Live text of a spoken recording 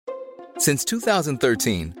Since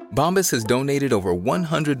 2013, Bombas has donated over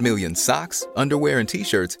 100 million socks, underwear, and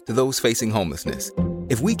T-shirts to those facing homelessness.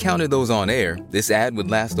 If we counted those on air, this ad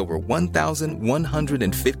would last over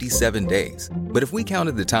 1,157 days. But if we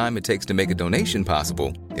counted the time it takes to make a donation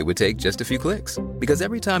possible, it would take just a few clicks. Because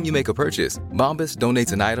every time you make a purchase, Bombas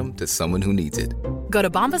donates an item to someone who needs it. Go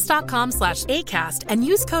to bombas.com/ACAST and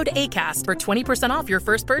use code ACAST for 20% off your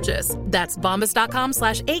first purchase. That's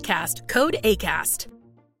bombas.com/ACAST, code ACAST.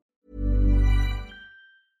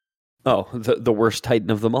 Oh, the worst Titan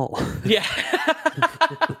of them all. Yeah.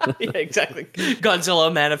 Yeah, exactly.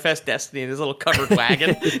 Godzilla Manifest Destiny in his little covered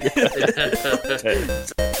wagon.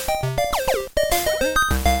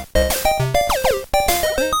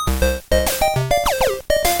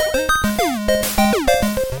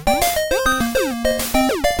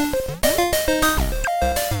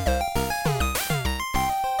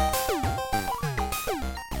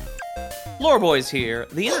 Lore Boys here,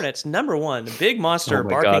 the internet's #1 big monster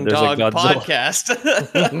barking dog podcast.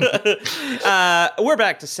 We're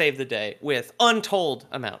back to save the day with untold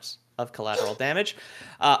amounts of collateral damage.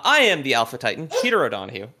 I am the Alpha Titan, Peter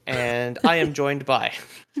O'Donohue, and I am joined by...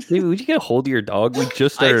 Dude, would you get a hold of your dog? We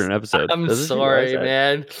just started an episode. I'm sorry,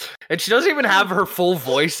 man. And she doesn't even have her full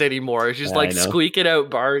voice anymore. She's like squeaking out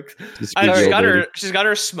barks. She's got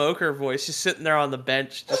her smoker voice. She's sitting there on the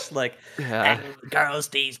bench, just like, girls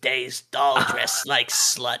these days all dress like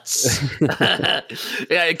sluts.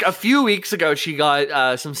 Yeah, a few weeks ago, she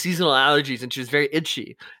got some seasonal allergies and she was very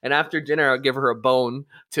itchy. And after dinner, I'll give her a bone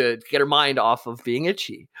to get her mind off of being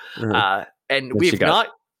itchy. And we've not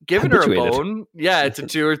given her a bone. Yeah, it's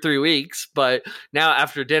 2 or 3 weeks. But now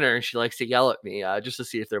after dinner, she likes to yell at me just to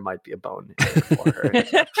see if there might be a bone for her.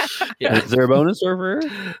 Yeah. Is there a bonus for her?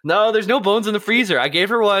 No, there's no bones in the freezer. I gave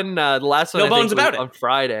her one. The last one. No bones about it on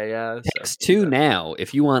Friday. Yeah. Text 2 now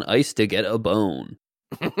if you want Ice to get a bone.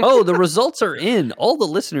 Oh, the results are in. All the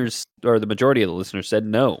listeners, or the majority of the listeners, said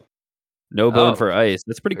no. No bone for Ice.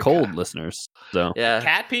 That's pretty cold, listeners. So yeah,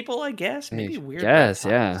 cat people, I guess. Maybe weird. Yes,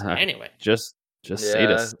 yeah. Anyway, just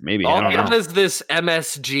sadist. Maybe. All I got is this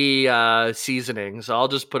MSG seasoning, so I'll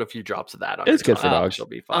just put a few drops of that on. It's good for dogs. She'll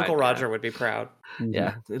be fine. Uncle Roger would be proud.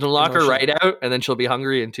 Yeah, it'll knock her right out, and then she'll be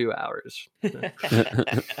hungry in 2 hours. Did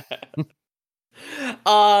you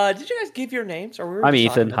guys give your names? Or I'm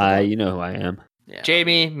Ethan. Hi, you know who I am. Yeah.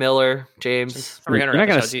 Jamie, Miller, James. You're not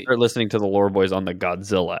going to start listening to the Lore Boys on the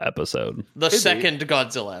Godzilla episode. The second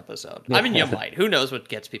Godzilla episode. I mean, you might. Who knows what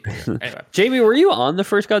gets people here. Anyway. Jamie, were you on the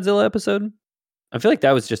first Godzilla episode? I feel like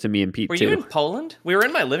that was just a me and Pete, Were you in Poland? We were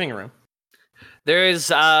in my living room.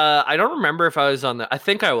 There's, I don't remember if I was on I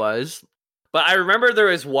think I was. But I remember there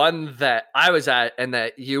was one that I was at and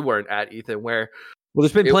that you weren't at, Ethan, where... Well,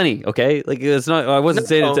 there's been plenty, okay? Like, it's not. I wasn't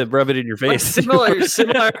saying it to rub it in your face. Similar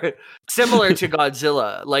to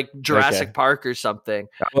Godzilla, like Jurassic Park or something.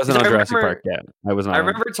 I wasn't on Jurassic Park yet. I was not. I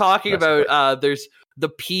remember talking about there's the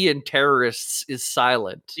P in terrorists is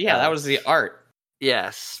silent. Yeah, that was the art.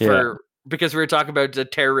 Yes, because we were talking about the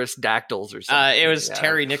terrorist dactyls or something. It was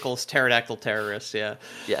Terry Nichols, pterodactyl terrorists. Yeah.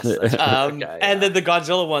 Yes. And then the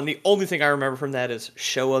Godzilla one. The only thing I remember from that is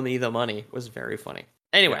 "Show me the money" was very funny.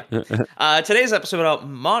 Anyway, today's episode about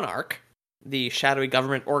Monarch, the shadowy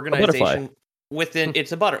government organization within...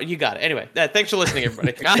 It's a butter. You got it. Anyway, thanks for listening,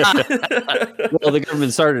 everybody. Well, the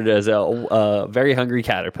government started as a very hungry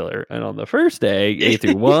caterpillar, and on the first day, ate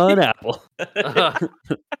through one apple.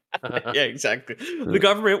 Yeah, exactly. The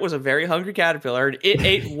government was a very hungry caterpillar, and it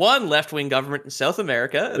ate one left-wing government in South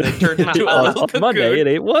America, and then turned into a little cocoon. Monday, it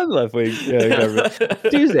ate one left-wing government.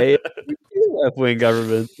 Tuesday, left-wing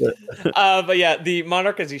government. But yeah, the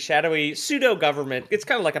Monarch is a shadowy pseudo-government. It's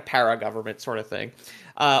kind of like a para-government sort of thing.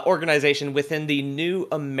 Organization within the new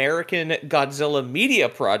American Godzilla Media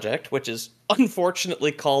Project, which is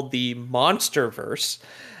unfortunately called the Monsterverse.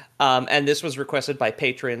 And this was requested by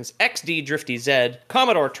patrons XD Drifty Zed,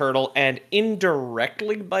 Commodore Turtle, and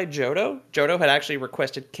indirectly by Jodo. Jodo had actually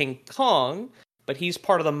requested King Kong, but he's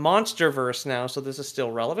part of the Monsterverse now, so this is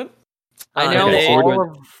still relevant. I know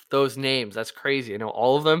all of those names. That's crazy. I know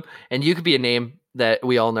all of them. And you could be a name that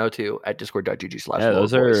we all know too at discord.gg/. Yeah,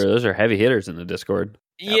 those are heavy hitters in the Discord.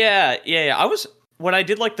 Yep. Yeah. When I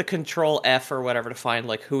did like the Control F or whatever to find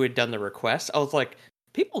like who had done the request, I was like,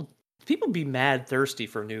 people be mad thirsty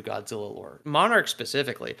for new Godzilla lore. Monarch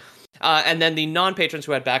specifically. And then the non-patrons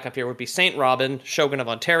who had backup here would be Saint Robin, Shogun of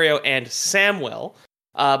Ontario, and Samwell.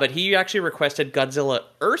 But he actually requested Godzilla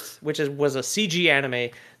Earth, which was a CG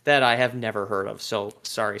anime that I have never heard of. So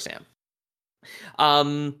sorry, Sam.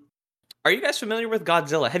 Are you guys familiar with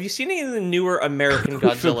Godzilla? Have you seen any of the newer American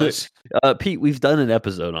Godzillas? Pete, we've done an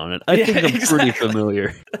episode on it. I think I'm pretty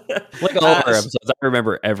familiar. Like all of our episodes, I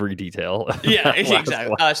remember every detail. Yeah,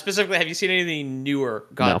 exactly. Specifically, have you seen any of the newer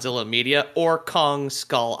Godzilla media or Kong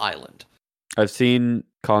Skull Island? I've seen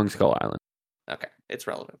Kong Skull Island. Okay, it's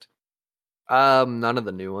relevant. None of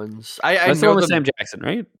the new ones. I know with Sam Jackson,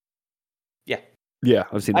 right? Yeah,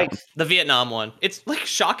 I've seen that one. The Vietnam one. It's like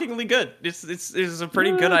shockingly good. It's a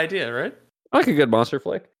pretty good idea, right? I like a good monster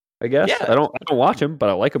flick, I guess. Yeah. I don't watch him, but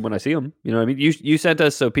I like him when I see him. You know what I mean? You sent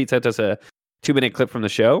us, so Pete sent us a 2-minute clip from the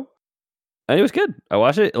show, and it was good. I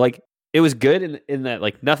watched it. Like, it was good in that,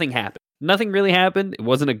 like, nothing happened. Nothing really happened. It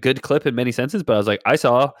wasn't a good clip in many senses, but I was like, I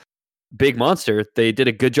saw big monster. They did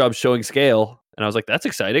a good job showing scale, and I was like, that's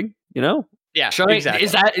exciting, you know? Yeah, exactly.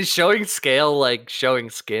 Is showing scale like showing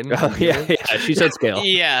skin? Oh, yeah, she said scale.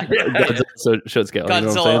 Yeah. So showed scale.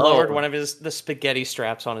 Godzilla lowered one of the spaghetti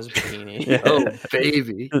straps on his bikini. Yeah. Oh,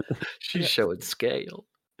 baby. She's showing scale.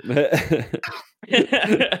 Let me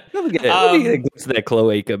get that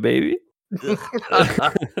cloaca, baby. Well,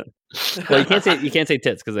 you can't say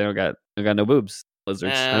tits because they don't got no boobs.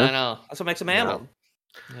 Lizards. I know. That's what makes a mammal.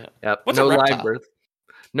 Yeah. Yep. What's no a reptile? live birth.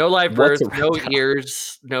 No live birth, no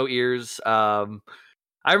ears, no ears. I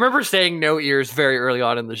remember saying no ears very early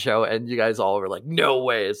on in the show, and you guys all were like, "No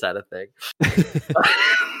way, is that a thing?"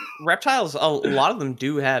 Reptiles, a lot of them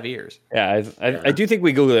do have ears. Yeah, I do think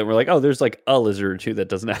we Googled it and we're like, oh, there's like a lizard or two that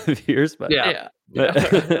doesn't have ears, but yeah.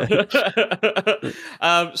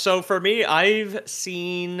 So for me, I've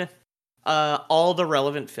seen all the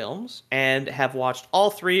relevant films and have watched all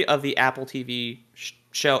 3 of the Apple TV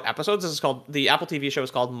show episodes. The Apple TV show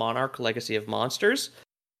is called Monarch: Legacy of Monsters.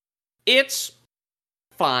 It's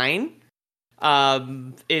fine.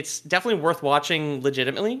 It's definitely worth watching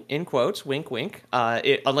legitimately, in quotes, wink, wink.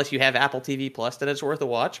 Unless you have Apple TV Plus, then it's worth a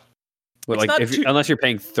watch. But like, unless you're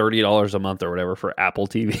paying $30 a month or whatever for Apple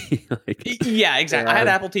TV. Yeah, exactly. I had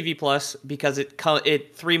Apple TV Plus because it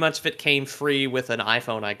 3 months of it came free with an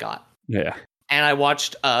iPhone I got. Yeah. And I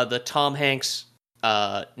watched the Tom Hanks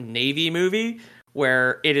Navy movie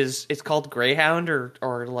where it's called Greyhound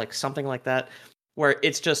or like something like that, where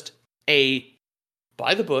it's just a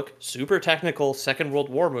by the book, super technical Second World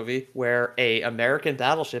War movie where a American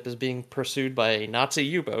battleship is being pursued by a Nazi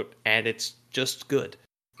U-boat, and it's just good.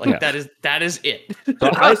 Like that is it. So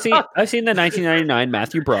I've seen the 1999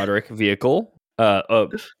 Matthew Broderick vehicle. Oh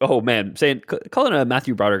man, calling a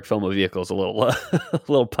Matthew Broderick film a vehicle is a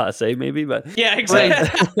little passe, maybe, but yeah,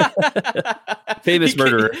 exactly. Famous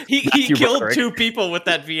murderer. He killed Broderick. 2 people with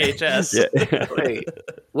that VHS. Yeah. Wait,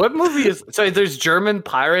 what movie is? So there's German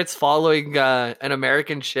pirates following an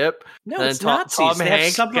American ship. No, it's Nazis. Tom they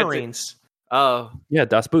Hanks have submarines. Oh, yeah,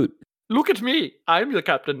 Das Boot. Look at me, I'm the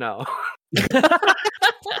captain now.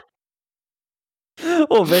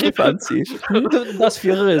 Oh, very fancy. Das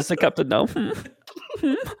Führer is the captain now.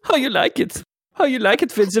 How you like it? How you like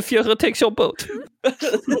it when the Führer takes your boat?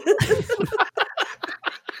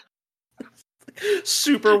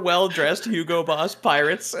 Super well-dressed Hugo Boss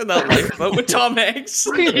pirates in that lifeboat with Tom Hanks.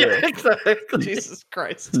 Yeah, exactly. Jesus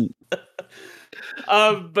Christ.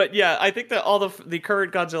 But yeah, I think that all the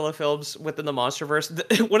current Godzilla films within the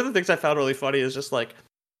MonsterVerse, one of the things I found really funny is just like,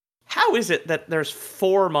 how is it that there's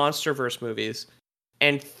 4 MonsterVerse movies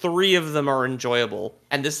and 3 of them are enjoyable,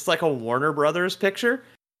 and this is like a Warner Brothers picture?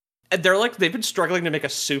 And they've been struggling to make a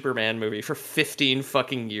Superman movie for 15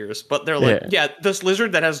 fucking years, but they're like, yeah this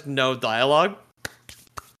lizard that has no dialogue,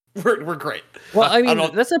 we're great. Well, I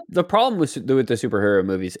mean, that's the problem with the superhero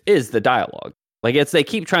movies is the dialogue. Like, they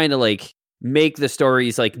keep trying to like make the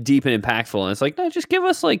stories like deep and impactful, and it's like, no, just give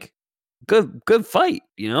us like good fight,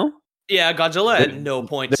 you know? Yeah, Godzilla at no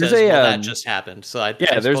point says that just happened. So I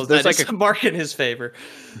suppose there's like a mark in his favor.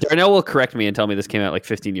 Darnell will correct me and tell me this came out like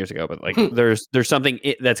 15 years ago, but like there's something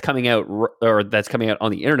that's coming out that's coming out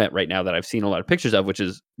on the internet right now that I've seen a lot of pictures of, which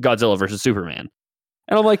is Godzilla versus Superman.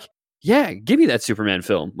 And I'm like, yeah, give me that Superman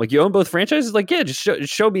film. Like, you own both franchises? Like, yeah, just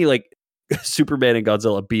show me like Superman and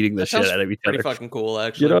Godzilla beating the shit out of each other. Pretty fucking cool,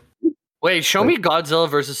 actually. You know? Wait, show me Godzilla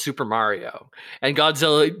versus Super Mario, and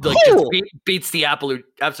Godzilla like just beats the absolute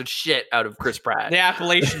shit out of Chris Pratt. The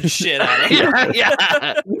Appalachian shit out of him.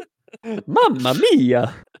 Yeah. Mamma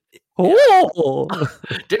mia! Oh,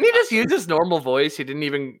 didn't he just use his normal voice? He didn't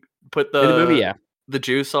even put the movie, the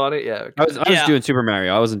juice on it. Yeah, I was doing Super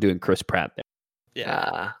Mario. I wasn't doing Chris Pratt there.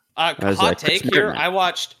 Yeah. Hot take here. I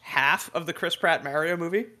watched half of the Chris Pratt Mario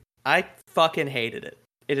movie. I fucking hated it.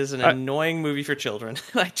 It is an annoying movie for children.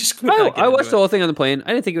 I watched the whole thing on the plane.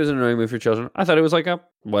 I didn't think it was an annoying movie for children. I thought it was like a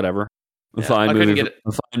whatever, fine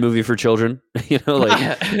movie for children. You know,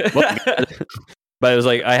 like But it was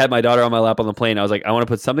like I had my daughter on my lap on the plane. I was like, I want to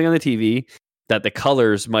put something on the TV that the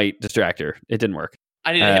colors might distract her. It didn't work.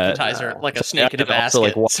 I need to hypnotize her like a snake in a basket. Also,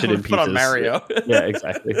 like watch it in put on pieces. Mario. Yeah,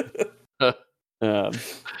 exactly. But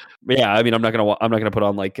yeah, I mean, I'm not gonna put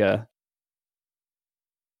on like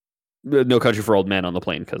No Country for Old Men on the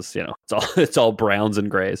plane because it's all browns and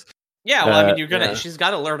grays. Yeah, well, I mean, she's got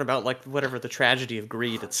to learn about like whatever the tragedy of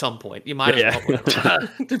greed at some point. You might as well.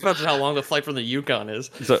 Depends on how long the flight from the Yukon is.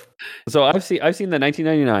 So I've seen the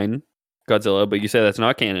 1999 Godzilla, but you say that's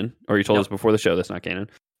not canon, or you told us before the show that's not canon.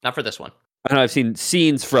 Not for this one. And I've seen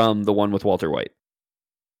scenes from the one with Walter White.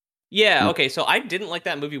 Yeah. Okay. So I didn't like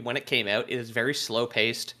that movie when it came out. It is very slow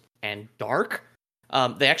paced and dark.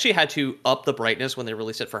 They actually had to up the brightness when they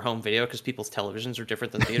released it for home video because people's televisions are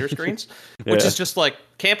different than theater screens, which is just like,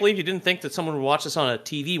 can't believe you didn't think that someone would watch this on a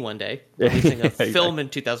TV one day, releasing a film in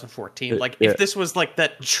 2014. Like, if this was like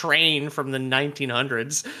that train from the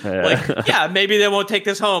 1900s, maybe they won't take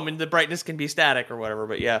this home and the brightness can be static or whatever.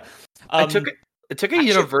 But yeah, it took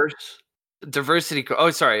a diversity.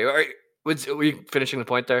 Oh, sorry. Were you finishing the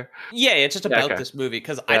point there? Yeah, it's just about this movie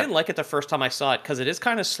because I didn't like it the first time I saw it because it is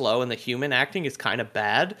kind of slow and the human acting is kind of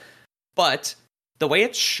bad. But the way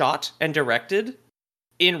it's shot and directed,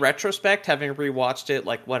 in retrospect, having rewatched it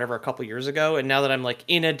like a couple years ago, and now that I'm like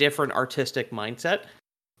in a different artistic mindset,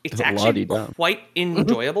 it's actually quite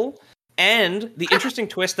enjoyable. And the interesting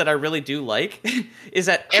twist that I really do like is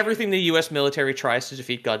that everything the U.S. military tries to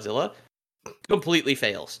defeat Godzilla completely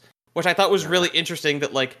fails. Which I thought was really interesting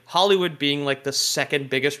that like Hollywood being like the second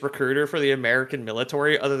biggest recruiter for the American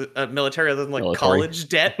military other than like college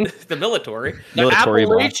debt, the military. The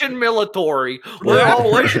Appalachian military.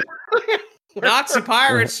 Nazi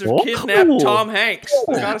pirates have kidnapped Tom Hanks.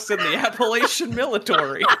 Gotta send the Appalachian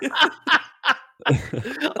military.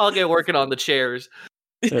 I'll get working on the chairs.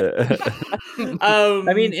 I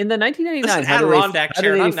mean, in the 1999, this is Adirondack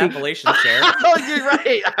chair, not an Appalachian chair. Oh, you're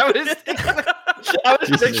right. I was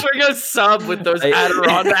picturing a sub with those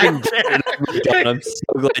Adirondack chairs. I'm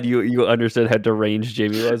so glad you understood how deranged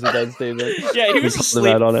Jamie was with that statement. Yeah, he was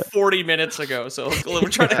asleep 40 minutes ago, so we're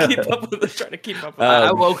trying to keep up with it.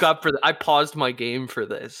 I woke up I paused my game for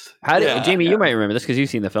this. Jamie, you might remember this because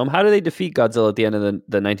you've seen the film. How do they defeat Godzilla at the end of the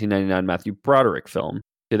 1999 Matthew Broderick film?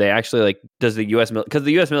 Do they actually does the U.S. because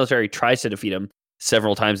the U.S. military tries to defeat him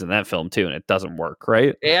several times in that film too, and it doesn't work,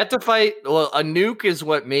 right? They have to fight. Well, a nuke is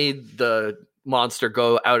what made the monster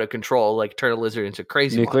go out of control, like turn a lizard into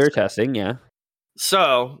crazy nuclear monster. Testing, yeah.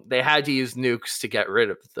 So they had to use nukes to get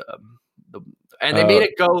rid of and they made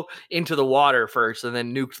it go into the water first, and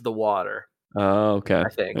then nuked the water. Oh, okay. I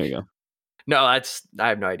think. There you go. No, I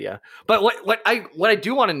have no idea. But what I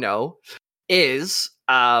do want to know is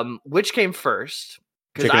which came first.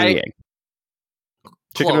 Chicken or the egg?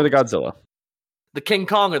 Chicken or the Godzilla? The King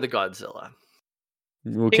Kong or the Godzilla?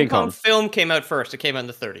 Well, King Kong film came out first. It came out in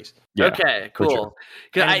the 30s. Yeah, okay, cool.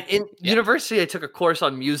 Because in university, I took a course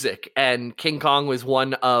on music, and King Kong was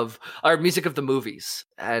one of our music of the movies,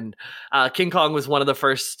 and King Kong was one of the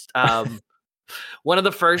first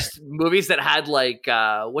movies that had like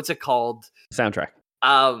what's it called? Soundtrack.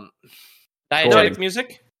 Diegetic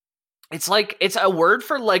music. It's a word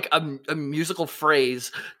for like a musical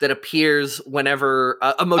phrase that appears whenever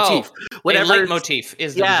a motif. Whenever a leitmotif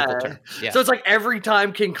is the musical term. Yeah. So it's like every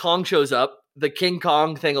time King Kong shows up, the King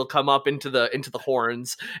Kong thing will come up into the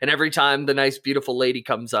horns, and every time the nice beautiful lady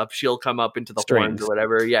comes up, she'll come up into the horns or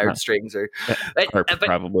whatever. Yeah, or strings or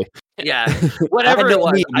probably. Yeah, whatever it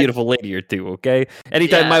was. A beautiful lady or two. Okay.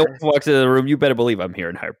 Anytime my wife walks into the room, you better believe I'm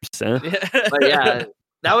hearing harps. Huh? But yeah,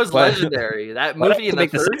 that was legendary. That movie in the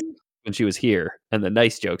 30s. When she was here, and the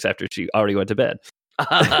nice jokes after she already went to bed.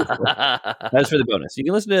 That's for the bonus. You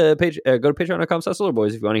can listen to go to patreon.com/SolarBoys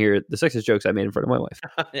if you want to hear the sexist jokes I made in front of my wife.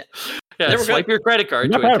 Swipe your credit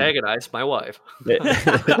card to antagonize my wife. So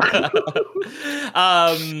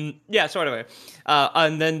anyway,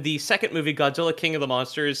 and then the second movie, Godzilla King of the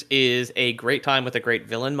Monsters, is a great time with a great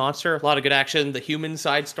villain monster. A lot of good action. The human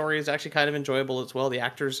side story is actually kind of enjoyable as well. The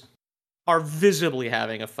actors are visibly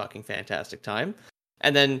having a fucking fantastic time.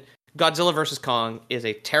 And then Godzilla vs. Kong is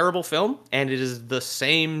a terrible film, and it is the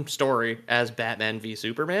same story as Batman v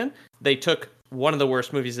Superman. They took one of the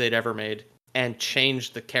worst movies they'd ever made and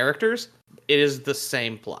changed the characters. It is the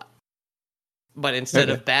same plot. But instead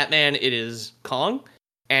of Batman, it is Kong,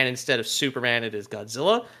 and instead of Superman, it is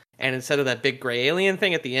Godzilla, and instead of that big gray alien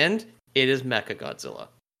thing at the end, it is Mecha Godzilla.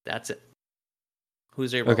 That's it.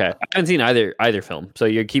 Who's your okay? I haven't seen either film, so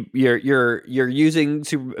you're using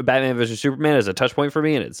Batman vs Superman as a touch point for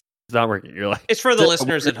me, and it's not working. You're like, it's for the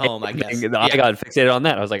listeners at home, I guess. I got fixated on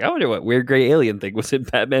that. I was like, I wonder what weird gray alien thing was in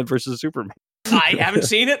Batman vs Superman. I haven't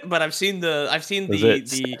seen it, but I've seen the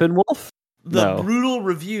Steppenwolf? The brutal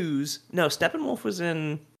reviews. No, Steppenwolf was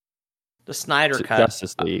in the Snyder cut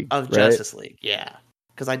Justice League, of right? Justice League. Yeah,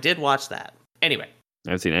 because I did watch that. Anyway,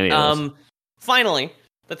 I haven't seen any of those. Finally,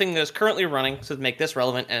 the thing that is currently running, so to make this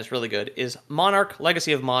relevant and it's really good, is Monarch: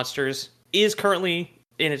 Legacy of Monsters is currently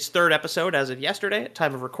in its 3rd episode as of yesterday at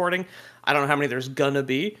time of recording. I don't know how many there's gonna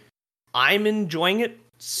be. I'm enjoying it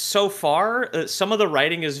so far. Some of the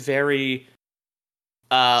writing is very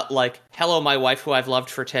like, hello, my wife who I've loved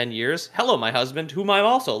for 10 years. Hello, my husband whom I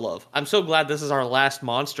also love. I'm so glad this is our last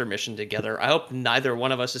monster mission together. I hope neither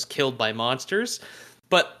one of us is killed by monsters.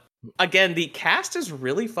 But again, the cast is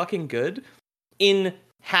really fucking good in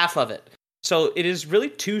half of it. So it is really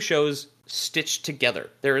 2 shows stitched together.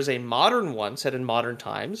 There is a modern one set in modern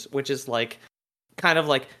times, which is like kind of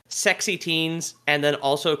like sexy teens, and then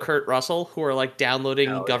also Kurt Russell, who are like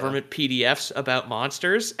downloading government PDFs about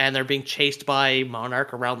monsters, and they're being chased by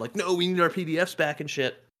Monarch around like, no, we need our PDFs back and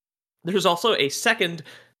shit. There's also a second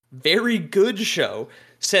very good show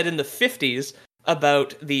set in the 50s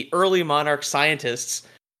about the early Monarch scientists,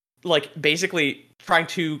 like basically trying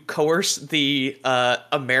to coerce the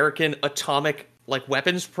American atomic like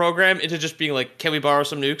weapons program into just being like, can we borrow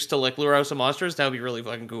some nukes to like lure out some monsters? That would be really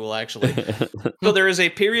fucking cool, actually. So there is a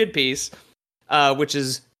period piece, which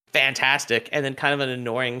is fantastic, and then kind of an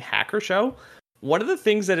annoying hacker show. One of the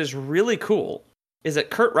things that is really cool is that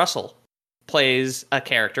Kurt Russell plays a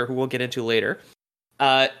character who we'll get into later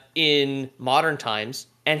in modern times,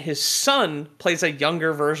 and his son plays a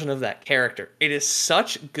younger version of that character. It is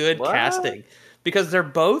such good casting because they're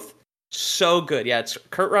both so good. Yeah, it's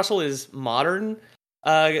Kurt Russell is modern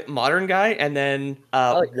guy, and then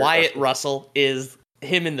Wyatt Russell is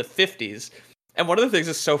him in the 50s. And one of the things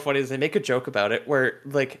that's so funny is they make a joke about it where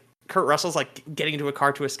like Kurt Russell's like getting into a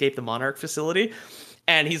car to escape the Monarch facility,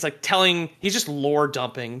 and he's like he's just lore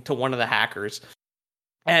dumping to one of the hackers.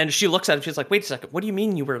 And she looks at him, she's like, wait a second, what do you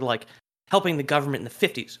mean you were like helping the government in the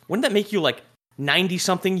 50s? Wouldn't that make you like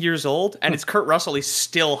 90-something years old? And it's Kurt Russell, he's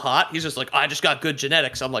still hot. He's just like, I just got good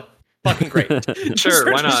genetics. I'm like, fucking great. Sure,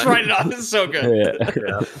 why not? Just write it off. It's so good.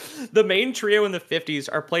 Yeah. The main trio in the 50s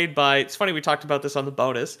are played by, it's funny, we talked about this on the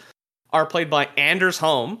bonus, are played by Anders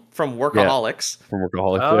Holm from Workaholics. Yeah, from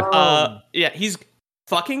Workaholics. Yeah, he's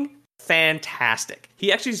fucking fantastic.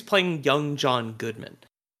 He actually is playing young John Goodman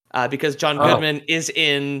because John Goodman is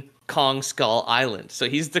in Kong Skull Island. So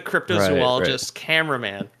he's the cryptozoologist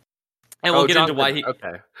cameraman. And we'll get into why he...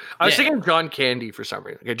 Okay. I was thinking John Candy for some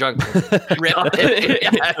reason. Okay, John Candy. Rip.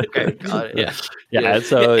 Yeah, okay, got it. Yeah,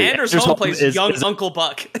 so... Anders Holm plays young Uncle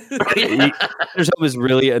Buck. Anders Holm is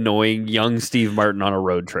really annoying young Steve Martin on a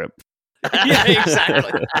road trip. Yeah,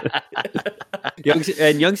 exactly.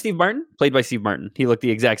 young Steve Martin, played by Steve Martin. He looked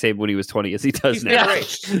the exact same when he was 20 as he does now.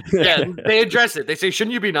 Yeah, they address it. They say,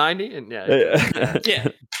 shouldn't you be 90? And yeah.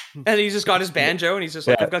 And he's just got his banjo, and he's just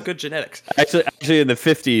like, I've got good genetics. Actually, in the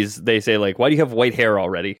 50s, they say, like, why do you have white hair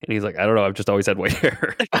already? And he's like, I don't know, I've just always had white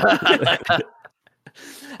hair.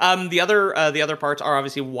 The other parts are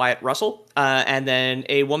obviously Wyatt Russell, and then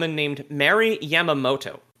a woman named Mary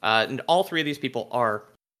Yamamoto. And all 3 of these people are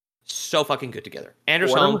so fucking good together.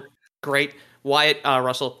 Anders Holm, great. Wyatt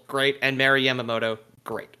Russell, great. And Mary Yamamoto,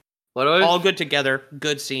 great. All good together,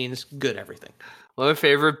 good scenes, good everything. One of my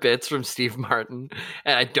favorite bits from Steve Martin,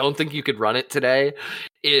 and I don't think you could run it today,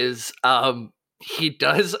 is he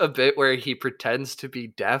does a bit where he pretends to be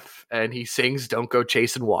deaf and he sings "Don't Go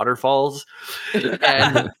Chasing Waterfalls,"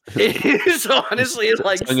 and it is honestly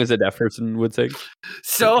like song as a deaf person would sing.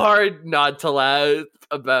 So hard not to laugh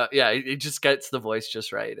about. Yeah, it just gets the voice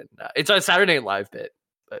just right, and it's a Saturday Night Live bit.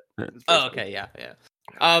 But okay, yeah.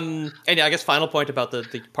 And yeah, I guess final point about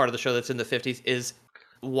the part of the show that's in the 50s is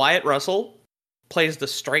Wyatt Russell plays the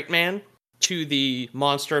straight man to the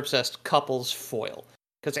monster-obsessed couple's foil.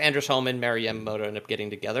 Because Anders Holm and Mary Yamamoto end up getting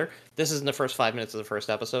together. This is in the first 5 minutes of the first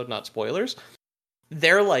episode, not spoilers.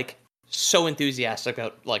 They're, like, so enthusiastic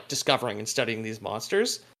about, like, discovering and studying these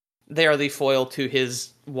monsters. They are the foil to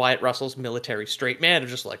his Wyatt Russell's military straight man. Of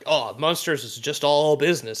just like, oh, monsters is just all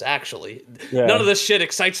business, actually. Yeah. None of this shit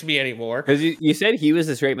excites me anymore. Because you said he was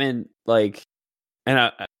the straight man, like... And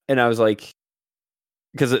I was like...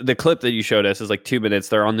 Because the clip that you showed us is like 2 minutes.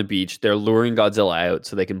 They're on the beach. They're luring Godzilla out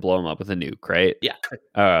so they can blow him up with a nuke, right?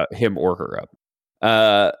 Yeah. Him or her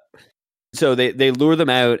up. So they lure them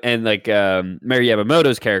out, and like Mary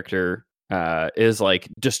Yamamoto's character is like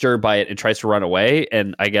disturbed by it and tries to run away.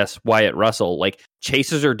 And I guess Wyatt Russell like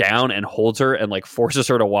chases her down and holds her and like forces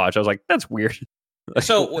her to watch. I was like, that's weird.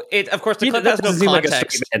 So, of course, the clip that has no doesn't seem like a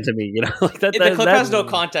context. straight man to me, you know. Like that. The clip has no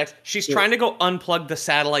context. She's trying to go unplug the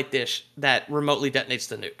satellite dish that remotely detonates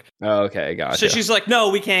the nuke. Oh, okay, gotcha. So she's like, "No,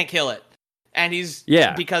 we can't kill it." And he's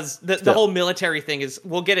because the whole military thing is.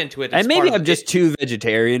 We'll get into it. And maybe I'm just too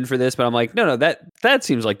vegetarian for this, but I'm like, no, that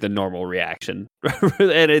seems like the normal reaction.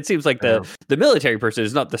 And it seems like the military person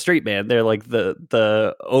is not the straight man; they're like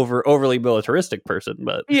the overly militaristic person.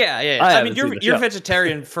 But yeah. I mean, you're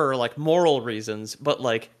vegetarian for like moral reasons, but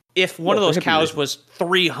like if one of those cows was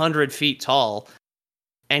 300 feet tall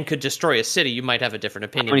and could destroy a city, you might have a different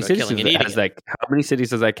opinion about killing and eating it. How many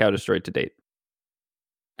cities has that cow destroyed to date?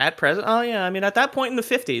 At present, I mean, at that point in the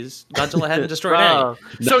 50s, Godzilla hadn't destroyed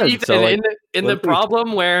any. So Ethan, in the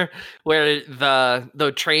problem where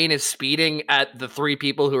the train is speeding at the three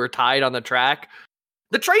people who are tied on the track,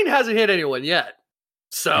 the train hasn't hit anyone yet.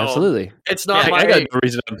 So absolutely, it's not. I got no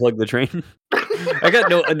reason to unplug the train. I got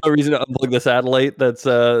no reason to unplug the satellite that's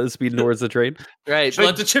speeding towards the train. Right, so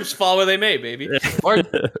let the chips fall where they may, baby.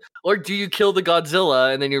 or do you kill the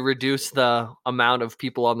Godzilla and then you reduce the amount of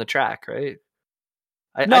people on the track? Right.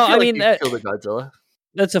 I mean, kill the Godzilla.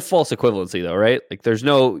 That's a false equivalency, though, right?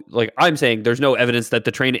 Like, I'm saying there's no evidence that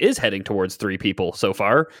the train is heading towards three people so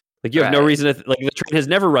far. Like, you have no reason to, the train has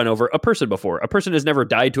never run over a person before. A person has never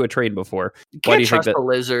died to a train before. Why do you trust a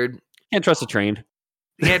lizard? Can't trust a train.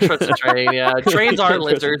 You can't trust a train, yeah. Trains aren't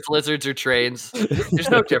lizards. Lizards are trains. There's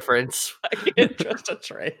no difference. I can't trust a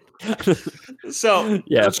train. So,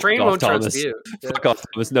 yeah, the train won't trust you. Fuck off,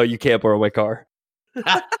 Thomas. No, you can't borrow my car.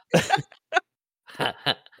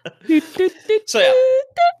 So yeah,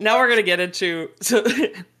 now we're gonna get into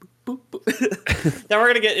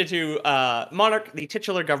Monarch, the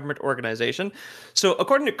titular government organization. So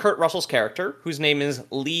according to Kurt Russell's character, whose name is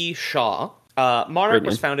Lee Shaw, Monarch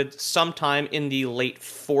was founded sometime in the late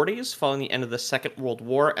 40s, following the end of the Second World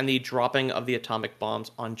War and the dropping of the atomic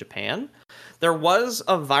bombs on Japan. There was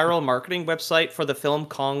a viral marketing website for the film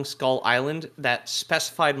Kong Skull Island that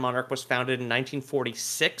specified Monarch was founded in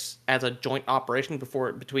 1946 as a joint operation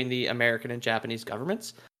between the American and Japanese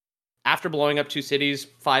governments. After blowing up two cities,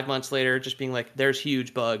 5 months later, just being like, there's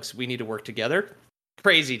huge bugs, we need to work together.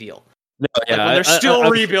 Crazy deal. No, yeah, when they're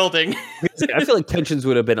still rebuilding. I feel like tensions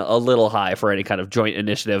would have been a little high for any kind of joint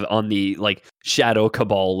initiative on the shadow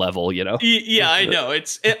cabal level, you know? Yeah, I know.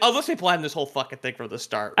 Although they planned this whole fucking thing from the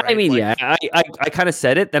start, right? I mean, I kind of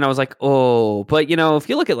said it, then I was like, oh, but if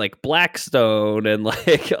you look at Blackstone and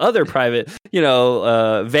other private,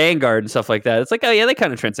 Vanguard and stuff like that, it's like, oh yeah, they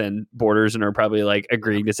kind of transcend borders and are probably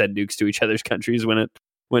agreeing to send nukes to each other's countries when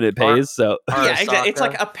it pays. So yeah, exactly. It's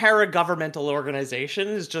like a para-governmental organization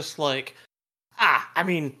is just I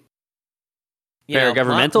mean,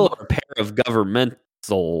 para-governmental or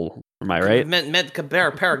para-governmental? Am I right? Meant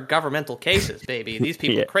para-governmental cases, baby. These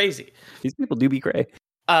people are crazy. These people do be cray.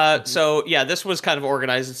 So yeah, this was kind of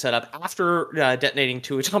organized and set up after detonating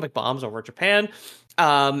two atomic bombs over Japan,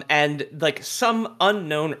 and some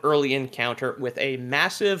unknown early encounter with a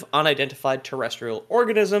massive unidentified terrestrial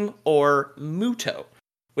organism, or MUTO,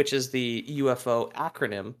 which is the UFO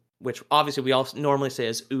acronym, which obviously we all normally say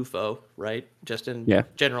as UFO, right? Just in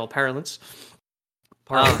general parlance.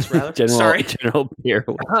 Rather. General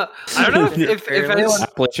I don't know if anyone...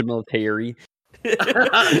 Appalachian military.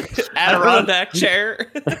 Adirondack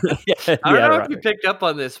chair. I don't know if you picked up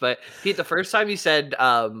on this, but Pete, the first time you said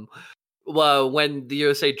when the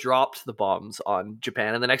USA dropped the bombs on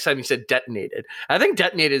Japan, and the next time you said detonated. I think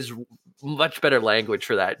detonated is much better language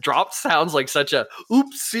for that. Drop sounds like such a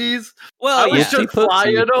oopsies. Well, I was just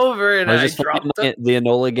flying over and I dropped the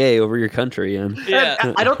Enola Gay over your country. And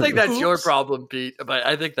I don't think that's your problem, Pete, but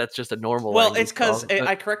I think that's just a normal Well, it's because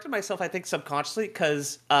I corrected myself, I think subconsciously,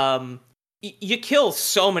 because you kill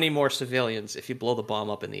so many more civilians if you blow the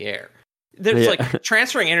bomb up in the air. There's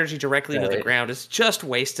transferring energy directly into the ground is just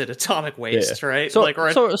wasted atomic waste, right?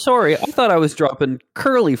 So sorry, I thought I was dropping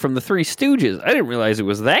Curly from the Three Stooges. I didn't realize it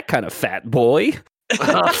was that kind of fat boy.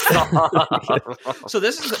 So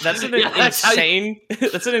that's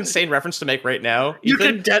an insane reference to make right now. You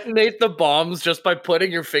can detonate the bombs just by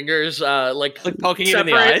putting your fingers poking it in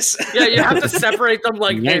the eyes. Yeah, you have to separate them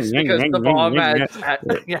like this because the bomb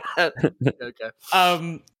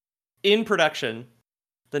okay. In production,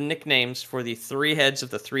 the nicknames for the three heads of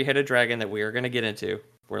the three-headed dragon that we are going to get into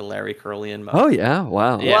were Larry, Curly, and Mo. Oh yeah,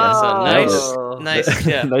 wow. Yeah, so nice,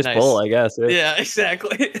 yeah, nice pull, I guess. Yeah,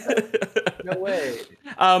 exactly. No way.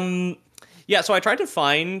 Yeah, so I tried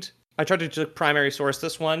to just primary source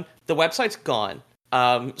this one. The website's gone.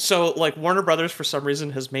 So Warner Brothers for some reason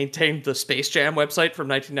has maintained the Space Jam website from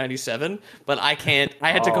 1997, but I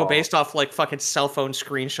had to go based off fucking cell phone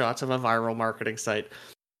screenshots of a viral marketing site.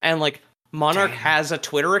 And Monarch has a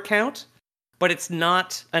Twitter account, but it's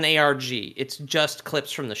not an ARG. It's just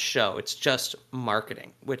clips from the show. It's just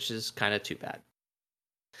marketing, which is kind of too bad.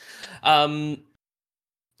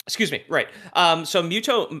 Excuse me. Right. So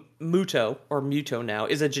Muto now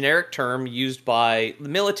is a generic term used by the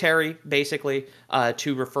military, basically,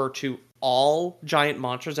 to refer to all giant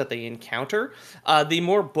monsters that they encounter. The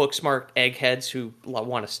more book-smart eggheads who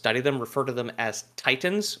want to study them refer to them as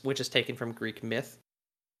titans, which is taken from Greek myth,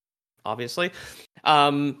 obviously.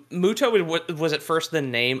 Muto was at first the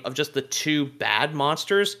name of just the two bad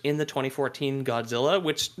monsters in the 2014 Godzilla,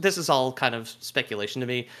 which this is all kind of speculation to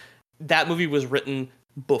me. That movie was written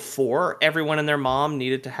before everyone and their mom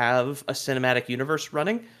needed to have a cinematic universe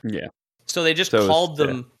running. Yeah. So they just called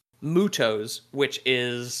them Mutos, which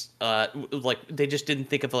is like they just didn't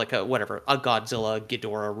think of like a Godzilla,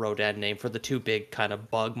 Ghidorah, Rodan name for the two big kind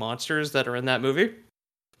of bug monsters that are in that movie.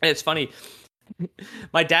 And it's funny.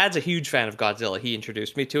 My dad's a huge fan of Godzilla. He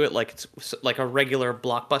introduced me to it like it's like a regular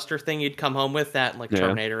blockbuster thing you'd come home with, that and like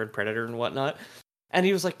Terminator and Predator and whatnot. And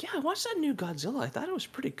he was like, "Yeah, I watched that new Godzilla. I thought it was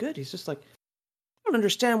pretty good." He's just like, "I don't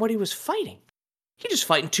understand what he was fighting. He just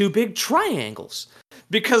fighting two big triangles."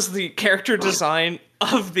 Because the character design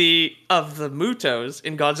of the Mutos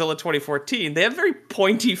in Godzilla 2014, they have very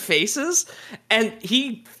pointy faces, and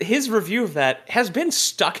his review of that has been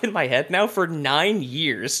stuck in my head now for 9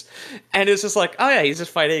 years, and it's just like, oh yeah, he's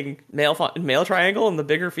just fighting male triangle and the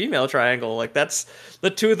bigger female triangle. Like that's the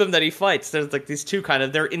two of them that he fights. There's like these two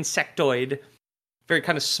they're insectoid, very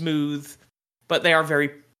kind of smooth, but they are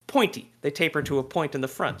very pointy. They taper to a point in the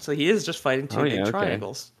front, so he is just fighting two big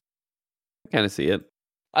triangles. I kind of see it.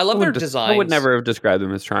 I love their designs. I would never have described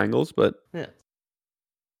them as triangles, but yeah,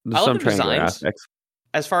 there's some triangular aspects.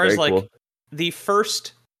 As far as like the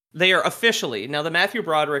first, they are officially now the Matthew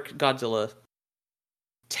Broderick Godzilla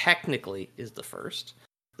technically is the first.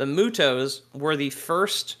 The Mutos were the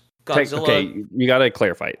first Godzilla. Okay, you got to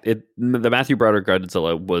clarify it. The Matthew Broderick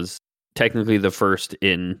Godzilla was technically the first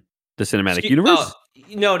in the cinematic universe.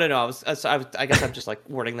 No. I guess I'm just like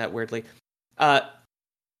wording that weirdly.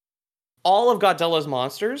 All of Godzilla's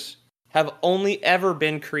monsters have only ever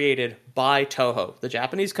been created by Toho, the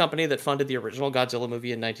Japanese company that funded the original Godzilla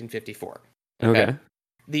movie in 1954. Okay.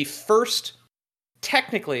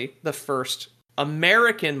 Technically, the first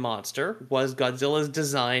American monster was Godzilla's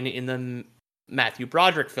design in the Matthew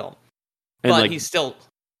Broderick film. And but he's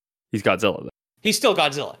Godzilla, though. He's still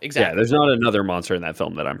Godzilla, exactly. Yeah, there's not another monster in that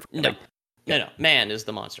film that I'm... No, man is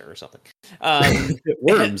the monster or something.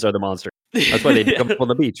 Worms are the monster. That's why they come up on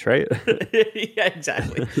the beach, right? Yeah,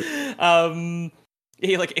 exactly.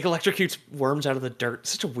 He like electrocutes worms out of the dirt.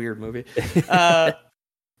 Such a weird movie. The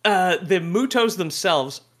Mutos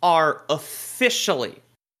themselves are officially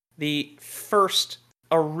the first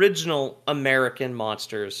original American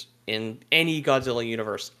monsters in any Godzilla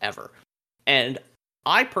universe ever. And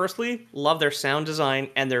I personally love their sound design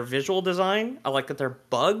and their visual design. I like that they're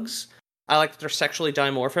bugs. I like that they're sexually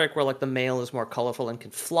dimorphic, where like the male is more colorful and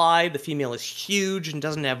can fly. The female is huge and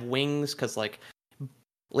doesn't have wings because like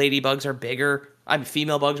ladybugs are bigger.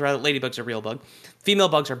 Female bugs rather. Ladybugs are real bug. Female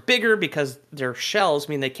bugs are bigger because their shells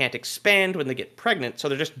mean they can't expand when they get pregnant, so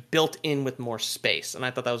they're just built in with more space. And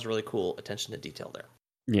I thought that was really cool attention to detail there.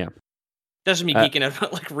 Yeah. Doesn't me geeking out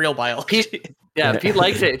about like real biology. Pete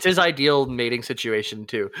likes it. It's his ideal mating situation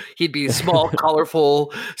too. He'd be small,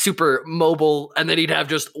 colorful, super mobile, and then he'd have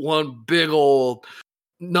just one big old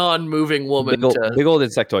non-moving woman. Big old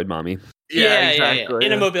insectoid mommy. Yeah, exactly. Yeah.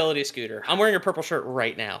 In a mobility scooter. I'm wearing a purple shirt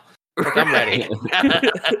right now. Like, I'm ready.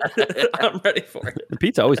 I'm ready for it.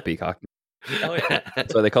 Pete's always peacocking. Oh yeah.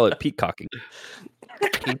 That's why they call it peacocking.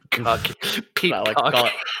 Peacock.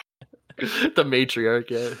 The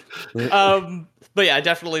matriarch, yeah. But yeah,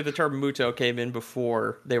 definitely the term Muto came in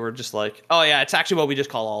before they were just like, oh yeah, it's actually what we just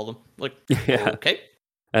call all of them. Like, okay.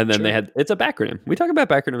 And then it's a backronym. We talk about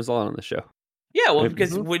bacronyms a lot on the show. Yeah, well,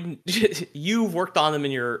 because when you've worked on them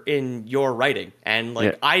in your writing, and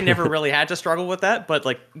like I never really had to struggle with that, but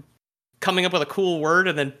like coming up with a cool word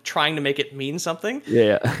and then trying to make it mean something,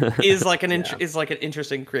 is like an is like an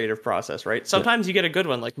interesting creative process, right? Sometimes you get a good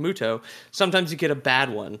one like Muto, sometimes you get a bad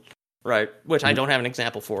one. Right, which I don't have an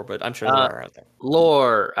example for, but I'm sure there are out there.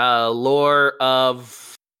 Lore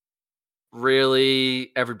of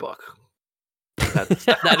really every book.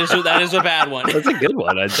 That is a bad one. That's a good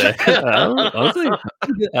one, I'd say. Honestly,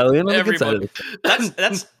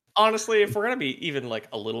 that's honestly, if we're gonna be even like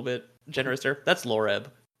a little bit generous there, that's Loreb.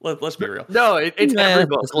 Let's be real. No, it's every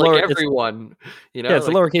book, like everyone. You know, it's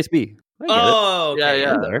a lowercase b. Oh, okay.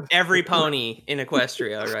 Yeah. Every pony in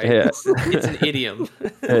Equestria, right? Yeah. It's an idiom.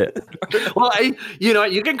 Well,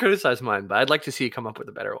 you can criticize mine, but I'd like to see you come up with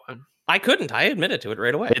a better one. I couldn't. I admitted to it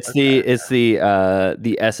right away. It's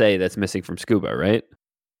the SA that's missing from scuba, right?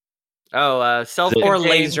 Oh, self-contained. Or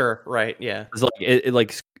laser, right? Yeah. It's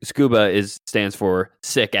like scuba stands for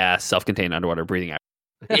sick ass self-contained underwater breathing apparatus.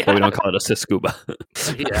 Yeah. But we don't call it a scuba.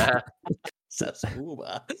 Yeah.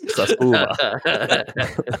 Scuba.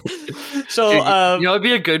 So, it'd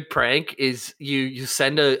be a good prank is you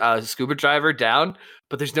send a scuba diver down,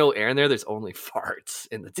 but there's no air in there. There's only farts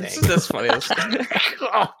in the tank. That's funny.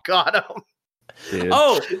 Oh, got him. Dude.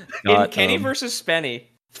 Oh, in Kenny versus Spenny,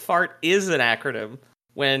 fart is an acronym.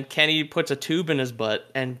 When Kenny puts a tube in his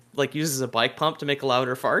butt and uses a bike pump to make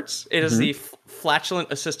louder farts, it is the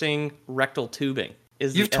flatulent assisting rectal tubing.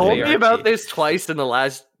 You've told me about this twice in the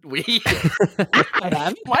last week. I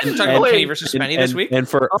have. Why didn't talk about Kenny versus Spenny this week? And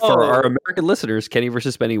for our American listeners, Kenny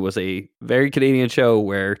versus Spenny was a very Canadian show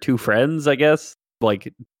where two friends, I guess,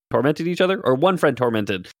 tormented each other, or one friend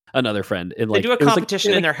tormented another friend. And they do a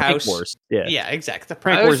competition in their house. Wars. Yeah, exactly. The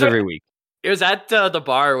prank wars every week. It was at the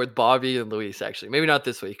bar with Bobby and Luis, actually. Maybe not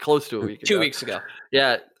this week, close to a week ago. 2 weeks ago.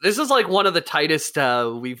 Yeah, this is one of the tightest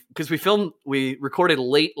we recorded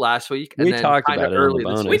late last week. And we then talked about it early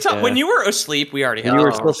on the this bonus. week. When you were asleep, we already had you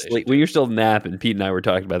were still asleep. We were still napping. Pete and I were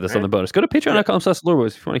talking about this on the bonus. Go to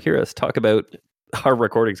patreon.com/Lorboys if you want to hear us talk about our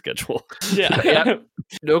recording schedule. Yeah.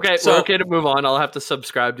 Okay, so we're okay to move on. I'll have to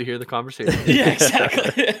subscribe to hear the conversation. Yeah,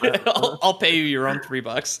 exactly. I'll pay you your own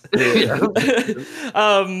 $3.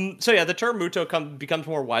 The term Muto becomes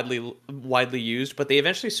more widely used, but they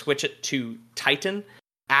eventually switch it to Titan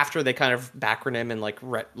after they kind of backronym and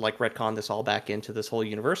retcon this all back into this whole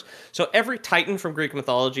universe. So every Titan from Greek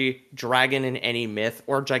mythology, dragon in any myth,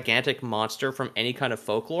 or gigantic monster from any kind of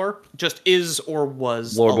folklore just is or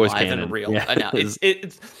was alive and real. Yeah. Now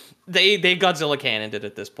they Godzilla canoned it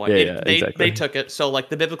at this point. Exactly. They took it. So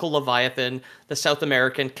the biblical Leviathan, the South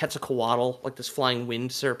American Quetzalcoatl, this flying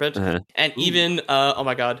wind serpent, and even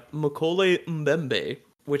Mokole Mbembe,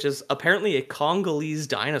 which is apparently a Congolese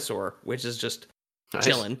dinosaur, which is just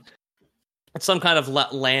chilling. It's some kind of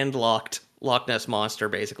landlocked Loch Ness monster,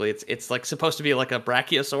 basically. It's supposed to be like a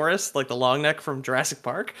brachiosaurus, like the long neck from Jurassic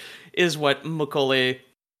Park, is what Mokole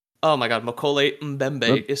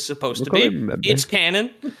Mbembe is supposed to be. Mbembe. It's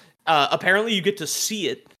canon. Apparently you get to see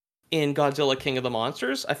it in Godzilla King of the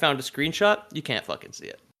Monsters. I found a screenshot. You can't fucking see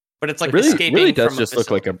it. But it's escaping really does from just look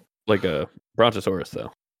like a brontosaurus, though.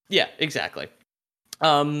 Yeah, exactly.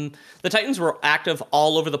 The Titans were active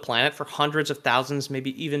all over the planet for hundreds of thousands,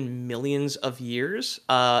 maybe even millions of years.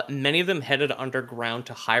 Many of them headed underground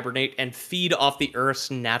to hibernate and feed off the Earth's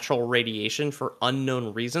natural radiation for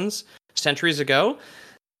unknown reasons. Centuries ago,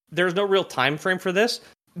 there's no real time frame for this.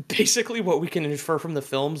 Basically, what we can infer from the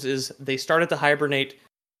films is they started to hibernate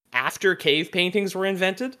after cave paintings were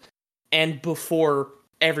invented and before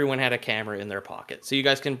everyone had a camera in their pocket. So you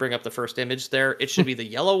guys can bring up the first image there. It should be the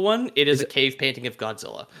yellow one. It is a cave painting of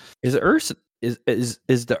Godzilla. Is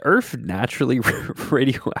the Earth naturally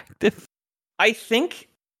radioactive? I think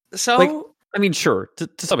so. I mean, sure, to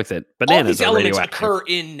some extent. All Bananas these are elements radioactive. occur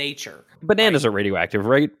in nature. Bananas are radioactive,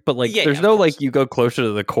 right? But there's no you go closer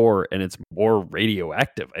to the core and it's more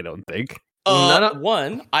radioactive. I don't think.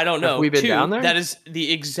 One, I don't know. Have we been Two, down there? that is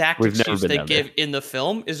the exact excuse they give in the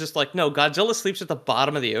film. Is just no, Godzilla sleeps at the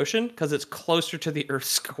bottom of the ocean because it's closer to the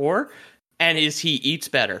Earth's core, and he eats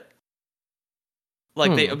better.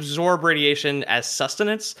 They absorb radiation as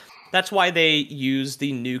sustenance. That's why they use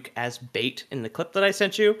the nuke as bait in the clip that I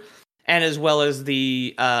sent you, and as well as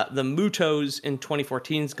the Mutos in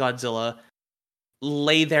 2014's Godzilla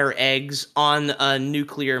lay their eggs on a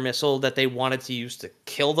nuclear missile that they wanted to use to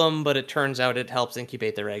kill them, but it turns out it helps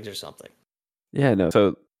incubate their eggs or something. Yeah, no.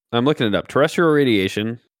 So I'm looking it up. Terrestrial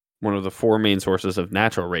radiation, one of the four main sources of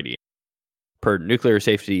natural radiation, per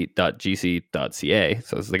nuclearsafety.gc.ca,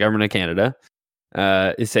 so it's the government of Canada,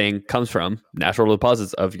 is saying comes from natural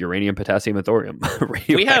deposits of uranium, potassium, and thorium,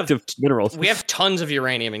 radioactive minerals. We have tons of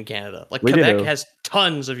uranium in Canada. Quebec has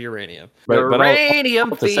tons of uranium.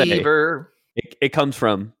 Uranium fever. It comes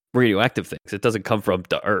from radioactive things. It doesn't come from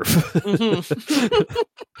the Earth.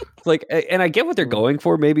 And I get what they're going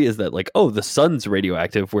for. Maybe is that the sun's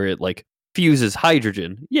radioactive, where it fuses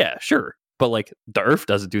hydrogen. Yeah, sure, but the Earth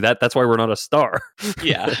doesn't do that. That's why we're not a star.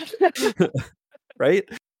 Yeah, right.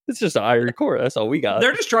 It's just an iron core. That's all we got.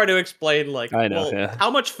 They're just trying to explain yeah.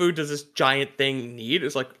 How much food does this giant thing need?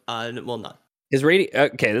 It's none. Is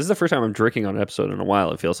okay? This is the first time I'm drinking on an episode in a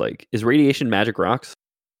while. It feels like. Is radiation magic rocks?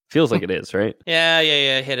 Feels like it is, right?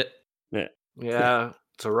 Yeah. Hit it. Yeah.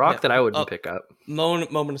 It's a rock that I wouldn't pick up.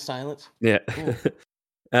 Moment of silence. Yeah.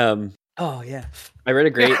 Oh yeah. I read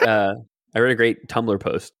a great Tumblr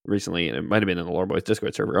post recently, and it might have been in the Lore Boys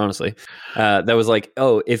Discord server, honestly. That was like,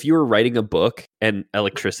 oh, if you were writing a book and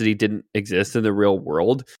electricity didn't exist in the real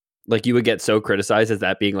world, like you would get so criticized as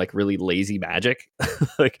that being like really lazy magic.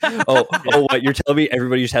 Like, oh, what you're telling me?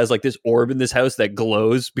 Everybody just has like this orb in this house that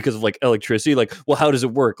glows because of like electricity. Like, well, how does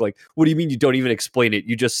it work? Like, what do you mean you don't even explain it?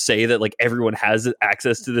 You just say that like everyone has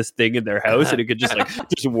access to this thing in their house and it could just like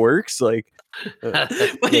just works. Like,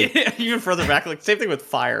 even further back, like same thing with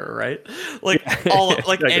fire, right? Like all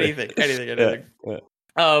like anything.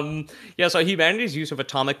 So humanity's use of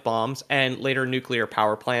atomic bombs and later nuclear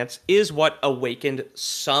power plants is what awakened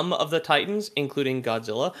some of the Titans, including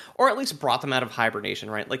Godzilla, or at least brought them out of hibernation,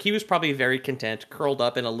 right? Like he was probably very content, curled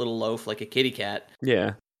up in a little loaf like a kitty cat.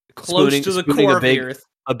 Yeah. Close to the core of the earth.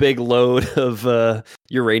 A big load of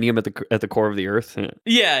uranium at the core of the earth.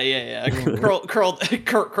 Yeah. Curled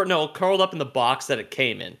up in the box that it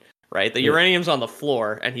came in, right? The uranium's on the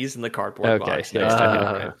floor and he's in the cardboard box.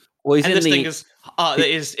 Well, and this thing is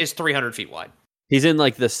 300 feet wide. He's in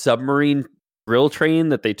like the submarine drill train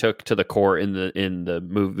that they took to the core in the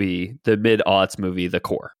movie, the mid-aughts movie, The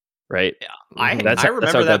Core, right? Yeah, I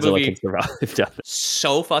remember that Godzilla movie can survive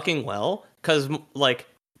so fucking well because like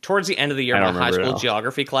towards the end of the year, my high school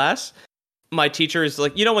geography class, my teacher is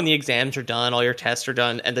like, when the exams are done, all your tests are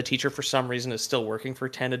done, and the teacher for some reason is still working for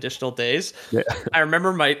 10 additional days. Yeah. I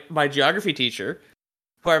remember my geography teacher,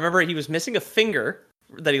 who I remember he was missing a finger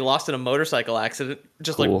that he lost in a motorcycle accident,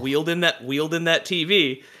 just like wheeled in that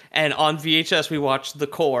TV, and on VHS we watched The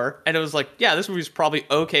Core, and it was like, yeah, this movie's probably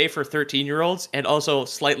okay for 13-year-olds and also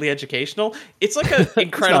slightly educational. It's like an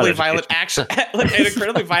incredibly violent action, like an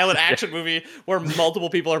incredibly violent action movie where multiple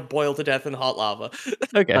people are boiled to death in hot lava.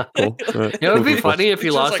 Okay, cool. It would be funny if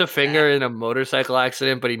he lost a finger in a motorcycle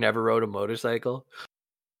accident, but he never rode a motorcycle.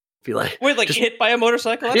 Be like, wait, like just hit by a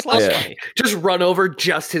motorcycle? That's less funny. Just run over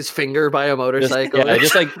just his finger by a motorcycle.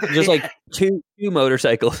 Just like two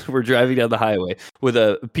motorcycles were driving down the highway with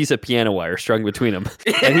a piece of piano wire strung between them,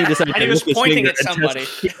 and he decided and he was pointing at somebody.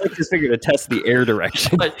 He licked his finger to test the air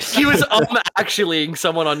direction. But he was actuallying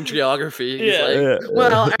someone on geography. He's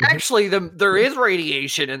well, actually, there is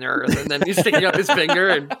radiation in the Earth, and then he's sticking up his finger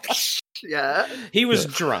and. Yeah, he was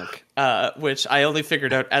drunk, which I only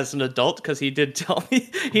figured out as an adult because he did tell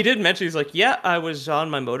me. He did mention he's like, yeah, I was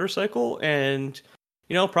on my motorcycle and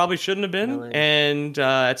probably shouldn't have been. Really? And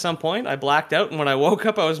at some point I blacked out, and when I woke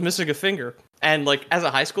up, I was missing a finger. And like as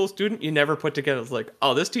a high school student, you never put together. It's like,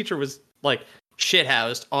 oh, this teacher was like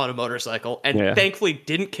shithoused on a motorcycle, and thankfully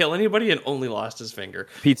didn't kill anybody and only lost his finger.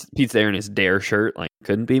 Pete's there in his Dare shirt, like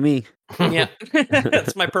couldn't be me. Yeah,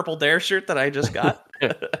 that's my purple Dare shirt that I just got.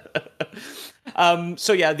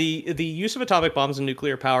 So yeah, the use of atomic bombs and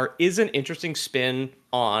nuclear power is an interesting spin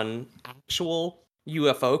on actual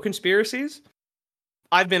UFO conspiracies.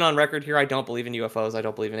 I've been on record here. I don't believe in UFOs. I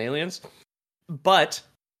don't believe in aliens, but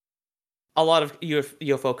a lot of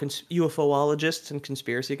UFOologists and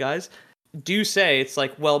conspiracy guys do say it's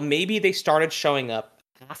like, well, maybe they started showing up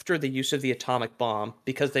after the use of the atomic bomb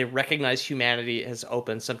because they recognize humanity has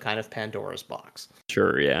opened some kind of Pandora's box.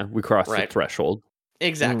 Sure, yeah. We crossed the threshold.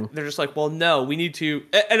 Exactly. They're just like, well, no, we need to...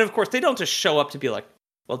 And of course, they don't just show up to be like,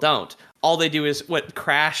 well, don't. All they do is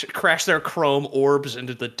crash their chrome orbs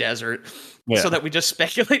into the desert so that we just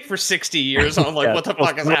speculate for 60 years on like what the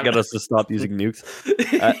fuck is happening. Get us to stop using nukes.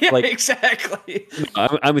 Exactly.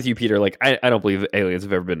 I'm with you, Peter. Like, I don't believe aliens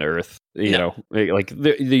have ever been to Earth. You know, like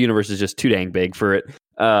the universe is just too dang big for it.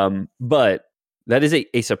 But that is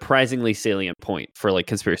a surprisingly salient point for like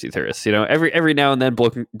conspiracy theorists. Every now and then,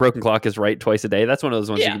 broken clock is right twice a day. That's one of those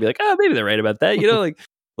ones you can be like, oh, maybe they're right about that.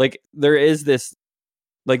 Like there is this.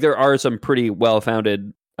 Like there are some pretty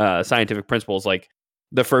well-founded scientific principles, like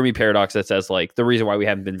the Fermi paradox that says like the reason why we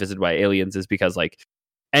haven't been visited by aliens is because like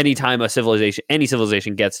anytime any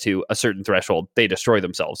civilization gets to a certain threshold, they destroy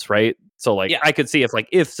themselves, right? So like I could see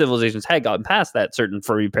if civilizations had gotten past that certain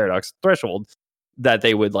Fermi paradox threshold, that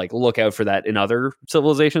they would like look out for that in other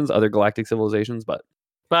civilizations, other galactic civilizations, but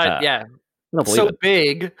yeah.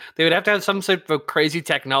 Big, they would have to have some sort of crazy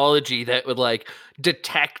technology that would like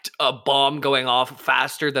detect a bomb going off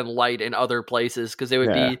faster than light in other places because they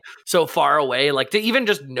would be so far away. Like to even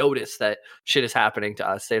just notice that shit is happening to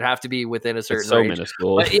us, they'd have to be within a certain range.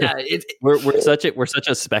 Minuscule. But yeah, we're such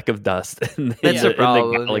a speck of dust in the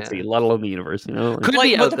galaxy, let alone the universe. Could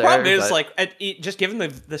be out there, the problem is like just given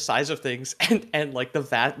the size of things and like the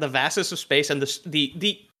vastness of space and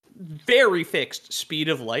the very fixed speed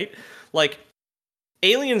of light. Like,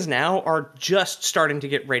 aliens now are just starting to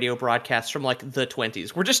get radio broadcasts from, like, the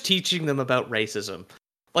 20s. We're just teaching them about racism.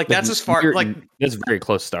 Like that's as far that's very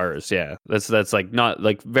close stars. Yeah, that's like not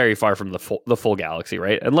like very far from the full galaxy,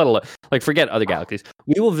 right? And let alone like forget other galaxies.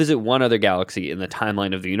 We will visit one other galaxy in the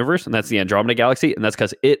timeline of the universe, and that's the Andromeda Galaxy, and that's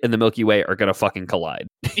because it and the Milky Way are gonna fucking collide.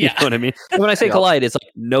 You know what I mean? And when I say collide, it's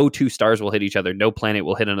like no two stars will hit each other, no planet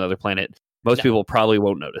will hit another planet. Most people probably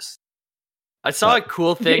won't notice. I saw a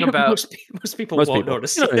cool thing about most people won't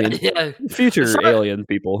notice. You know what I mean? Yeah, future alien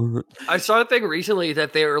people. I saw a thing recently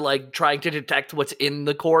that they were like trying to detect what's in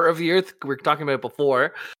the core of the Earth. We were talking about it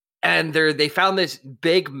before, and they found this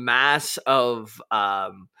big mass of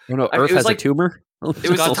Earth has like a tumor.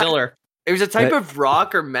 It was Godzilla. It was a type of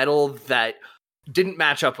rock or metal that didn't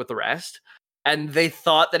match up with the rest. And they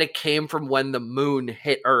thought that it came from when the moon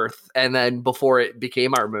hit Earth, and then before it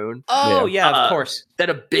became our moon. Oh, yeah, of course.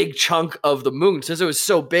 That a big chunk of the moon, since it was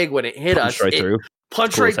so big when it hit us, it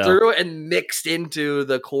punched right through and mixed into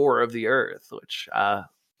the core of the Earth, which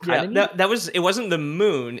it wasn't the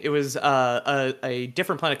moon. It was a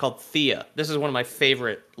different planet called Theia. This is one of my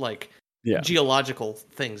favorite geological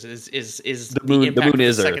things. Is the moon? The moon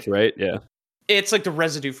is Earth, right? Yeah. It's like the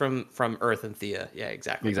residue from Earth and Theia. Yeah,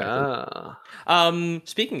 exactly.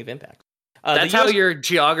 Speaking of impact, that's how your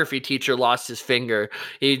geography teacher lost his finger.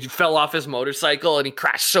 He fell off his motorcycle and he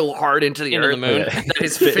crashed so hard into the Earth that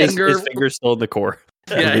his finger's still in the core.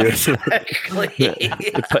 Yeah, exactly.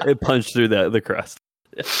 It punched through the crust.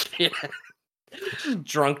 Yeah.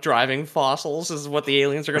 Drunk driving fossils is what the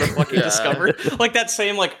aliens are going to fucking discover. Like that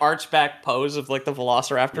same like archback pose of like the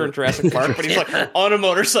Velociraptor in Jurassic Park, but he's like on a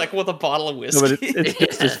motorcycle with a bottle of whiskey. No, but it's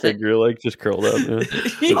just his finger like just curled up.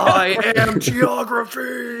 I am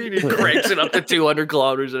geography. He cranks it up to 200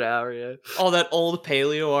 kilometers an hour. Yeah. All that old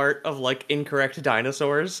paleo art of like incorrect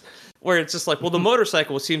dinosaurs. Where it's just like, well, the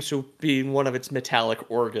motorcycle seems to be one of its metallic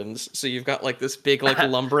organs. So you've got like this big, like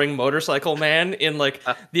lumbering motorcycle man in like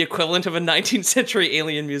the equivalent of a 19th century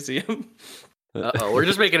alien museum. We're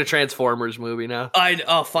just making a Transformers movie now.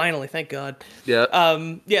 Finally, thank God. Yeah.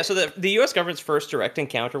 So the U.S. government's first direct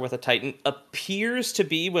encounter with a Titan appears to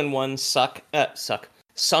be when one sunk the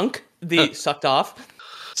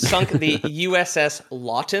USS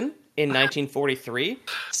Lawton in 1943.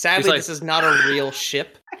 Sadly, this is not a real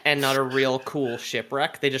ship and not a real cool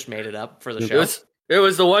shipwreck. They just made it up for the show. It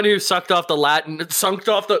was the one who sucked off the sucked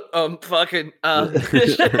off the fucking.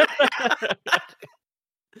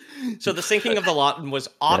 So the sinking of the Lawton was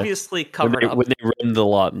obviously covered up. When they rimmed the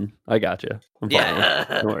Lawton. I got you.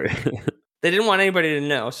 Don't worry. They didn't want anybody to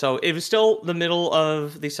know. So it was still the middle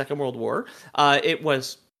of the Second World War. It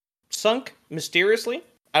was sunk mysteriously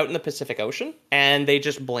out in the Pacific Ocean, and they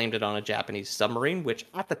just blamed it on a Japanese submarine, which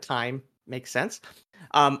at the time makes sense.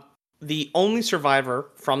 The only survivor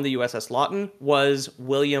from the USS Lawton was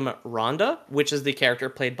William Rhonda, which is the character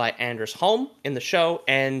played by Anders Holm in the show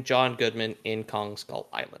and John Goodman in Kong Skull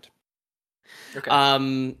Island.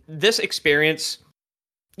 Okay. This experience,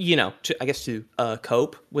 to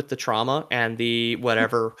cope with the trauma and the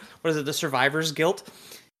the survivor's guilt,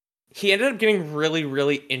 he ended up getting really,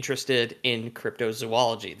 really interested in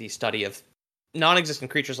cryptozoology, the study of non-existent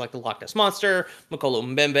creatures like the Loch Ness Monster, Makolo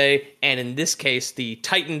Mbembe, and in this case, the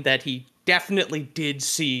Titan that he definitely did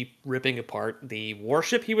see ripping apart the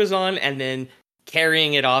warship he was on and then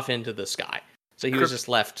carrying it off into the sky. So he was just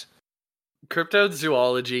left.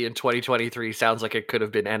 Cryptozoology in 2023 sounds like it could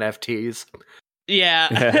have been NFTs. Yeah.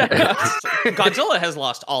 Godzilla has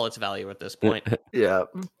lost all its value at this point. Yeah.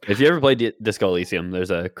 If you ever played Disco Elysium, there's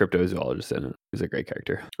a cryptozoologist in it. He's a great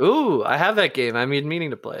character. Ooh, I have that game. I've been meaning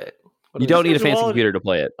to play it. You don't need a fancy computer to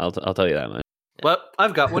play it. I'll tell you that much. Well,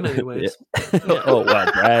 I've got one anyways. Oh,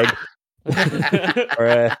 wow, brag.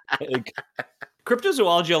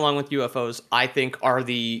 Cryptozoology, along with UFOs, I think are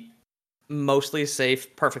the mostly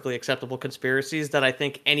safe, perfectly acceptable conspiracies that I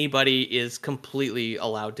think anybody is completely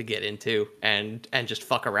allowed to get into and just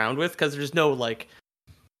fuck around with, because there's no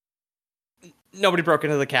nobody broke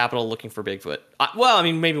into the Capitol looking for Bigfoot.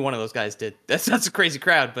 Maybe one of those guys did. That's a crazy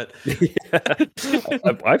crowd, but I'm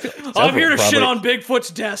here to shit on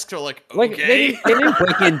Bigfoot's desk. They're like, okay. They didn't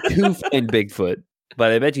break in to find Bigfoot,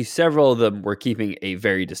 but I bet you several of them were keeping a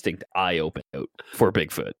very distinct eye open out for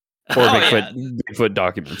Bigfoot. Or Bigfoot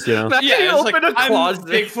documents, you know? Yeah, I'm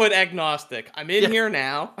Bigfoot agnostic. I'm in here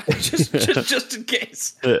now, just in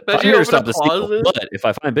case. I'm here to stop the steal, but if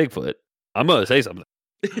I find Bigfoot, I'm going to say something.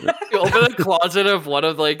 You open the closet of one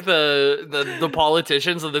of like the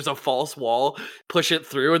politicians, and there's a false wall. Push it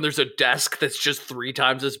through, and there's a desk that's just 3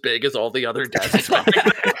 times as big as all the other desks.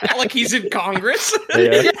 Like he's in Congress.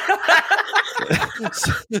 Yeah.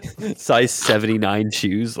 Size 79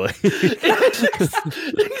 shoes, like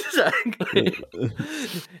Exactly.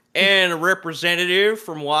 And a representative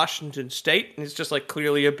from Washington State, and it's just like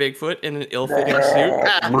clearly a Bigfoot in an ill-fitting suit.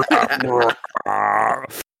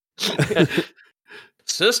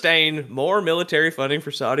 Sustain more military funding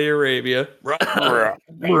for Saudi Arabia.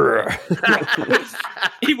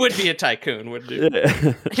 He would be a tycoon, wouldn't he?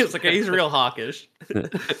 He's real hawkish.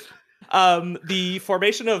 The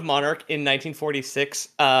formation of Monarch in 1946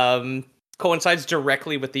 coincides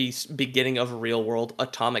directly with the beginning of real-world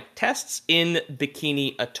atomic tests in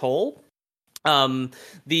Bikini Atoll.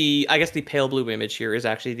 The pale blue image here is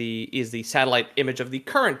actually the satellite image of the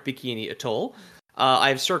current Bikini Atoll.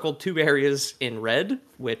 I've circled 2 areas in red,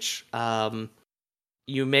 which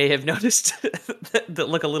you may have noticed that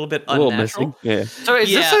look a little bit unnatural. Yeah. So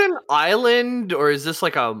is this an island, or is this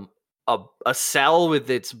like a cell with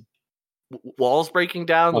its walls breaking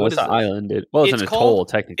down? It's an island. It's an atoll,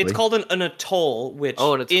 technically. It's called an atoll, which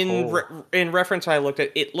in reference I looked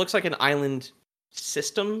at, it looks like an island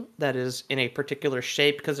system that is in a particular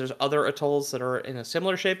shape, because there's other atolls that are in a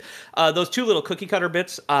similar shape. Those 2 little cookie cutter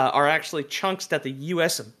bits are actually chunks that the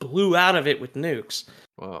U.S. blew out of it with nukes.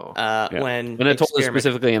 Whoa. When an atoll is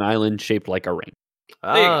specifically an island shaped like a ring.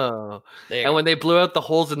 Oh, and when they blew out the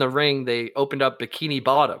holes in the ring, they opened up Bikini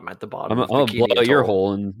Bottom at the bottom. I'm gonna blow out your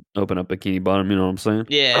hole and open up Bikini Bottom. You know what I'm saying?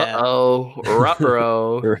 Yeah. Oh,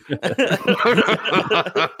 ruh-roh.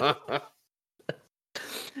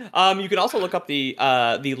 You can also look up the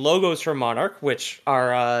logos for Monarch, which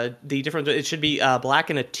are the different. It should be black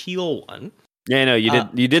and a teal one. Yeah, no, you did.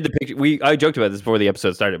 You did the picture. I joked about this before the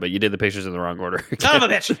episode started, but you did the pictures in the wrong order. Son of a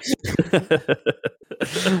bitch!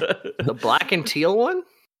 The black and teal one?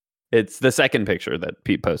 It's the second picture that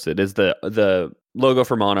Pete posted. Is the logo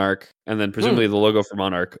for Monarch, and then presumably the logo for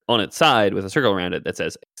Monarch on its side with a circle around it that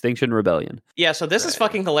says Extinction Rebellion. Yeah, so this is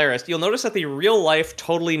fucking hilarious. You'll notice that the real life,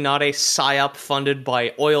 totally not a psyop funded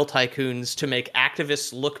by oil tycoons to make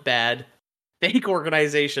activists look bad, fake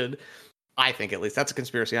organization. I think, at least, that's a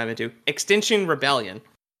conspiracy I'm into. Extinction Rebellion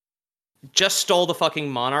just stole the fucking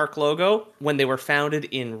Monarch logo when they were founded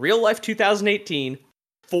in real life 2018,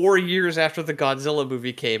 4 years after the Godzilla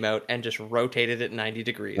movie came out, and just rotated it 90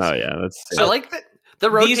 degrees. Oh yeah, that's. So like the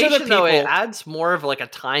rotation, these are the though, it people- adds more of like a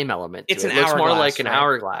time element. It's it an looks more hourglass, like an right?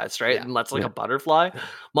 hourglass, right? Yeah. And that's like a butterfly.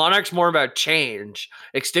 Monarch's more about change.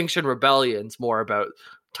 Extinction Rebellion's more about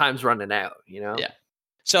time's running out. You know? Yeah.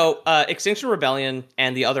 So, Extinction Rebellion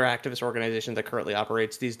and the other activist organization that currently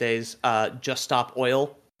operates these days, Just Stop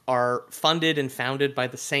Oil, are funded and founded by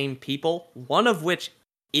the same people, one of which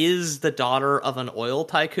is the daughter of an oil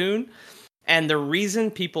tycoon. And the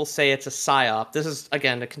reason people say it's a psyop, this is,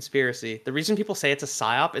 again, a conspiracy. The reason people say it's a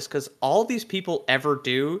psyop is because all these people ever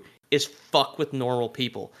do is fuck with normal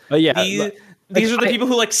people. Oh, yeah. These are the people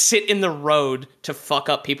who like sit in the road to fuck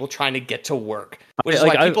up people trying to get to work, which is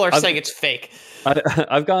why people are saying it's fake.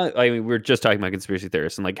 we were just talking about conspiracy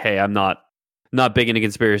theorists, and like, hey, I'm not big into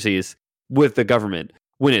conspiracies with the government.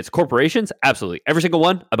 When it's corporations, absolutely, every single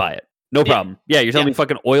one, I buy it, no problem. Yeah, you're telling me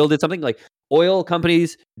fucking oil did something? Like, oil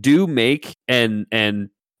companies do make and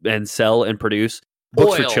sell and produce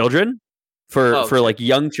books for children. For like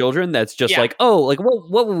young children, that's just like,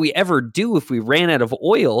 what would we ever do if we ran out of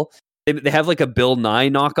oil? They have like a Bill Nye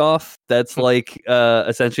knockoff that's like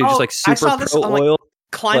essentially just like super pro oil.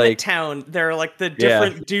 Climate Town, they're like the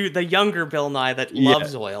different dude, the younger Bill Nye that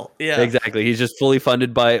loves oil. Yeah, exactly. He's just fully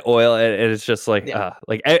funded by oil, and it's just like,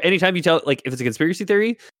 anytime you tell, like, if it's a conspiracy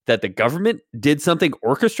theory that the government did something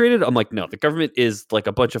orchestrated, I'm like, no, the government is like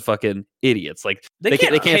a bunch of fucking idiots. Like they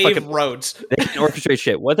can't pave fucking roads. They can orchestrate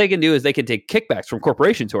shit. What they can do is they can take kickbacks from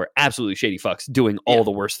corporations who are absolutely shady fucks doing all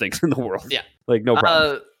the worst things in the world. Yeah, like no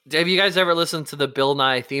problem. Have you guys ever listened to the Bill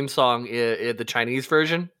Nye theme song in the Chinese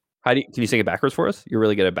version? Can you sing it backwards for us? You're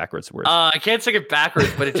really good at backwards words. I can't sing it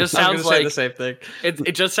backwards, but it just sounds like the same thing.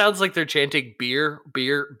 It just sounds like they're chanting beer,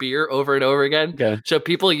 beer, beer over and over again. Okay. So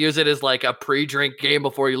people use it as like a pre-drink game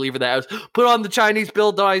before you leave the house. Put on the Chinese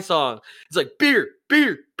Bill Nye song. It's like beer,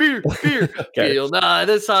 beer, beer, beer. Bill Nye,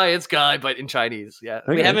 the science guy, but in Chinese. Yeah,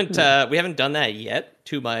 we haven't done that yet,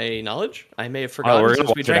 to my knowledge. I may have forgotten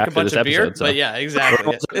since we drank a bunch of beer. But yeah,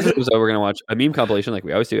 exactly. So we're gonna watch a meme compilation like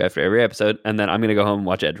we always do after every episode, and then I'm gonna go home and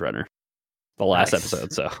watch Edge Runner, the last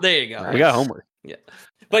episode. So there you go. We got homework. Yeah,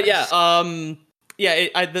 but one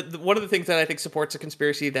of the things that I think supports a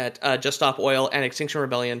conspiracy that Just Stop Oil and Extinction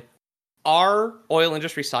Rebellion are oil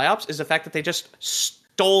industry psyops is the fact that they just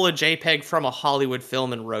stole a JPEG from a Hollywood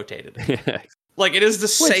film and rotated it. Like, it is the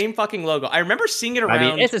same fucking logo. I remember seeing it around.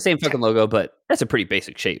 I mean, it's the same fucking logo, but that's a pretty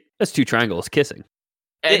basic shape. That's two triangles kissing.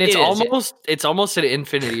 And it's almost an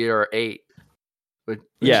infinity or 8.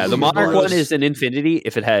 Yeah, the Monarch one is an infinity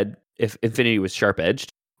if infinity was sharp edged.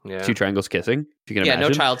 Yeah. Two triangles kissing. If you can imagine. Yeah,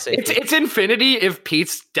 no child safety. It's infinity if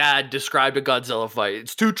Pete's dad described a Godzilla fight.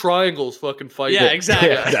 It's two triangles fucking fighting. Yeah,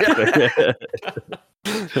 exactly.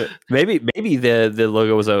 maybe the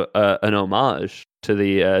logo was an homage to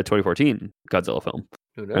the 2014 Godzilla film.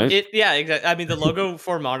 Who knows? Right? Yeah, exactly. I mean, the logo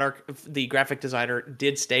for Monarch, the graphic designer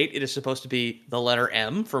did state it is supposed to be the letter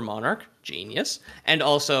M for Monarch. Genius. And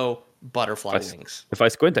also butterfly wings. If I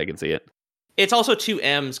squint, I can see it. It's also two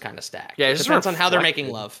M's kind of stacked. Yeah, it depends on how they're making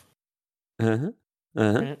love.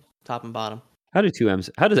 Right? Top and bottom. How do two M's?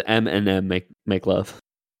 How does M and M make love?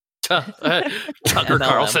 Tucker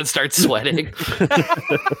Carlson starts sweating.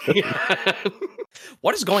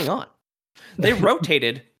 What is going on? They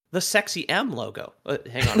rotated the sexy M logo.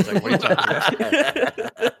 Hang on a second. What are you talking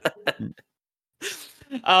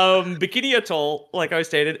about? Bikini Atoll, like I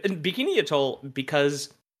stated, and Bikini Atoll,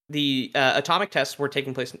 because the atomic tests were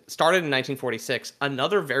taking place, started in 1946.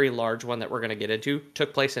 Another very large one that we're going to get into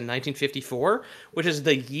took place in 1954, which is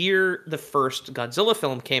the year the first Godzilla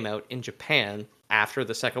film came out in Japan after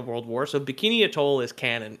the Second World War. So Bikini Atoll is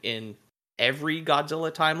canon in every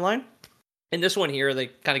Godzilla timeline. In this one here, they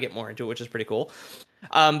kind of get more into it, which is pretty cool.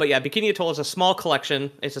 But yeah, Bikini Atoll is a small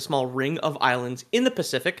collection. It's a small ring of islands in the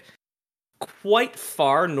Pacific, quite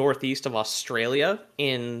far northeast of Australia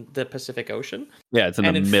in the Pacific Ocean. Yeah, it's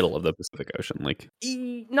in the middle of the Pacific Ocean. Like,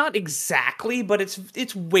 not exactly, but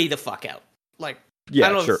it's way the fuck out. Like, yeah, I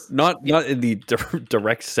don't know sure, not in the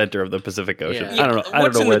direct center of the Pacific Ocean. Yeah. I don't know. I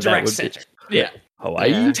What's don't know in the where direct that would center? be. Yeah.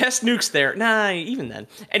 Hawaii. Yeah. Test nukes there. Nah, even then.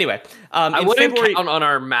 Anyway, I wouldn't count on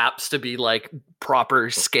our maps to be like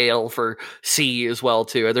proper scale for sea as well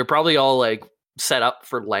too. They're probably all like set up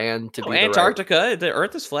for land to be Antarctica. The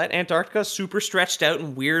Earth is flat. Antarctica super stretched out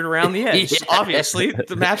and weird around the edge. Obviously,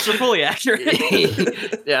 the maps are fully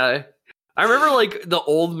accurate. Yeah. I remember like the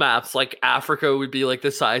old maps, like Africa would be like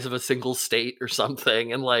the size of a single state or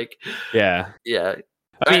something, and like yeah.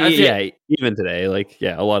 I mean, even today, like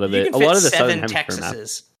a lot of the southern hemisphere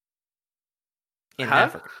Texases in Huh?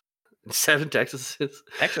 Africa. 7 Texases.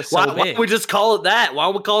 Texas, Why so don't big. we just call it that? Why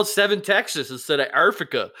don't we call it 7 Texas instead of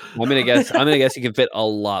Africa? I'm gonna guess you can fit a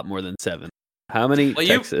lot more than 7. How many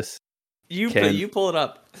Texas? You pull it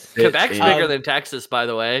up. Quebec's bigger than Texas, by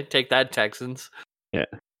the way. Take that, Texans.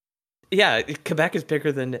 Yeah, Quebec is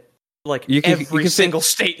bigger than like you can single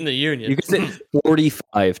state in the union. You can fit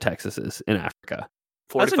 45 Texases in Africa.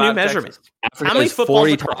 That's a new measurement. Africa How many is footballs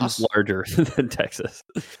 40 across? times larger than Texas.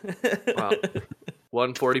 Wow.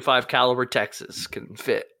 145 caliber Texas can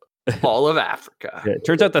fit all of Africa. Yeah, it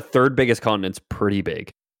turns out the third biggest continent's pretty big.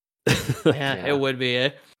 Yeah, it would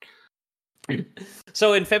be.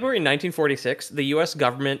 So in February 1946, the U.S.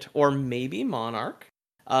 government, or maybe Monarch,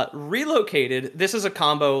 relocated. This is a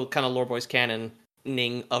combo kind of Lore Boys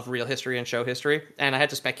canoning of real history and show history, and I had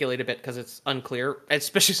to speculate a bit because it's unclear,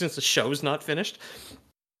 especially since the show's not finished.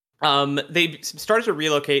 They started to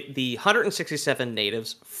relocate the 167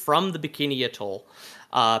 natives from the Bikini Atoll,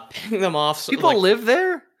 picking them off. People live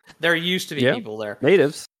there? There used to be people there.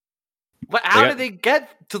 Natives. But how did they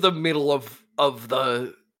get to the middle of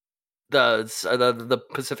the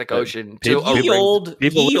Pacific Ocean? People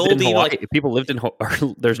lived in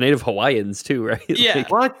there's native Hawaiians too, right? Yeah.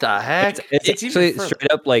 Like, what the heck? It's actually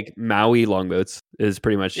straight up like Maui longboats is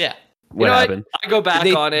pretty much what happened. I go back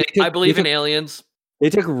on it. I believe in aliens. They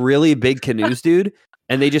took really big canoes, dude,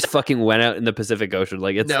 and they just fucking went out in the Pacific Ocean.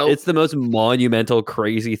 Like it's the most monumental,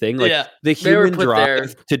 crazy thing. Like the human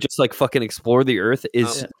drive to just like fucking explore the earth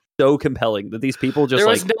is so compelling that these people just there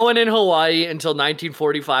was no one in Hawaii until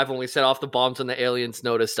 1945 when we set off the bombs and the aliens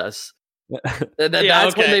noticed us.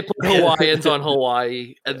 That's when they put Hawaiians on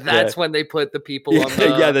Hawaii, and that's when they put the people on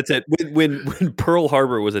the... Yeah, that's it. When Pearl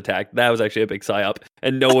Harbor was attacked, that was actually a big psyop,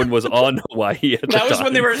 and no one was on Hawaii at that the was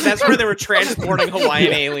time. when that's where they were transporting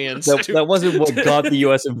Hawaiian aliens. That wasn't what got the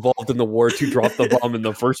U.S. involved in the war to drop the bomb in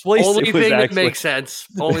the first place. Only thing that makes sense.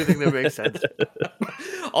 Only thing that makes sense.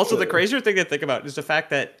 Also, the crazier thing to think about is the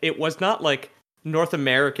fact that it was not like North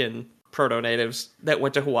American proto-natives that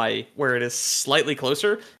went to Hawaii, where it is slightly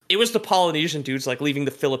closer. It was the Polynesian dudes like leaving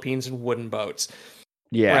the Philippines in wooden boats.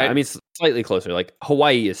 Yeah, right? I mean, slightly closer. Like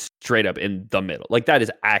Hawaii is straight up in the middle. Like that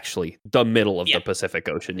is actually the middle of the Pacific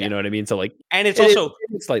Ocean. You know what I mean? So like, and it's also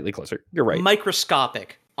slightly closer. You're right.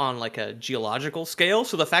 Microscopic on like a geological scale.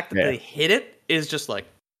 So the fact that they hit it is just like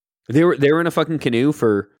they were in a fucking canoe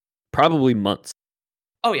for probably months.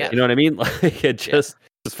 Oh yeah, You know what I mean? Like it just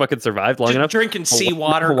fucking survived long enough. Drinking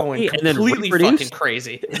seawater, going and then completely fucking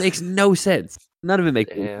crazy. It makes no sense. None of it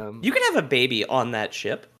makes sense. You could have a baby on that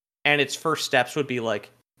ship, and its first steps would be like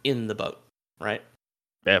in the boat, right?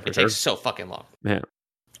 Yeah, for it sure. takes so fucking long. Yeah.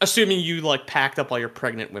 Assuming you like packed up all your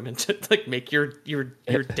pregnant women to like make your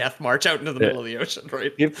death march out into the middle of the ocean,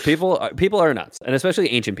 right? People are nuts, and especially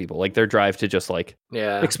ancient people. Like their drive to just like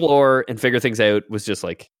explore and figure things out was just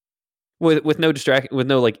like with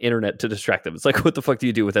no like internet to distract them. It's like, what the fuck do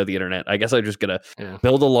you do without the internet? I guess I'm just gonna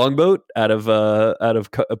build a longboat out of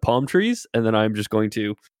palm trees, and then I'm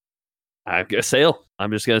gonna sail. I'm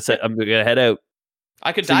gonna head out.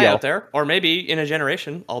 I could die out there, or maybe in a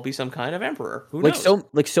generation, I'll be some kind of emperor. Who knows?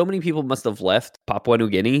 So many people must have left Papua New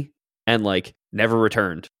Guinea and like never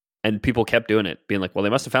returned, and people kept doing it, being like, "Well, they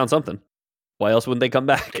must have found something. Why else wouldn't they come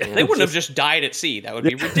back?" They wouldn't have just died at sea. That would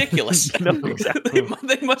be ridiculous. No, exactly.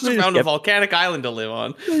 they must have found a volcanic island to live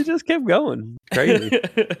on. They just kept going. Crazy.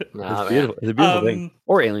 It's beautiful. It's a beautiful thing.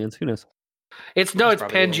 Or aliens. Who knows? It's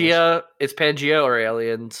Pangea. Aliens. It's Pangea or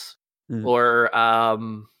aliens or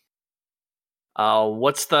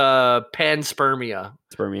what's the panspermia?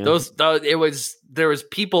 There was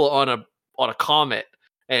people on a comet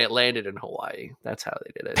and it landed in Hawaii. That's how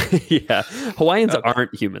they did it. Yeah, Hawaiians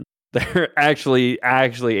aren't human. They're actually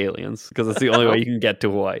aliens because it's the only way you can get to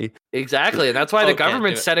Hawaii. Exactly, and that's why the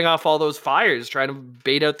government's setting off all those fires, trying to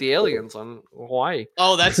bait out the aliens on Hawaii.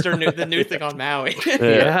 Oh, that's the new thing on Maui.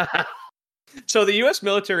 Yeah. So the U.S.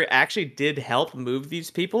 military actually did help move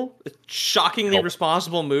these people. A shockingly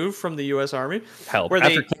responsible move from the U.S. Army.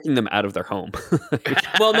 After kicking them out of their home.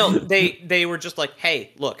 Well, no, they were just like,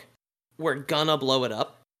 hey, look, we're gonna blow it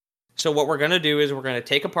up. So what we're gonna do is we're gonna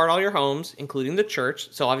take apart all your homes, including the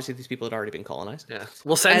church. So obviously these people had already been colonized. Yeah,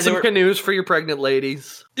 we'll send some canoes for your pregnant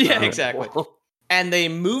ladies. Yeah, exactly. And they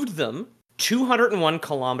moved them 201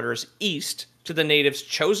 kilometers east to the natives'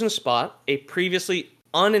 chosen spot, a previously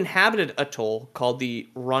uninhabited atoll called the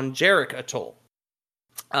Rongerik Atoll.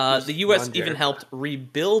 The U.S. even helped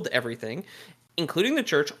rebuild everything, including the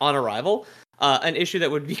church, on arrival. An issue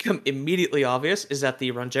that would become immediately obvious is that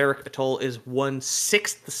the Rongerik Atoll is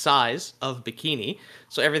 1/6 the size of Bikini,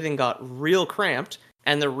 so everything got real cramped.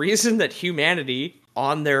 And the reason that humanity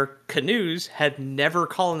on their canoes had never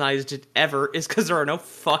colonized it ever is because there are no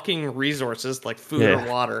fucking resources like food or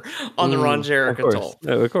water on the Rongerik Atoll.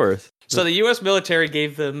 Of course. So the U.S. military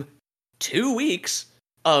gave them 2 weeks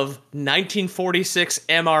of 1946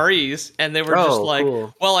 MREs, and they were just like,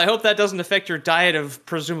 cool. Well, I hope that doesn't affect your diet of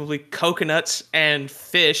presumably coconuts and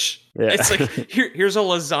fish. Yeah. It's like, here's a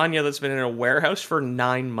lasagna that's been in a warehouse for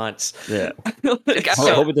 9 months. Yeah. I hope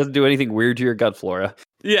it doesn't do anything weird to your gut flora.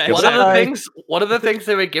 Yeah, exactly. One of the things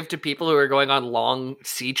they would give to people who are going on long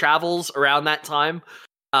sea travels around that time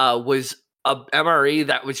was a MRE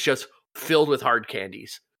that was just filled with hard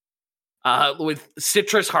candies. With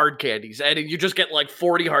citrus hard candies, and you just get like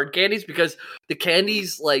 40 hard candies because the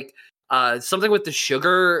candies like something with the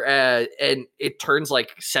sugar and it turns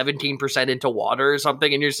like 17% into water or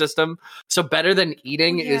something in your system. So better than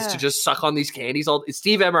eating is to just suck on these candies.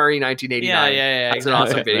 Steve MRE 1989. Yeah. That's an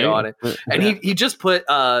awesome video on it, and he just put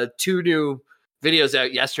 2 new videos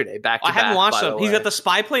out yesterday back to back. I haven't watched them. He's got the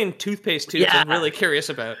spy plane toothpaste tube. I'm really curious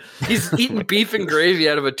about. He's eating beef and gravy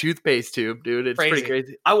out of a toothpaste tube, dude. It's pretty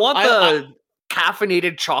crazy. I want the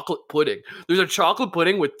caffeinated chocolate pudding. There's a chocolate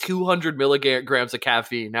pudding with 200 milligrams of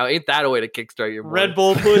caffeine. Now, ain't that a way to kickstart your morning? Red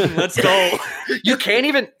Bull pudding. Let's go. You can't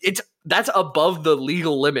even. That's above the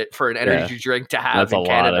legal limit for an energy drink to have in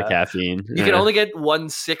Canada. That's a lot of caffeine. You can only get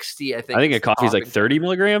 160, I think. I think a coffee's like 30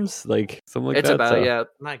 milligrams, like something like that. It's about,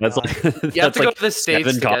 My that's God. like, you have to go to the States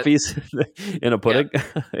 7 coffees in a pudding.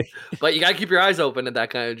 Yeah. But you got to keep your eyes open at that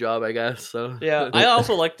kind of job, I guess. So yeah, I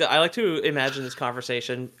also like to imagine this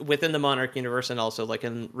conversation within the Monarch universe and also like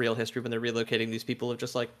in real history when they're relocating these people of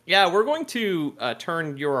just like, yeah, we're going to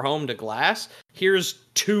turn your home to glass. Here's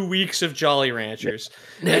 2 weeks of Jolly Ranchers.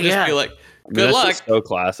 And just be like, good luck. So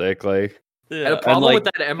classic. Like, and the problem with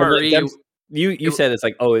that MRE, you said it's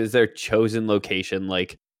like, oh, is their chosen location?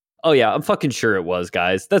 Like, oh yeah, I'm fucking sure it was,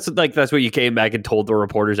 guys. That's what you came back and told the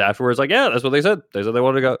reporters afterwards. Like, yeah, that's what they said. They said they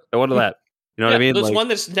wanted to go. They wanted that. You know what I mean? There's like, one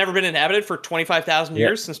that's never been inhabited for 25,000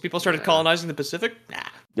 years since people started colonizing the Pacific. Nah.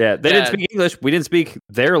 Yeah, they didn't speak English. We didn't speak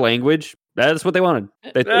their language. That's what they wanted.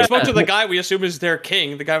 They spoke to the guy we assume is their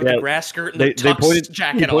king, the guy with the grass skirt and the tux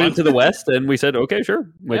jacket on. They pointed to the west, and we said, okay, sure.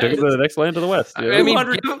 We took it to the next land to the west. Yeah. I mean,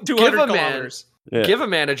 200 kilometers. Give a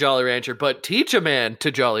man a Jolly Rancher, but teach a man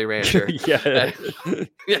to Jolly Rancher. Yeah.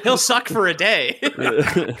 He'll suck for a day.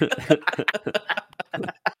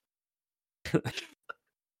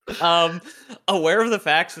 Aware of the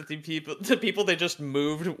facts that the people they just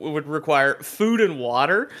moved would require food and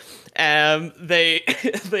water, they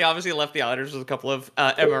obviously left the islanders with a couple of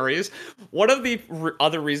MREs. One of the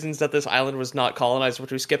other reasons that this island was not colonized,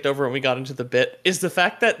 which we skipped over when we got into the bit, is the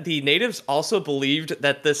fact that the natives also believed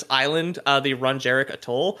that this island, the Runjerik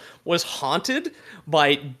Atoll, was haunted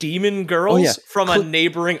by demon girls from a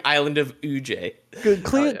neighboring island of Ujjayi.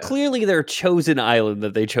 Clearly their chosen island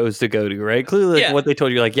that they chose to go to, right? Clearly what they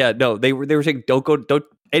told you, like, no, they were saying don't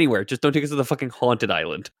anywhere, just don't take us to the fucking haunted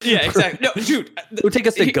island. Yeah, exactly. No, dude, don't take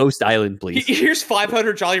us to Ghost Island, please. Here's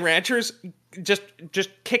 500 Jolly Ranchers. Just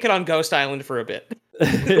kick it on Ghost Island for a bit.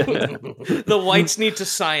 The whites need to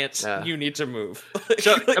science. Yeah. You need to move.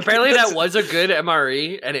 So apparently that was a good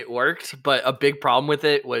MRE and it worked, but a big problem with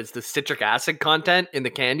it was the citric acid content in the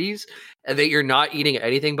candies, and that you're not eating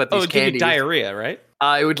anything but these candies. Diarrhea, right?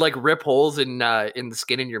 It would like rip holes in the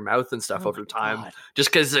skin in your mouth and stuff over time,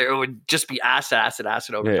 just because it would just be acid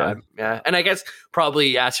over time. Yeah, and I guess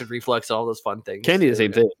probably acid reflux and all those fun things. Candy, the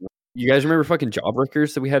same thing. You guys remember fucking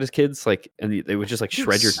Jawbreakers that we had as kids? Like, and they would just like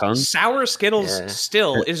shred your tongue. Sour Skittles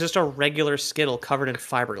still is just a regular Skittle covered in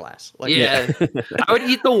fiberglass. Like, I would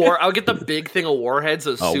eat I would get the big thing of Warheads,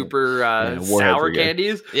 those super sour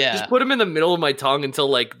candies. Yeah, just put them in the middle of my tongue until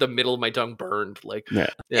like the middle of my tongue burned. Like,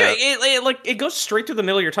 it goes straight to the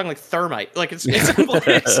middle of your tongue like thermite. Like it's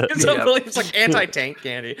it's like anti-tank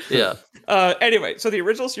candy. Yeah. Anyway, so the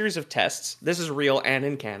original series of tests, this is real and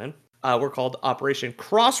in canon, were called Operation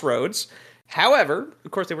Crossroads. However, of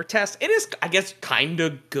course, they were tests. It is, I guess, kind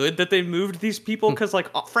of good that they moved these people because, like,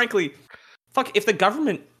 frankly, if the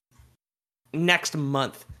government next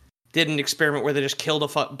month did an experiment where they just killed a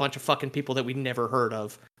bunch of fucking people that we never heard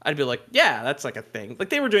of, I'd be like, yeah, that's like a thing. Like,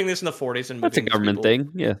 they were doing this in the 40s and that's a government thing.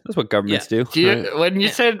 Yeah, that's what governments do. When you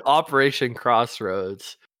said Operation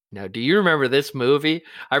Crossroads, now, do you remember this movie?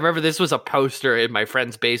 I remember this was a poster in my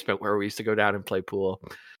friend's basement where we used to go down and play pool.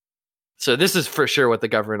 So this is for sure what the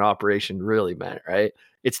government operation really meant, right?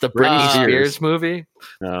 It's the Britney Spears movie.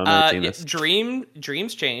 No, I've seen this.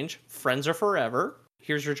 Dreams change. Friends are forever.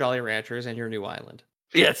 Here's your Jolly Ranchers and your new island.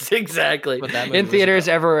 Yes, exactly. In theaters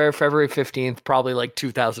everywhere, February 15th, probably like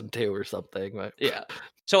 2002 or something. But yeah.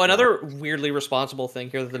 So another weirdly responsible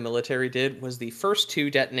thing here that the military did was the first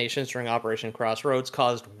 2 detonations during Operation Crossroads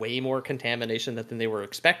caused way more contamination than they were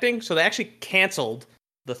expecting. So they actually canceled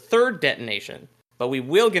the 3rd detonation. But we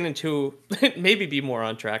will get into maybe be more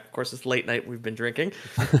on track. Of course, it's late night. We've been drinking.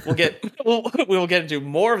 We will get into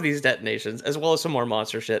more of these detonations as well as some more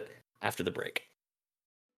monster shit after the break.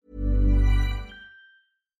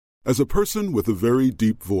 As a person with a very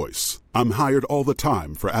deep voice, I'm hired all the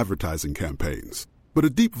time for advertising campaigns. But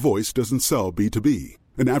a deep voice doesn't sell B2B,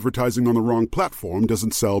 and advertising on the wrong platform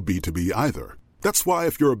doesn't sell B2B either. That's why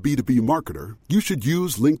if you're a B2B marketer, you should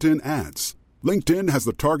use LinkedIn ads. LinkedIn has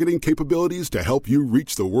the targeting capabilities to help you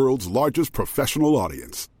reach the world's largest professional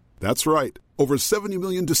audience. That's right, over 70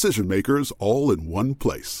 million decision makers all in one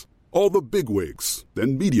place. All the big wigs,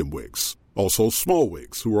 then medium wigs, also small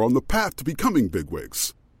wigs who are on the path to becoming big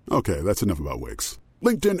wigs. Okay, that's enough about wigs.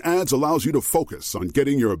 LinkedIn ads allows you to focus on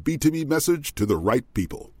getting your B2B message to the right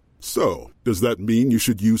people. So, does that mean you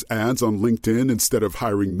should use ads on LinkedIn instead of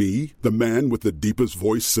hiring me, the man with the deepest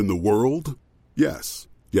voice in the world? Yes.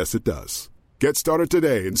 Yes, it does. Get started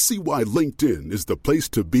today and see why LinkedIn is the place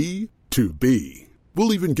to be to be.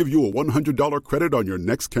 We'll even give you a $100 credit on your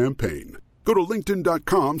next campaign. Go to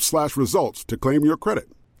linkedin.com/results to claim your credit.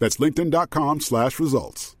 That's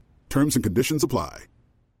linkedin.com/results. Terms and conditions apply.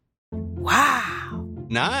 Wow.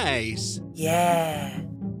 Nice. Yeah.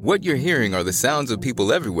 What you're hearing are the sounds of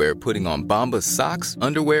people everywhere putting on Bombas socks,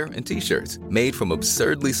 underwear, and T-shirts made from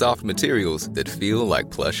absurdly soft materials that feel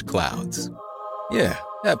like plush clouds. Yeah,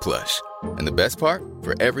 that plush. And the best part?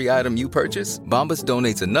 For every item you purchase, Bombas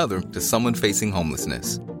donates another to someone facing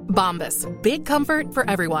homelessness. Bombas. Big comfort for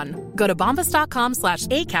everyone. Go to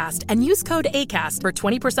bombas.com/ACAST and use code ACAST for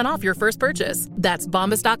 20% off your first purchase. That's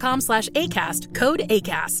bombas.com/ACAST. Code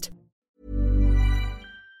ACAST.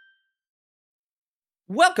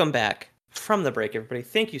 Welcome back from the break, everybody.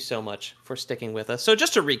 Thank you so much for sticking with us. So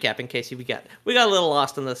just to recap, in case we got a little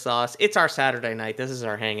lost in the sauce, it's our Saturday night. This is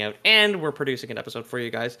our hangout, and we're producing an episode for you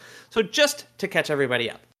guys. So just to catch everybody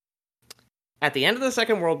up, at the end of the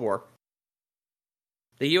Second World War,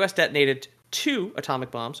 the U.S. detonated 2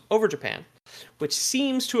 atomic bombs over Japan, which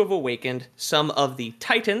seems to have awakened some of the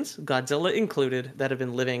titans, Godzilla included, that have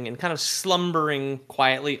been living and kind of slumbering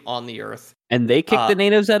quietly on the Earth. And they kicked the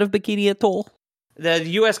natives out of Bikini Atoll? The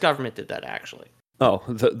U.S. government did that, actually. Oh,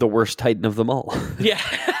 the worst titan of them all. Yeah.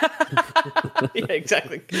 Yeah,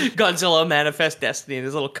 exactly. Godzilla manifest destiny in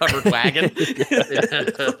his little covered wagon.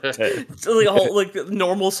 It's like a whole like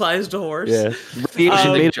normal sized horse. Yeah,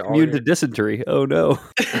 radiation made Jolly. immune to dysentery. Oh no.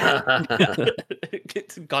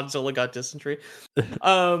 Godzilla got dysentery.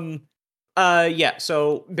 Yeah,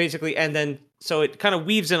 so basically, and then so it kind of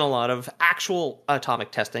weaves in a lot of actual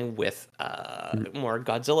atomic testing with more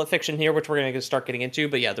Godzilla fiction here, which we're going to start getting into.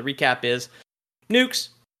 But yeah, the recap is nukes,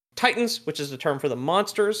 titans, which is the term for the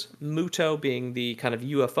monsters, Muto being the kind of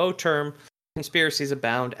UFO term, conspiracies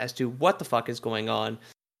abound as to what the fuck is going on.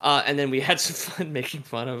 And then we had some fun making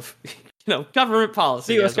fun of, government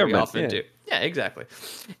policy, US as government, we often yeah. do. Yeah, exactly.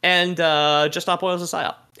 And just stop oil is a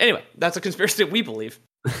psyop. Anyway, that's a conspiracy that we believe.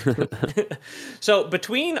 So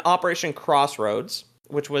between Operation Crossroads,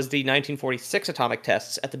 which was the 1946 atomic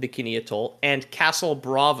tests at the Bikini Atoll, and Castle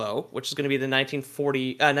Bravo, which is going to be the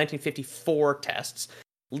 1954 tests,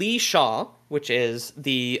 Lee Shaw, which is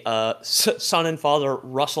the son and father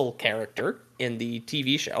Russell character in the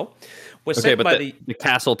TV show, was Okay, sent but by the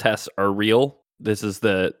castle tests are real. This is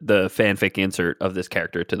the fanfic insert of this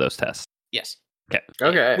character to those tests. Yes.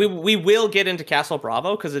 Okay. We will get into Castle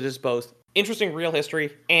Bravo because it is both interesting real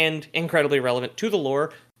history and incredibly relevant to the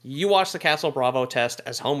lore. You watch the Castle Bravo test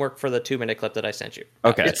as homework for the 2-minute clip that I sent you.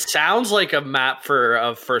 Okay. It sounds like a map for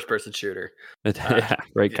a first-person shooter. Yeah,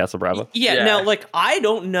 right, Castle Bravo. Yeah, now, I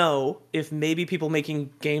don't know if maybe people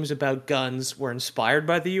making games about guns were inspired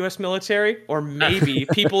by the U.S. military, or maybe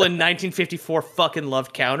people in 1954 fucking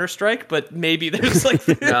loved Counter-Strike, but maybe there's,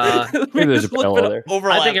 Maybe there's a little parallel bit there. of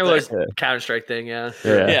overlap I think it was there. Counter-Strike thing, yeah.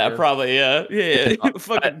 Yeah, probably, yeah.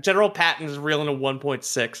 Fucking General Patton is reeling a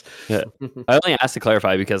 1.6. Yeah. I only asked to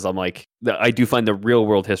clarify because I'm like, I do find the real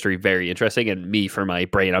world history very interesting, and me, for my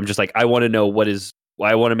brain, I'm just like, I want to know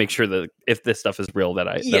I want to make sure that if this stuff is real, that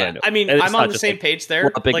I know. I mean, I'm on the same page there.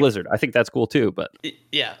 A big lizard. I think that's cool too, but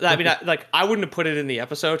yeah, I mean, I wouldn't have put it in the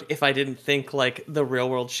episode if I didn't think like the real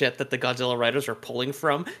world shit that the Godzilla writers are pulling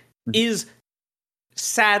from is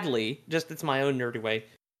sadly, just it's my own nerdy way,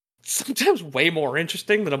 sometimes way more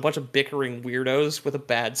interesting than a bunch of bickering weirdos with a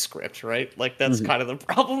bad script, right? Like that's kind of the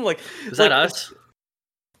problem. Like, is that us?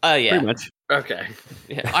 Yeah, pretty much. Okay.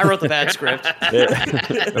 Yeah, I wrote the bad script.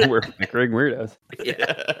 We're bickering weirdos.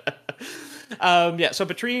 Yeah. So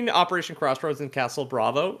between Operation Crossroads and Castle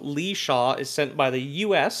Bravo, Lee Shaw is sent by the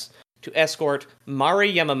U.S. to escort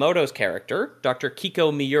Mari Yamamoto's character, Dr.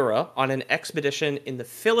 Kiko Miura, on an expedition in the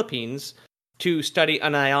Philippines to study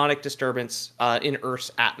an ionic disturbance in Earth's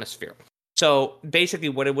atmosphere. So basically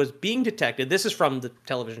what it was being detected, this is from the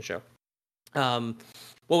television show,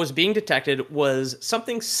 what was being detected was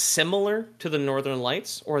something similar to the Northern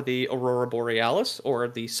Lights or the Aurora Borealis, or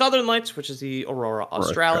the Southern Lights, which is the Aurora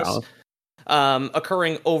Australis,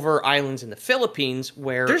 occurring over islands in the Philippines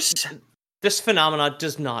where this phenomena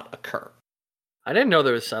does not occur. I didn't know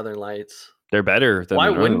there was Southern Lights. They're better than Why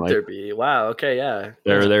the Northern wouldn't Lights. there be? Wow. Okay. Yeah.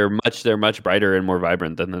 They're much brighter and more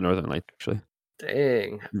vibrant than the Northern Lights, actually.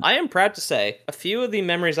 Dang. I am proud to say a few of the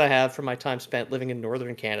memories I have from my time spent living in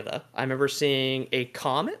northern Canada. I remember seeing a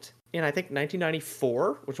comet in, I think,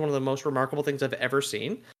 1994, which is one of the most remarkable things I've ever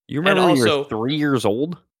seen. You remember when you were 3 years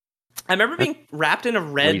old? I remember being wrapped in a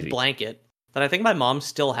red blanket that I think my mom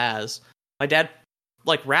still has. My dad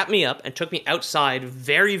wrapped me up and took me outside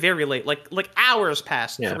very, very late, like hours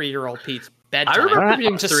past 3-year-old Pete's bedtime. I remember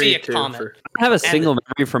being to 3 see a too, comet. I have a single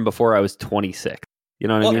memory from before I was 26. You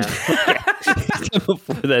know what I mean?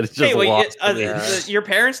 Before that, it's just lost. Your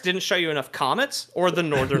parents didn't show you enough comets or the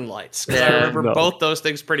Northern Lights, because I remember both those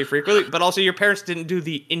things pretty frequently. But also, your parents didn't do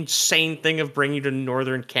the insane thing of bringing you to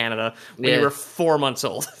northern Canada when you were 4 months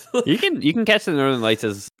old. You can catch the Northern Lights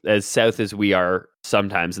as south as we are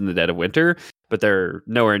sometimes in the dead of winter, but they're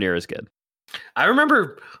nowhere near as good. I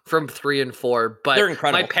remember from 3 and 4, but they're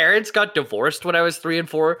incredible. My parents got divorced when I was 3 and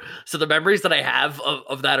 4, so the memories that I have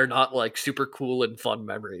of that are not like super cool and fun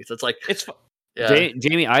memories. It's like it's fun. Yeah.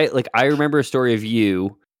 Jamie, I remember a story of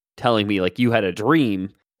you telling me like you had a dream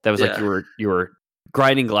that was like you were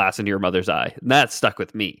grinding glass into your mother's eye, and that stuck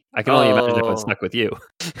with me. I can only imagine if it stuck with you.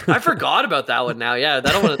 I forgot about that one now. Yeah,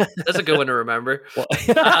 that's a good one to remember.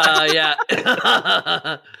 Yeah.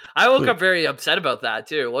 I woke up very upset about that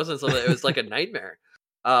too. It wasn't something. It was like a nightmare.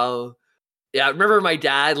 Yeah, I remember my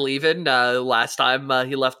dad leaving last time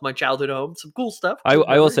he left my childhood home. Some cool stuff. I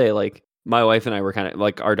will say, like, my wife and I were kind of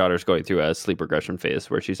like, our daughter's going through a sleep regression phase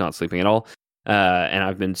where she's not sleeping at all. And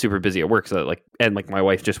I've been super busy at work. So my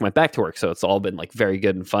wife just went back to work. So it's all been like very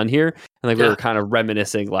good and fun here. And we were kind of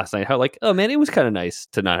reminiscing last night how like, oh man, it was kind of nice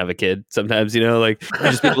to not have a kid sometimes, like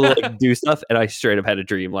just be able to like do stuff. And I straight up had a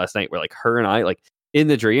dream last night where like her and I, like in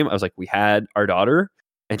the dream, I was like, we had our daughter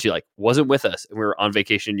and she like wasn't with us, and we were on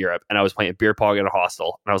vacation in Europe, and I was playing beer pong in a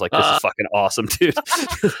hostel, and I was like, this is fucking awesome, dude.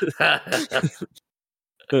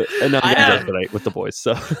 And now I'm getting tonight with the boys.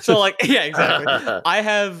 So like, yeah, exactly.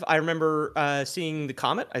 I remember seeing the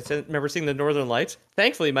comet. Remember seeing the Northern Lights.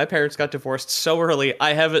 Thankfully, my parents got divorced so early.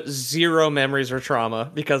 I have zero memories or trauma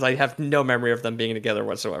because I have no memory of them being together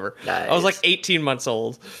whatsoever. Nice. I was like 18 months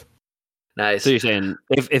old. Nice. So you're saying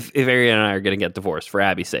if Arian and I are going to get divorced for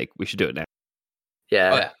Abby's sake, we should do it now?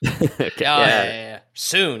 Yeah. Oh, yeah. Okay. Yeah.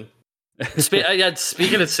 Soon.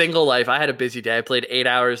 Speaking of single life, I had a busy day. I played 8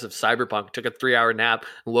 hours of Cyberpunk, took a 3-hour nap,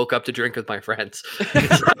 and woke up to drink with my friends.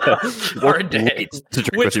 Hard day.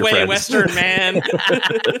 Which way, friends. Western man?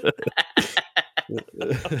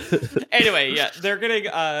 Anyway, yeah, they're getting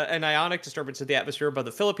an ionic disturbance in the atmosphere above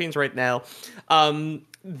the Philippines right now.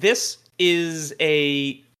 This is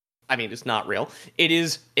it's not real. It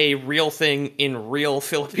is a real thing in real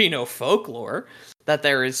Filipino folklore that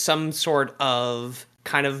there is some sort of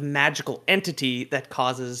kind of magical entity that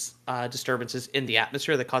causes disturbances in the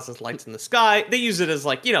atmosphere, that causes lights in the sky. They use it as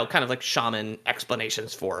like, kind of like shaman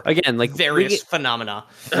explanations for again, like various phenomena.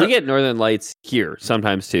 We get northern lights here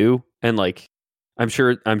sometimes too, and like I'm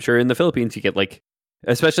sure in the Philippines you get like,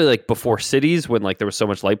 especially like before cities when like there was so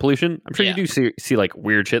much light pollution. I'm sure you do see like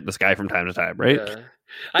weird shit in the sky from time to time, right?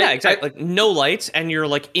 Yeah, exactly. Like no lights, and you're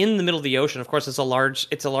like in the middle of the ocean. Of course, it's a large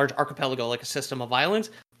archipelago, like a system of islands.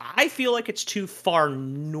 I feel like it's too far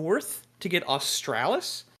north to get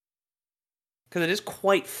Australis, because it is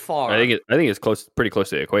quite far. I think it's pretty close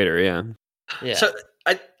to the equator. Yeah. Yeah. So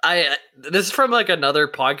I this is from like another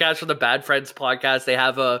podcast, from the Bad Friends podcast. They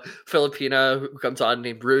have a Filipina who comes on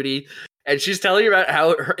named Rudy, and she's telling you about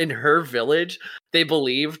how in her village they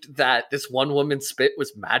believed that this one woman's spit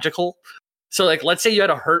was magical. So like, let's say you had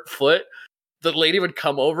a hurt foot, the lady would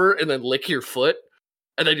come over and then lick your foot,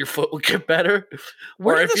 and then your foot would get better.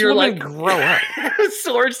 Where did this woman grow up?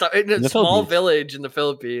 Sword stuff in a small village in the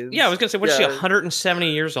Philippines. Yeah, I was gonna say, what is she,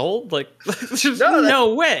 170 years old? Like,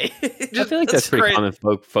 no way. I feel like that's pretty common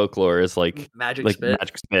folklore is like magic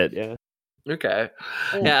spit. Yeah. Okay.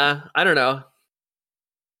 Yeah, I don't know.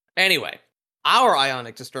 Anyway, our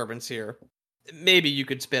ionic disturbance here. Maybe you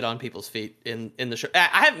could spit on people's feet in the show.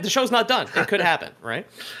 The show's not done. It could happen, right?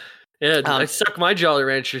 Yeah, I suck my Jolly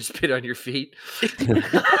Rancher, spit on your feet.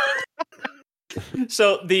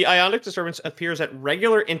 So the ionic disturbance appears at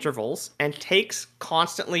regular intervals and takes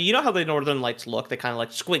constantly. You know how the northern lights look? They kind of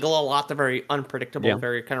like squiggle a lot. They're very unpredictable,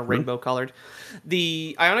 very kind of rainbow colored.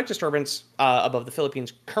 The ionic disturbance above the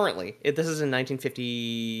Philippines currently, this is in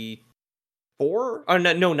 1954? Oh,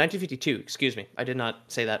 no, 1952. Excuse me. I did not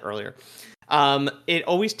say that earlier. It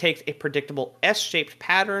always takes a predictable S-shaped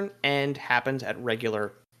pattern and happens at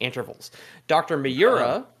regular intervals. Dr.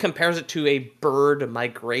 Miura compares it to a bird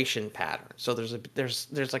migration pattern. So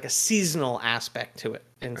there's like a seasonal aspect to it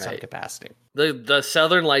in some capacity. The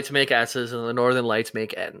southern lights make S's and the northern lights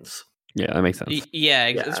make N's. Yeah, that makes sense.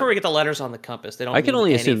 Yeah, that's where we get the letters on the compass. They don't. I can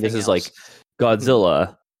only assume this is like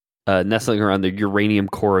Godzilla nestling around the uranium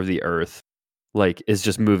core of the Earth, like is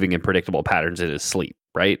just moving in predictable patterns in his sleep,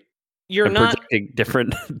 right? You're not projecting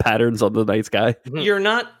different patterns on the night sky. You're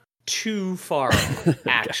not too far,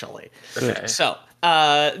 actually. Okay. So,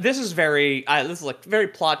 this is like very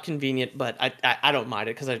plot convenient, but I don't mind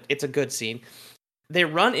it because it's a good scene. They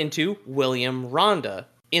run into William Rhonda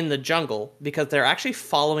in the jungle because they're actually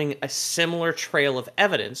following a similar trail of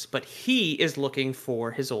evidence, but he is looking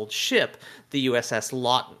for his old ship, the USS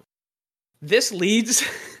Lawton. This leads.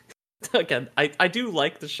 Again, I do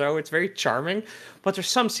like the show. It's very charming, but there's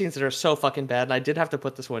some scenes that are so fucking bad, and I did have to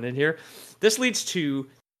put this one in here. This leads to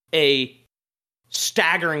a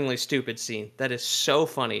staggeringly stupid scene that is so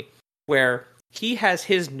funny, where he has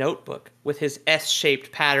his notebook with his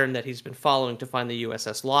S-shaped pattern that he's been following to find the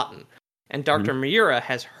USS Lawton. And Dr. Miura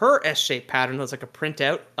has her S-shaped pattern that's like a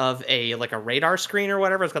printout of a radar screen or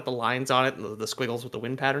whatever. It's got the lines on it and the squiggles with the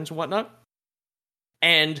wind patterns and whatnot.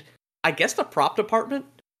 And I guess the prop department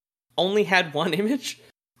only had one image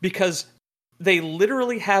because they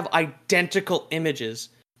literally have identical images,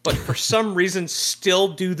 but for some reason still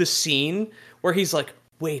do the scene where he's like,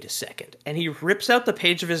 wait a second. And he rips out the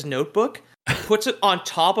page of his notebook, puts it on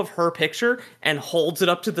top of her picture, and holds it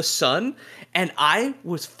up to the sun. And I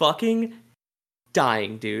was fucking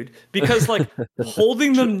dying, dude. Because, like,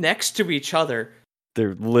 holding them next to each other,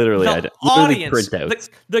 they're literally the audience,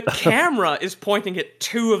 the camera is pointing at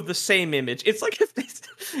two of the same image. It's like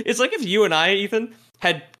if you and I, Ethan,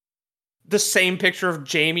 had the same picture of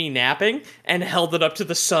Jamie napping and held it up to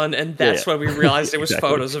the sun, and that's when we realized it was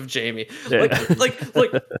photos of Jamie. Like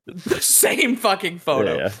the same fucking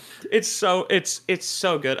photo. It's so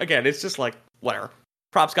good. Again, it's just like whatever.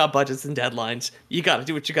 Props got budgets and deadlines. You got to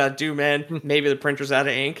do what you got to do, man. Maybe the printer's out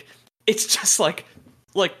of ink. It's just like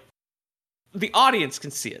the audience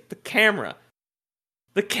can see it. The camera,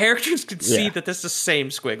 the characters can see that this is the same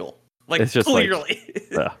squiggle. Like, it's just clearly.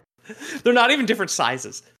 They're not even different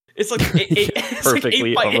sizes. It's like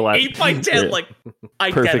perfectly overlaps. 8 by 10, like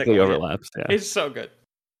perfectly overlaps. Yeah, it's so good.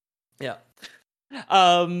 Yeah.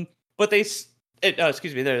 But they.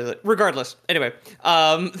 Excuse me. Regardless, anyway,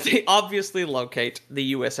 they obviously locate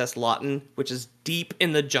the USS Lawton, which is deep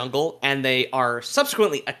in the jungle, and they are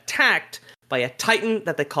subsequently attacked by a Titan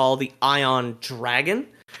that they call the Ion Dragon.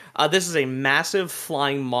 This is a massive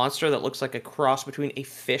flying monster that looks like a cross between a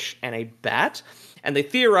fish and a bat. And they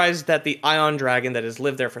theorize that the Ion Dragon that has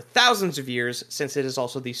lived there for thousands of years, since it is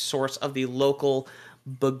also the source of the local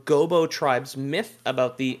Bagobo tribe's myth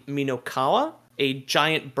about the Minokawa, a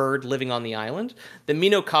giant bird living on the island. The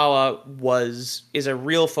Minokawa is a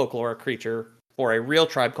real folkloric creature for a real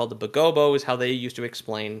tribe called the Bagobo, is how they used to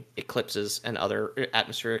explain eclipses and other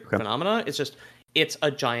atmospheric phenomena. It's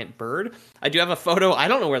a giant bird. I do have a photo, I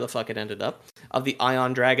don't know where the fuck it ended up, of the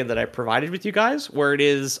Ion Dragon that I provided with you guys, where it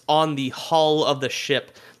is on the hull of the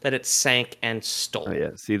ship that it sank and stole. Oh, yeah.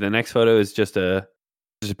 See, the next photo is just a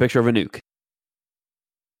picture of a nuke.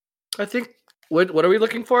 I think what are we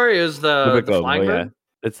looking for? Is the flying bird?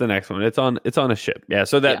 Yeah. It's the next one. It's on a ship. Yeah.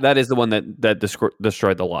 So that is the one that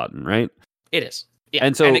destroyed the Lawton, right? It is. Yeah.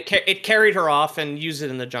 And it carried her off and used it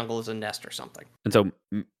in the jungle as a nest or something. And so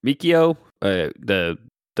Mikio,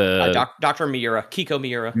 Dr. Miura, Kiko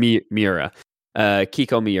Miura.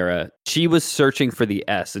 Kiko Miura. She was searching for the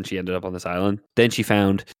S, and she ended up on this island. Then she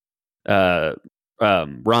found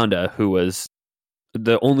Rhonda, who was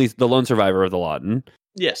the lone survivor of the Lawton.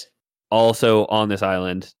 Yes. Also on this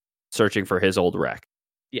island, searching for his old wreck.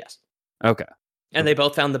 Yes. Okay. And they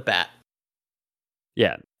both found the bat.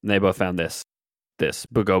 Yeah, and they both found this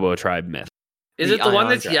Bagobo tribe myth. Is it the one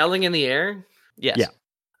that's yelling in the air? Yes. Yeah.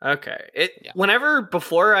 Okay. Whenever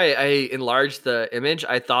before I enlarged the image,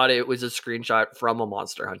 I thought it was a screenshot from a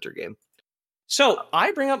Monster Hunter game. So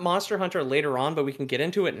I bring up Monster Hunter later on, but we can get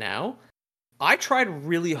into it now. I tried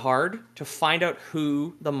really hard to find out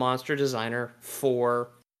who the monster designer for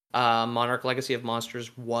Monarch Legacy of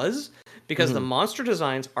Monsters was, because the monster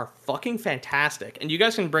designs are fucking fantastic. And you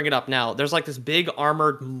guys can bring it up now. There's like this big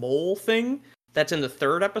armored mole thing that's in the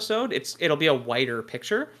third episode. It'll be a whiter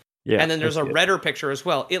picture. Yeah, and then there's a redder picture as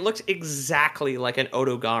well. It looks exactly like an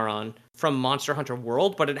Odogaron from Monster Hunter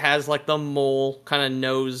World, but it has like the mole kind of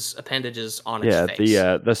nose appendages on its face.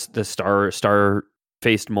 Yeah, the star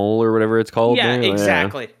faced mole or whatever it's called. Yeah,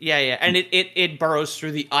 exactly. Yeah. And it burrows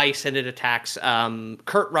through the ice and it attacks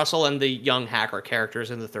Kurt Russell and the young hacker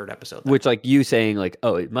characters in the third episode. Which, like you saying, like,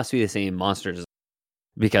 oh, it must be the same monsters,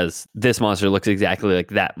 because this monster looks exactly like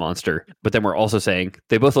that monster. But then we're also saying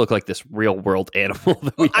they both look like this real world animal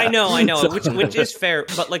that we have. I know, which is fair.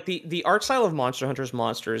 But like the art style of Monster Hunter's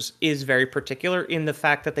monsters is very particular in the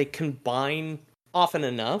fact that they combine often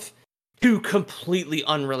enough two completely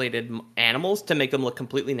unrelated animals to make them look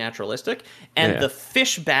completely naturalistic. And the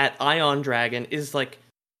fish bat Ion Dragon is like,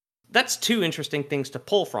 that's two interesting things to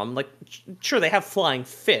pull from. Like, sure, they have flying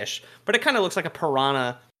fish, but it kind of looks like a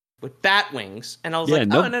piranha with bat wings. And I was like,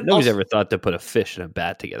 nobody's ever thought to put a fish and a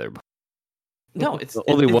bat together. No, it's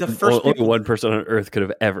only one person on Earth could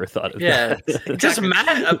have ever thought of that. Yeah, just it's a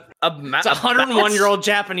 101-year-old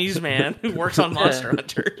Japanese man who works on Monster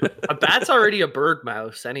Hunter. A bat's already a bird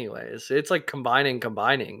mouse, anyways. It's like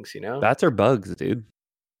combinings, you know. Bats are bugs, dude.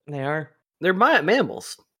 They are. They're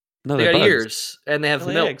mammals. No, they got bugs. ears and they have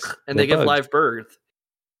milk eggs. And they give live birth.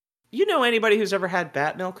 You know anybody who's ever had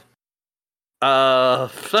bat milk? I'm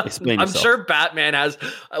sure Batman has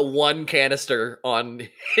one canister on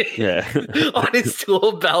on his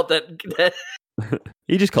tool belt that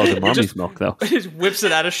he just calls it mommy's milk, though. He just whips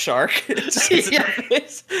it out of shark. Can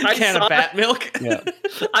of bat milk. Yeah.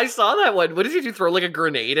 I saw that one. What does he do? Throw like a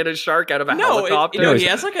grenade at a shark out of a helicopter? He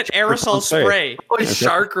has like an aerosol spray. Oh,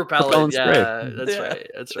 shark repellent. Yeah, spray.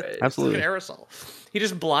 That's right. Absolutely. It's like an aerosol. He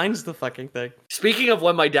just blinds the fucking thing. Speaking of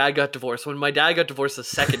when my dad got divorced, the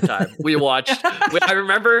second time, we watched. I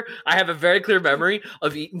remember, I have a very clear memory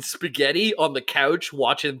of eating spaghetti on the couch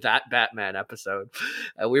watching that Batman episode.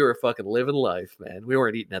 And we were fucking living life, man. We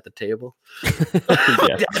weren't eating at the table.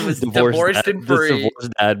 Dad was divorced and free.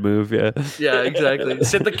 Divorced dad move, yeah. Yeah, exactly.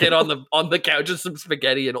 Sit the kid on the couch with some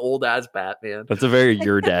spaghetti and old ass Batman. That's a very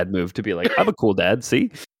your dad move to be like, I'm a cool dad,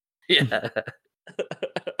 see? Yeah.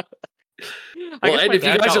 Well, and if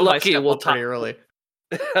you guys are lucky, we'll talk early.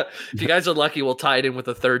 If you guys are lucky, we'll tie it in with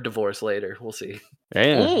a third divorce later. We'll see.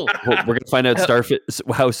 Yeah, we're gonna find out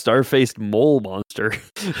how Star-faced mole monster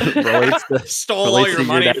stole all your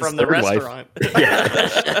money from the restaurant.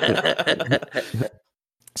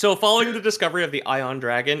 So, following the discovery of the Ion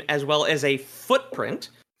Dragon, as well as a footprint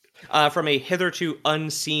from a hitherto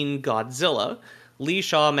unseen Godzilla, Lee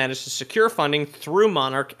Shaw managed to secure funding through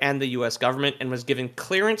Monarch and the U.S. government and was given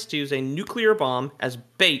clearance to use a nuclear bomb as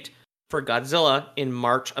bait for Godzilla in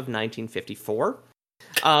March of 1954.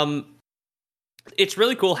 It's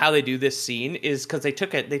really cool how they do this scene is because they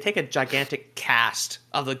take a gigantic cast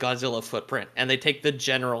of the Godzilla footprint and they take the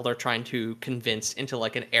general they're trying to convince into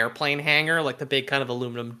like an airplane hangar, like the big kind of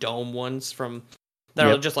aluminum dome ones that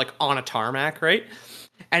are just like on a tarmac, right?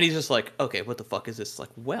 And he's just like, okay, what the fuck is this? Like,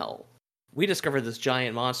 well, we discovered this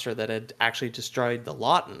giant monster that had actually destroyed the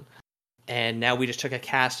Lawton, and now we just took a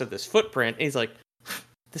cast of this footprint. And he's like,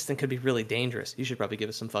 this thing could be really dangerous. You should probably give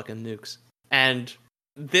us some fucking nukes. And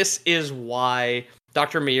this is why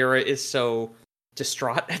Dr. Miura is so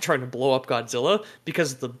distraught at trying to blow up Godzilla,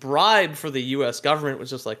 because the bribe for the US government was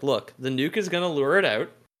just like, look, the nuke is going to lure it out,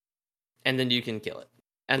 and then you can kill it.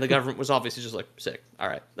 And the government was obviously just like, sick. All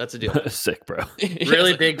right, that's a deal. Sick, bro.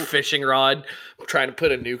 Really big fishing rod, trying to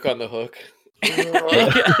put a nuke on the hook.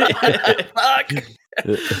 Fuck.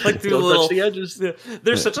 Like through the little the edges.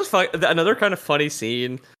 There's such another kind of funny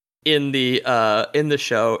scene in the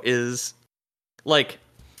show is like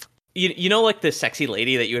you know like the sexy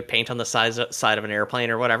lady that you would paint on the side of an airplane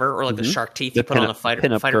or whatever, or like the shark teeth you put on a fighter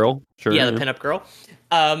girl. Sure, the pinup girl.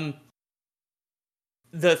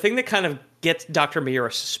 The thing that kind of gets Dr.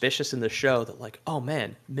 Miura suspicious in the show that like, oh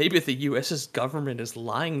man, maybe the US's government is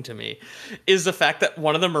lying to me, is the fact that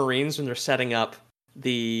one of the Marines, when they're setting up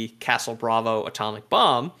the Castle Bravo atomic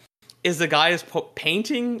bomb, is the guy is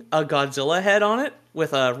painting a Godzilla head on it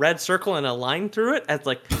with a red circle and a line through it as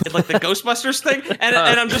like the Ghostbusters thing. And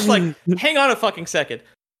I'm just like, hang on a fucking second.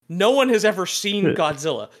 No one has ever seen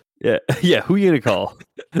Godzilla. Yeah. Who are you gonna call?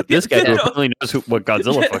 This guy who probably knows what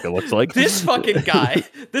Godzilla fucking looks like. This fucking guy,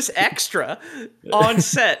 this extra on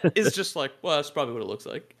set is just like, well, that's probably what it looks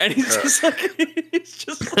like, and he's just like,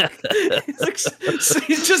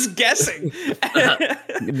 he's just guessing,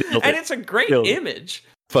 and it's a great image.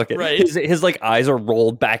 Fucking right. His like eyes are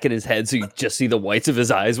rolled back in his head, so you just see the whites of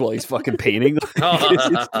his eyes while he's fucking painting.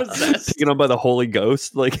 He's possessed, taken on by the Holy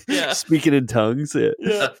Ghost, like speaking in tongues.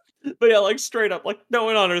 Yeah. But yeah, like straight up, like no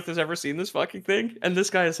one on earth has ever seen this fucking thing, and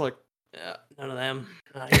this guy is like, yeah, none of them.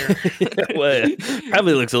 Not here. Well,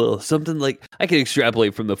 probably looks a little something like I can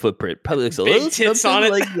extrapolate from the footprint. Probably looks a little tits on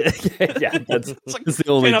it. Like, that's the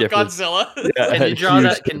only difference. Godzilla. Yeah, can you draw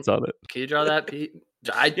that? Can you draw that, Pete?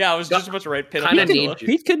 I was just about to write pin up Godzilla.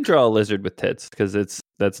 Pete can draw a lizard with tits because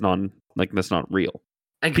that's not real.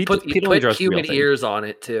 And Pete put human ears on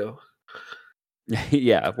it too.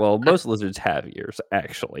 Yeah, well, most lizards have ears,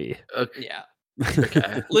 actually. Okay. Yeah.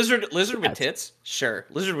 Okay. Lizard with tits? Sure.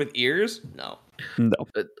 Lizard with ears? No. No.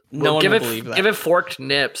 No one will believe that. Give it forked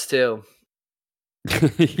nips too.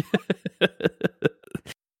 It's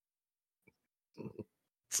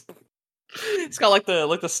got like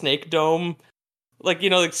the snake dome. Like, you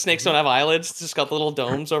know, like snakes don't have eyelids. It's just got the little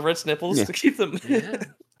domes over its nipples to keep them.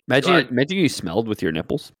 Imagine you smelled with your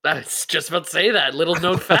nipples. I was just about to say that. Little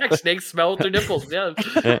known fact: snakes smell with their nipples. Yeah,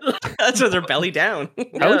 that's why they're belly down.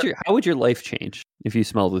 How would your life change if you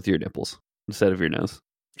smelled with your nipples instead of your nose?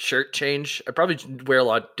 Shirt change. I probably wear a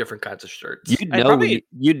lot of different kinds of shirts.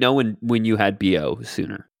 You'd know when you had BO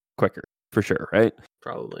quicker, for sure, right?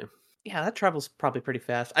 Probably. Yeah, that travels probably pretty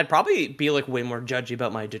fast. I'd probably be like way more judgy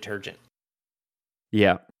about my detergent.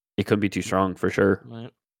 Yeah, it couldn't be too strong for sure.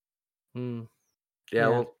 Right. Yeah,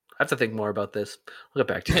 well, I have to think more about this. I'll get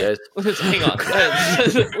back to you guys. Hang on.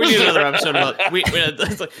 We need another episode about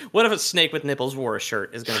what if a snake with nipples wore a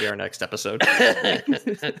shirt is going to be our next episode.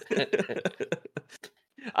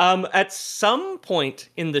 At some point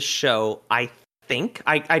in the show, I think,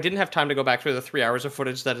 I didn't have time to go back through the 3 hours of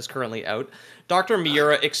footage that is currently out, Dr.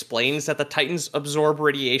 Miura explains that the Titans absorb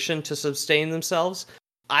radiation to sustain themselves.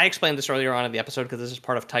 I explained this earlier on in the episode because this is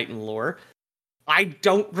part of Titan lore. I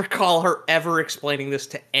don't recall her ever explaining this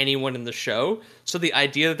to anyone in the show. So the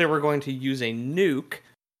idea that they were going to use a nuke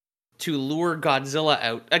to lure Godzilla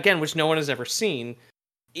out, again, which no one has ever seen,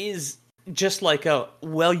 is just like a,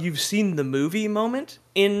 well, you've seen the movie moment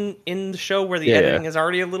in the show where the editing is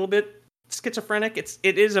already a little bit schizophrenic. It's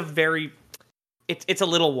a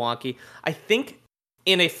little wonky. I think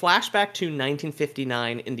in a flashback to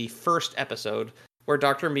 1959 in the first episode, where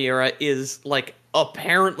Dr. Miura is like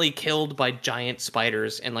apparently killed by giant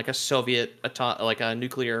spiders in like a Soviet a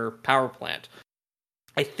nuclear power plant.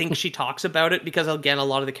 I think she talks about it because, again, a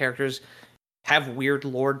lot of the characters have weird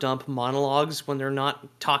lore dump monologues when they're not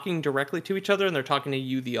talking directly to each other and they're talking to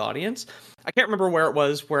you, the audience. I can't remember where it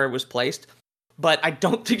was placed, but I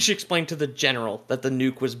don't think she explained to the general that the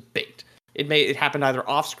nuke was baked. It happened either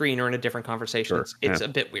off screen or in a different conversation. Sure, It's a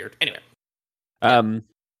bit weird. Anyway.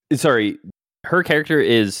 Sorry, her character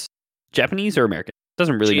is Japanese or American?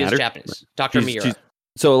 Doesn't really matter. She is Japanese. Dr. Miura.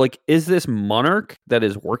 So, like, is this Monarch that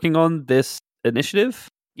is working on this initiative?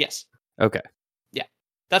 Yes. Okay. Yeah.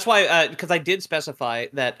 That's why, because I did specify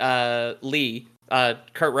that Lee,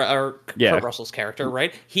 Kurt Russell's character,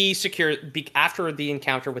 right? He secured, after the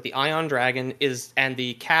encounter with the Ion Dragon and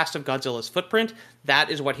the cast of Godzilla's footprint, that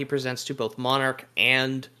is what he presents to both Monarch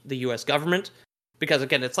and the U.S. government. Because,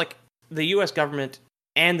 again, it's like the U.S. government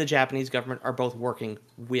and the Japanese government are both working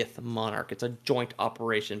with Monarch. It's a joint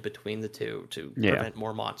operation between the two to prevent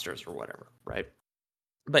more monsters or whatever, right?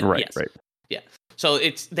 But right. Yeah. So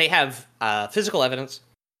they have physical evidence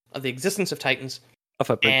of the existence of Titans,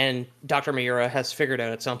 and Dr. Miura has figured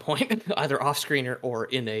out at some point, either off-screen or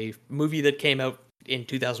in a movie that came out in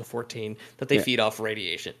 2014, that they feed off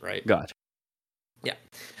radiation, right? Gotcha. Yeah.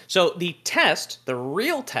 So the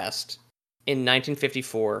real test in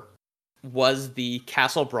 1954 was the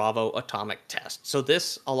Castle Bravo atomic test. So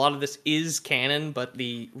a lot of this is canon, but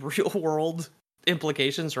the real world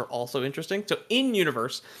implications are also interesting. So in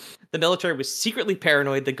universe, the military was secretly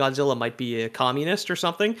paranoid that Godzilla might be a communist or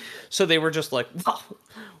something. So they were just like, well,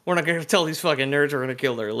 we're not going to tell these fucking nerds we're going to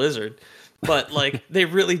kill their lizard. But like, they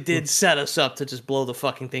really did set us up to just blow the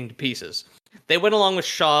fucking thing to pieces. They went along with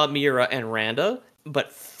Shaw, Miura, and Randa,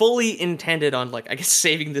 but fully intended on, like, I guess,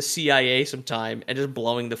 saving the CIA some time and just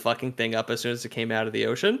blowing the fucking thing up as soon as it came out of the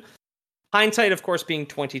ocean. Hindsight, of course, being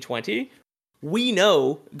 2020, we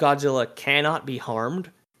know Godzilla cannot be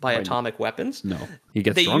harmed by atomic weapons. No, he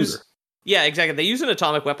gets stronger. Yeah, exactly. They use an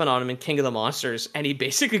atomic weapon on him in King of the Monsters, and he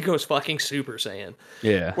basically goes fucking Super Saiyan.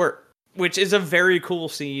 Yeah. Which is a very cool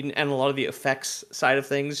scene, and a lot of the effects side of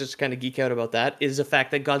things, just kind of geek out about that, is the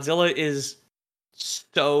fact that Godzilla is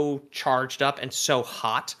so charged up and so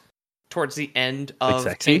hot towards the end of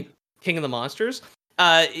King of the Monsters.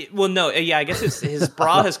 I guess his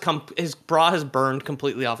bra has burned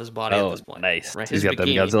completely off his body at this point. Nice. Right? He's got them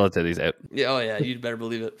Godzilla titties out. Yeah, you'd better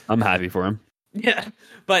believe it. I'm happy for him. Yeah,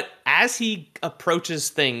 but as he approaches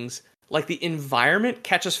things, like, the environment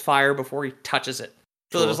catches fire before he touches it.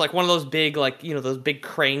 So there's like one of those big, like, those big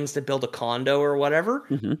cranes to build a condo or whatever.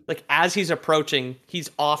 Mm-hmm. Like, as he's approaching,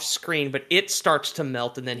 he's off screen, but it starts to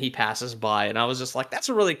melt and then he passes by. And I was just like, that's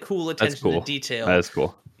a really cool attention to detail. That's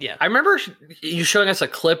cool. Yeah. I remember you showing us a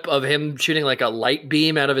clip of him shooting like a light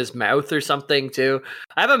beam out of his mouth or something too.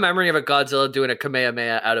 I have a memory of a Godzilla doing a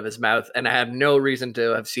Kamehameha out of his mouth, and I have no reason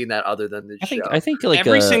to have seen that other than the show. I think like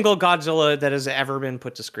every single Godzilla that has ever been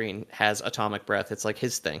put to screen has atomic breath. It's like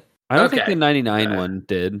his thing. I don't think the 99 one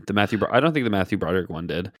did. I don't think the Matthew Broderick one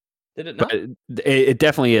did. Did it not? But it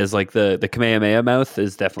definitely is. Like the Kamehameha mouth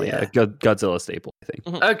is definitely a Godzilla staple, I think.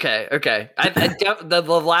 Mm-hmm. Okay. The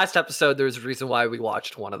last episode, there was a reason why we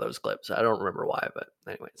watched one of those clips. I don't remember why, but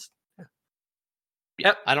anyways.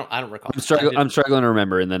 Yep, I don't recall. I'm struggling to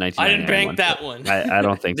remember in the 1999 I didn't bank one, that one. I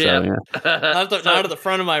don't think so. Yeah. Out of the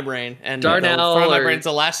front of my brain, and Darnell, the front of my brain's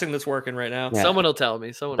the last thing that's working right now. Yeah. Someone will tell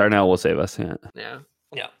me. Darnell will save us. Yeah.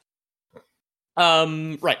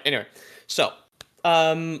 Right. Anyway, so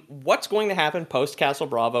what's going to happen post Castle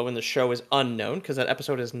Bravo when the show is unknown, because that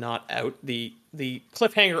episode is not out. The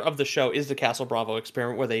cliffhanger of the show is the Castle Bravo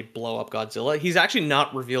experiment where they blow up Godzilla. He's actually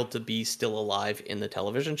not revealed to be still alive in the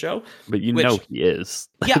television show, but he is.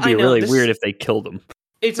 Yeah, it'd be really weird if they killed him.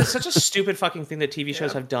 It's such a stupid fucking thing that TV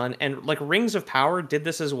shows have done, and like Rings of Power did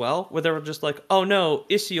this as well, where they were just like, "Oh no,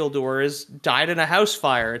 Isildur is died in a house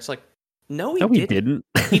fire." It's like, no, he didn't.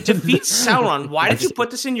 He defeats Sauron. Why did you put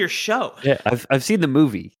this in your show? Yeah, I've seen the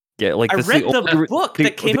movie. Yeah, like I read the book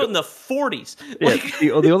that came out in the 40s.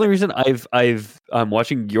 Yeah, the only reason I'm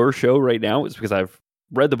watching your show right now is because I've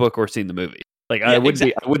read the book or seen the movie. Like I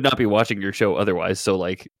would not be watching your show otherwise. So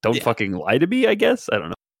like, don't fucking lie to me. I guess I don't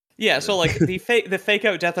know. Yeah, so like the fake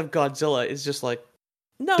out death of Godzilla is just like,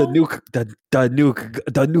 no,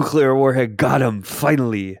 the nuclear warhead got him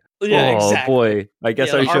finally. Yeah, exactly. Boy, I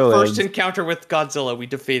guess our show first encounter with Godzilla, we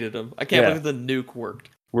defeated him. I can't believe the nuke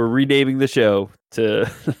worked. We're renaming the show to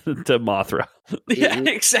Mothra. Yeah,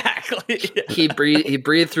 exactly. He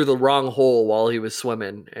breathed through the wrong hole while he was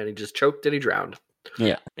swimming, and he just choked and he drowned.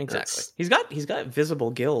 Yeah, exactly. He's got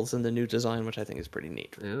visible gills in the new design, which I think is pretty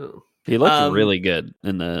neat. Ooh. He looked really good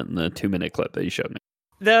in the 2-minute clip that you showed me.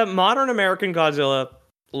 The modern American Godzilla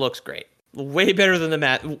looks great. Way better than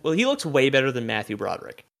he looks way better than Matthew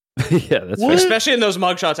Broderick. Yeah, that's fair. Especially in those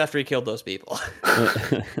mugshots after he killed those people.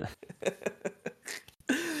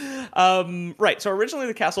 Right. So originally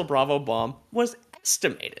the Castle Bravo bomb was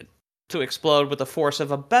estimated to explode with a force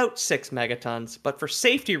of about 6 megatons, but for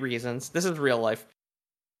safety reasons, this is real life.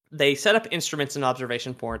 They set up instruments and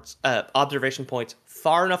observation points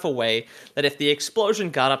far enough away that if the explosion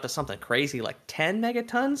got up to something crazy like 10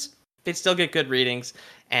 megatons, they'd still get good readings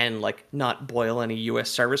and like not boil any U.S.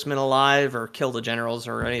 servicemen alive or kill the generals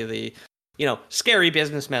or any of the, scary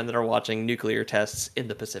businessmen that are watching nuclear tests in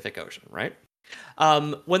the Pacific Ocean, right?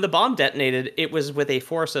 When the bomb detonated, it was with a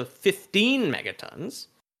force of 15 megatons,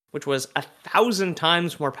 which was 1,000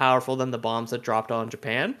 times more powerful than the bombs that dropped on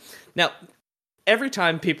Japan. Now, every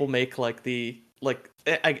time people make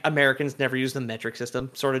Americans never use the metric system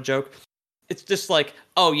sort of joke, it's just like,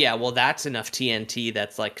 oh yeah, well that's enough TNT.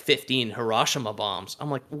 That's like 15 Hiroshima bombs.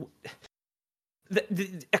 I'm like,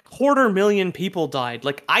 250,000 people died.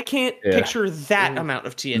 Like I can't picture that amount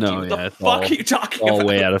of TNT. No, what the fuck are you talking all about?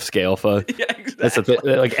 Way out of scale, fuck. Yeah, exactly. That's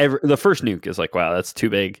the first nuke is like, wow, that's too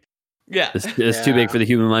big. Yeah, it's too big for the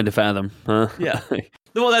human mind to fathom, huh? Yeah.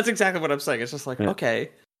 Well, that's exactly what I'm saying. It's just like, okay,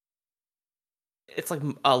 it's like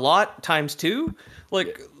a lot times 2.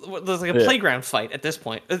 Like there's like a playground fight at this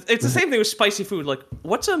point. It's the same thing with spicy food. Like,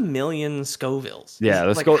 what's 1,000,000 Scovilles? Yeah,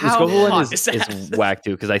 the Scoville one is whack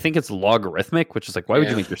too, because I think it's logarithmic, which is like, why would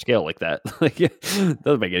you make your scale like that? Like,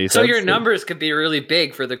 doesn't make any sense. So your numbers could be really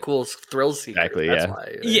big for the cool thrill seeker. Exactly. That's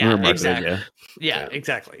why, yeah, exactly. Yeah,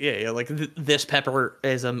 exactly. Yeah. Like this pepper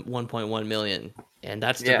is 1.1 million, and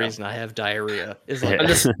that's the reason I have diarrhea. Is like.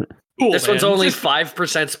 Cool, this one's only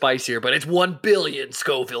 5% spicier, but it's 1 billion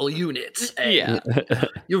Scoville units. Hey, yeah,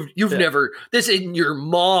 you've never. This isn't your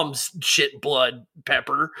mom's shit blood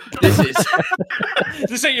pepper. This is.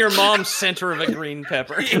 This ain't your mom's center of a green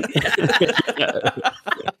pepper. That's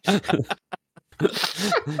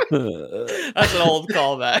an old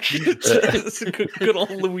callback. It's good old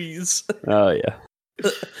Louise. Oh yeah.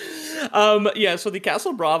 So the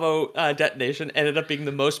Castle Bravo detonation ended up being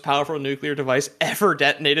the most powerful nuclear device ever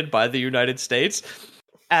detonated by the United States.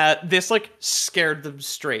 This like scared them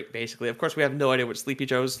straight, basically. Of course, we have no idea what Sleepy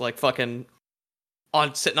Joe's like fucking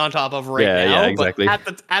sitting on top of now. Yeah, exactly.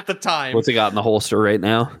 But at the time, what's he got in the holster right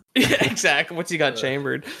now? Yeah, exactly. What's he got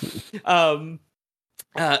chambered?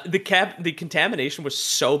 The contamination was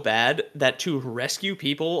so bad that to rescue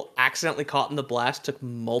people accidentally caught in the blast took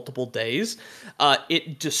multiple days.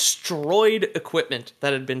 It destroyed equipment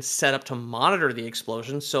that had been set up to monitor the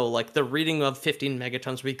explosion. So, like, the reading of 15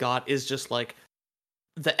 megatons we got is just like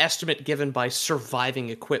the estimate given by surviving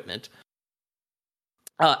equipment.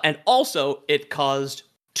 And also, it caused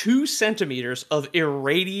 2 centimeters of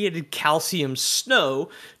irradiated calcium snow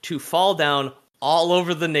to fall down all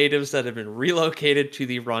over the natives that have been relocated to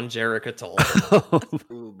the Ronjeric Atoll.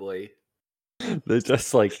 Oh boy. They're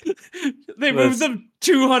just like... They moved them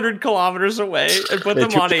 200 kilometers away and put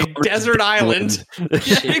them on a desert island.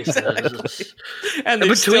 Yeah, exactly. And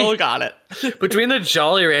they still got it. Between the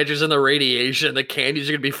Jolly Ranchers and the radiation, the candies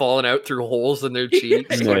are going to be falling out through holes in their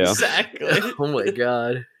cheeks. Yeah, exactly. Oh my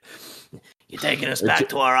god. You taking us back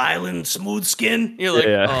to our island, smooth skin? You're like,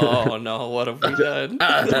 oh no, what have we done?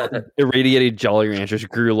 Irradiated Jolly Ranchers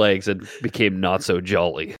grew legs and became not so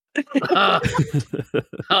jolly. The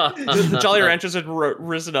Jolly Ranchers had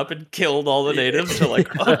risen up and killed all the natives. So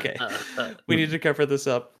like, okay, we need to cover this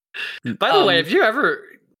up. By the way, if you ever,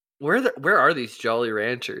 where are these Jolly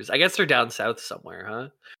Ranchers? I guess they're down south somewhere, huh?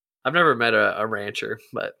 I've never met a rancher,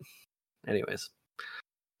 but anyways.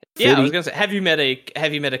 Yeah, I was gonna say, have you met a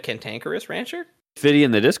cantankerous rancher? Fiddy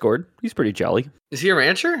in the Discord, he's pretty jolly. Is he a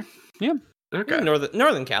rancher? Yeah. Okay. Yeah,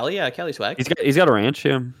 Northern Cali, yeah, Cali swag. He's got a ranch,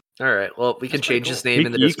 yeah. All right. Well, we can change his name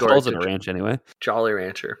in the Discord. He calls it a ranch anyway. Jolly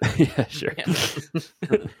Rancher. Yeah, sure. Yeah.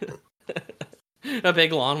 A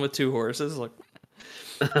big lawn with 2 horses. Look.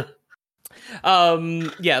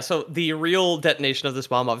 So the real detonation of this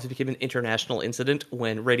bomb obviously became an international incident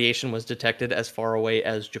when radiation was detected as far away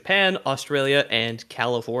as Japan, Australia, and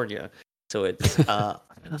California. So it's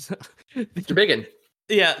it's big one.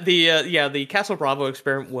 Yeah, the Castle Bravo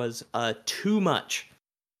experiment was too much,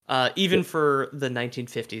 even for the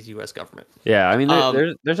 1950s U.S. government. Yeah, I mean,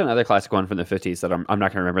 there's another classic one from the 50s that I'm not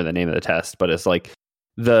going to remember the name of the test, but it's like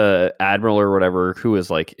the admiral or whatever who was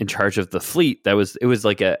like in charge of the fleet. It was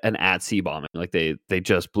like an at-sea bombing. Like they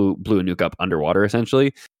just blew a nuke up underwater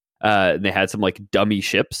essentially. And they had some like dummy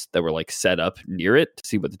ships that were like set up near it to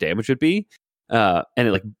see what the damage would be.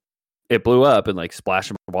 And it blew up and like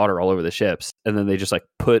splashed water all over the ships. And then they just like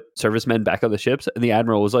put servicemen back on the ships. And the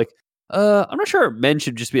admiral was like, I'm not sure men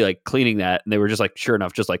should just be like cleaning that, and they were just like, sure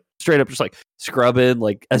enough, just like straight up, just like scrubbing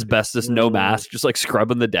like asbestos, no mask, just like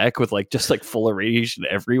scrubbing the deck with like just like full of radiation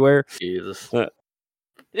everywhere. Jesus.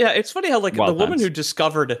 Yeah, it's funny how like Wild the woman times. who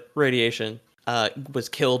discovered radiation was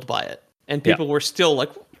killed by it, and people were still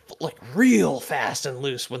like real fast and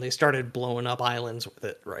loose when they started blowing up islands with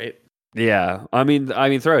it, right? Yeah, I mean,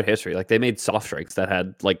 throughout history, like they made soft drinks that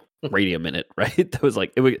had like radium in it, right? That was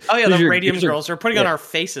like, it was, Oh yeah, here's the your- radium here's your- girls are putting on our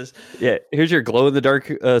faces. Yeah, here's your glow in the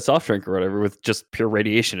dark soft drink or whatever with just pure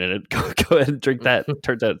radiation in it. Go ahead and drink that.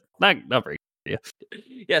 Turns out not very.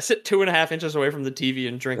 Yeah, sit 2.5 inches away from the TV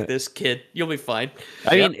and drink this, kid. You'll be fine.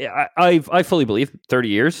 I mean, I fully believe 30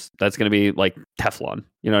 years that's going to be like Teflon.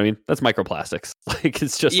 You know what I mean? That's microplastics. Like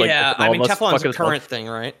it's just like Yeah, all I mean of us Teflon's fucking a us all- current thing,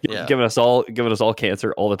 right? Yeah, giving us all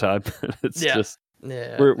cancer all the time. It's just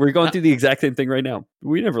yeah. we're going through the exact same thing right now.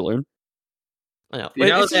 We never learn. I know. You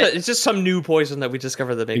know It's just some new poison that we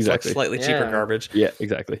discovered that makes Exactly. like slightly cheaper Yeah. garbage. Yeah,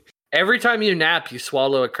 exactly. Every time you nap, you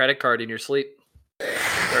swallow a credit card in your sleep.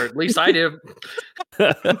 Or at least I do.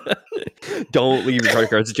 Don't leave your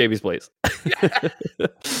credit cards at Jamie's place.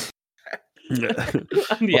 On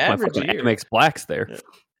the My average fucking year. Amex Blacks there.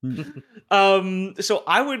 So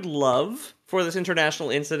I would love for this international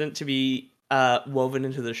incident to be woven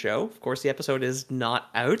into the show. Of course, the episode is not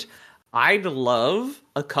out. I'd love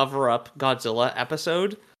a cover-up Godzilla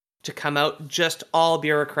episode to come out, just all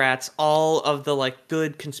bureaucrats, all of the like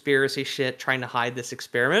good conspiracy shit trying to hide this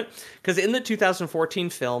experiment. Because in the 2014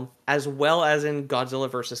 film, as well as in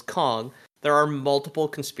Godzilla vs. Kong, there are multiple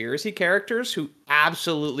conspiracy characters who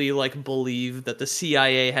absolutely like believe that the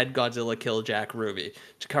CIA had Godzilla kill Jack Ruby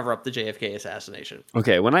to cover up the JFK assassination.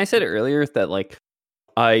 Okay, when I said earlier that like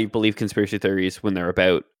I believe conspiracy theories when they're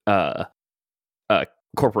about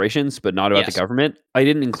corporations but not about Yes. the government, I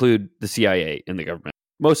didn't include the CIA in the government.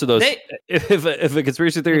 Most of those, if a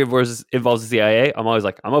conspiracy theory involves the CIA, I'm always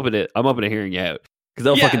like, I'm open to hearing you out because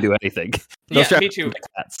they'll Yeah. fucking do anything. They'll Yeah, strap me you too. like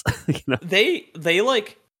cats, you know? They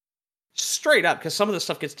like straight up, because some of the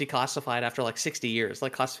stuff gets declassified after like 60 years,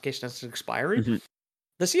 like classification has expiry. Mhm.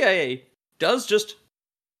 The CIA does just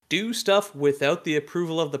do stuff without the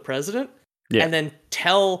approval of the president, Yeah. and then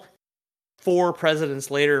tell 4 presidents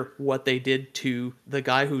later what they did to the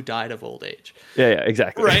guy who died of old age. Yeah,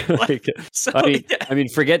 exactly. Right? Like, So I mean,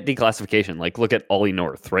 forget declassification. Like, look at Ollie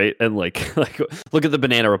North, right? And like look at the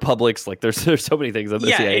banana republics. Like, there's so many things that the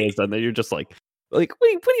Yeah, CIA has done that you're just like, what do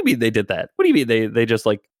you mean they did that? What do you mean they just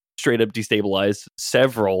like straight up destabilized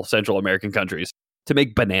several Central American countries to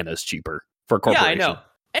make bananas cheaper for yeah, I corporations? know.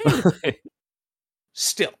 And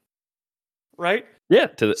still, right? Yeah,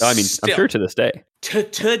 I'm Still. sure to this day. To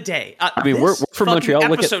today. I mean, we're from fucking Montreal.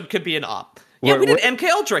 Look at episode could be an op. Yeah, we did MK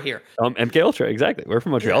Ultra here. MK Ultra, exactly. We're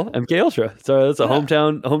from Montreal. MK Ultra. So it's a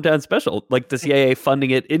hometown special, like the CIA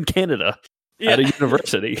funding it in Canada at a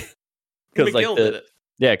university. Because McGill did it.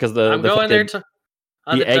 Yeah, because I'm going there to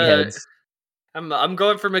the eggheads. I'm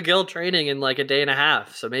going for McGill training in like a day and a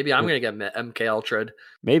half, so maybe I'm gonna get MK Ultra.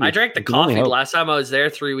 Maybe I drank the You can only coffee hope. last time I was there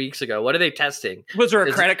 3 weeks ago. What are they testing? Was there a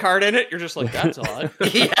Is- credit card in it? You're just like, that's odd.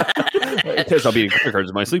 Yeah. There's not being credit cards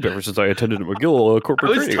in my sleep ever since I attended a McGill I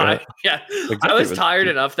corporate was training. tired. Yeah, Exactly I was what- tired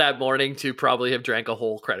enough that morning to probably have drank a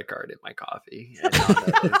whole credit card in my coffee. And not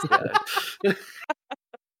that it's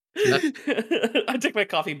I take my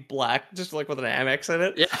coffee black, just like with an Amex in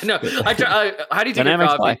it. yeah, no. How do you take An your Amex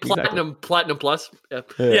coffee? Black, exactly. Platinum plus. Yeah.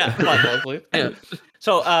 Yeah, lovely. Yeah.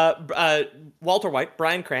 So, Walter White,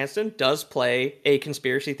 Bryan Cranston, does play a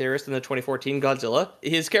conspiracy theorist in the 2014 Godzilla.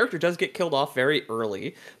 His character does get killed off very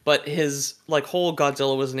early, but his like whole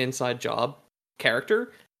Godzilla was an inside job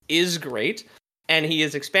character is great, and he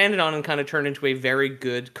is expanded on and kind of turned into a very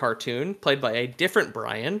good cartoon played by a different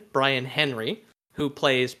Brian Henry, who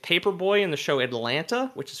plays Paperboy in the show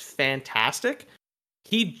Atlanta, which is fantastic.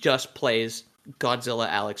 He just plays Godzilla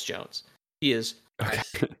Alex Jones. He is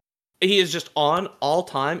just on all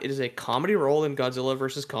time. It is a comedy role in Godzilla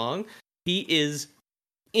vs. Kong. He is,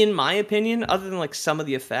 in my opinion, other than like some of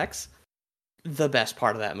the effects, the best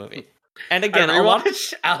part of that movie. And again, I a lot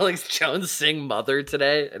rewatched Alex Jones sing "Mother"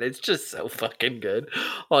 today, and it's just so fucking good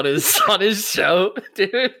on his show,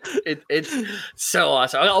 dude. It's so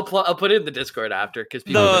awesome. I'll put it in the Discord after because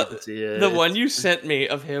people need to see it. the one you sent me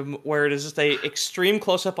of him where it is just a extreme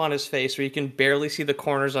close up on his face where you can barely see the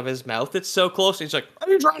corners of his mouth. It's so close. He's like, "Are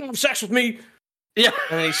you trying to have sex with me?" Yeah,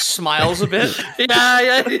 And then he smiles a bit.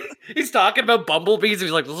 yeah. He's talking about bumblebees.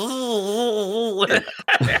 And he's like,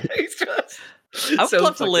 he's just. I would so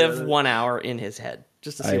love to fucking live good. 1 hour in his head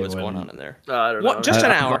just to see I what's going wouldn't. on in there. I don't know. What? Just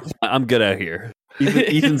an hour. I'm good out here.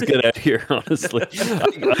 Ethan's good out here, honestly.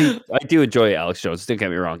 I do enjoy Alex Jones. Don't get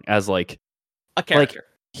me wrong. As like A character.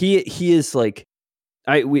 he is like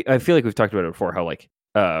I feel like we've talked about it before. How like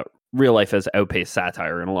real life has outpaced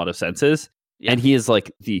satire in a lot of senses, and he is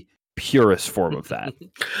like the purest form of that.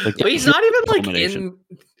 Like, but he's not even like in.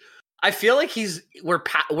 I feel like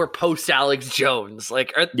we're post Alex Jones.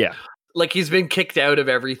 Like like he's been kicked out of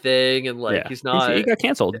everything, and like he's not. He got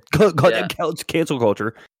canceled. Got cancel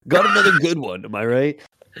culture. Got another good one. Am I right?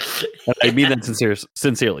 I mean that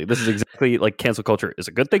sincerely. This is exactly like cancel culture is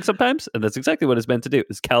a good thing sometimes, and that's exactly what it's meant to do.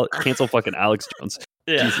 Is cancel fucking Alex Jones.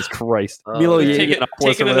 Yeah. Jesus Christ, Milo,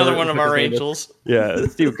 taking another one of our angels. Yeah,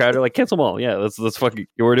 Steve Crowder, like cancel them all. Yeah, let's fucking.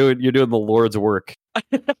 You're doing the Lord's work.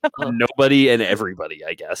 Nobody and everybody,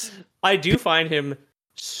 I guess. I do find him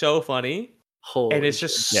so funny, and it's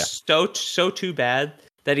just so too bad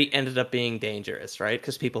that he ended up being dangerous, right?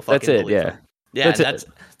 Because people fucking believe him. Yeah,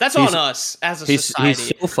 that's on us as a society.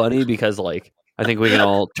 He's so funny because like I think we can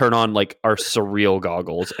all turn on like our surreal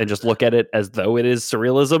goggles and just look at it as though it is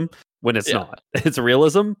surrealism when it's not. It's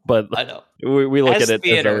realism, but I know we look at it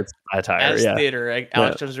as though it's satire. As theater,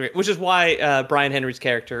 Alex Jones is great, which is why Brian Henry's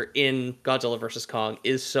character in Godzilla vs. Kong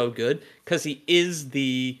is so good because he is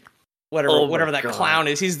the whatever that clown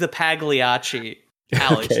is. He's the Pagliacci.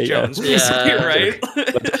 Alex Jones, right?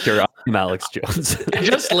 I'm Alex Jones.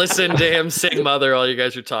 Just listen to him sing "Mother" while you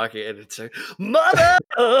guys are talking, and it's like "Mother."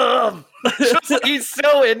 He's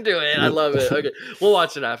so into it. I love it. Okay, we'll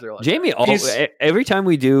watch it after. Jamie, every time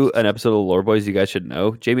we do an episode of Lore Boys, you guys should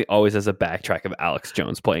know Jamie always has a backtrack of Alex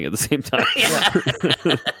Jones playing at the same time.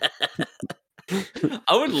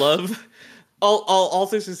 I would love all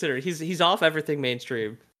things considered. He's off everything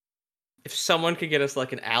mainstream. If someone could get us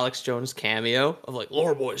like an Alex Jones cameo of like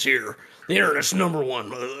Lore Boys here, the internet's number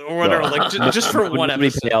one or whatever, like just for one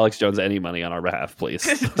episode. Pay Alex Jones any money on our behalf, please.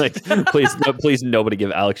 Like, please, nobody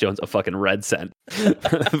give Alex Jones a fucking red cent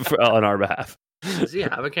on our behalf. Does he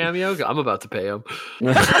have a cameo? I'm about to pay him.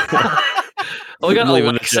 We got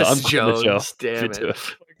Alexis Jones. Damn it! Oh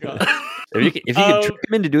my God. If you can trick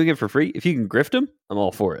him into doing it for free, if you can grift him, I'm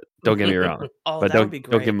all for it. Don't get me wrong. But don't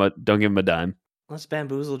give him a dime. Let's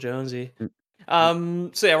bamboozle Jonesy.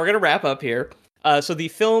 So yeah, we're gonna wrap up here. So the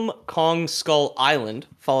film Kong Skull Island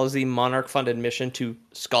follows the Monarch-funded mission to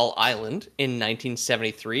Skull Island in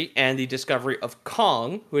 1973 and the discovery of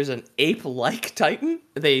Kong, who is an ape-like titan.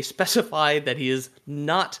 They specify that he is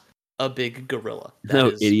not a big gorilla.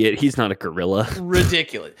 Idiot. He's not a gorilla.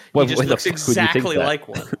 Ridiculous. He just looks exactly like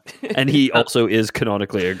one. And he also is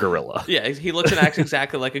canonically a gorilla. Yeah, he looks and acts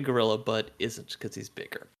exactly like a gorilla, but isn't because he's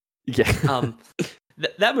bigger. Yeah.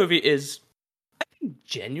 That movie is, I think,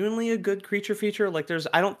 genuinely a good creature feature. Like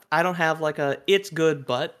I don't have like it's good,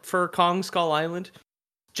 but for Kong Skull Island,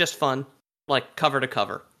 just fun, like cover to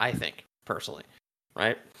cover, I think, personally.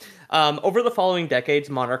 Right? Over the following decades,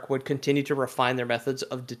 Monarch would continue to refine their methods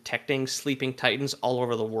of detecting sleeping titans all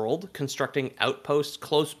over the world, constructing outposts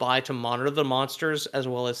close by to monitor the monsters as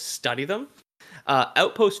well as study them.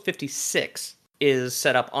 Outpost 56 is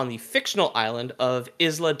set up on the fictional island of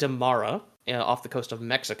Isla de Mara, off the coast of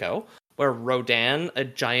Mexico, where Rodan, a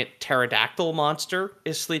giant pterodactyl monster,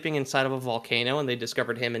 is sleeping inside of a volcano, and they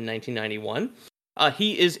discovered him in 1991.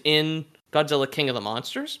 He is in Godzilla King of the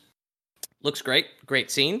Monsters. Looks great. Great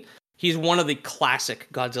scene. He's one of the classic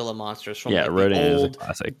Godzilla monsters from Rodan the old is a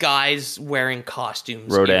classic. Guys wearing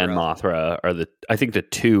costumes. Rodan and Mothra are the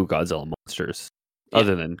two Godzilla monsters,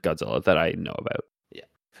 other than Godzilla, that I know about.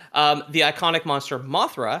 The iconic monster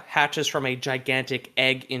Mothra hatches from a gigantic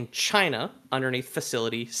egg in China underneath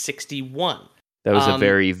Facility 61. That was a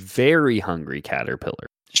very, very hungry caterpillar.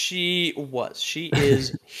 She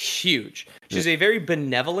is huge. She's a very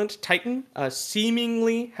benevolent titan,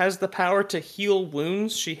 seemingly has the power to heal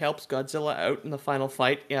wounds. She helps Godzilla out in the final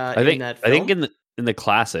fight in that film. I think in the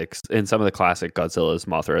classics, in some of the classic Godzilla's,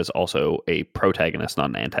 Mothra is also a protagonist,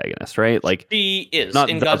 not an antagonist, right? Like she is.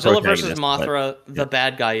 In Godzilla vs. Mothra, the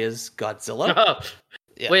bad guy is Godzilla.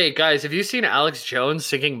 Wait, guys, have you seen Alex Jones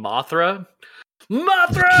singing Mothra?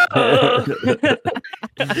 Mothra!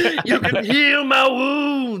 You can heal my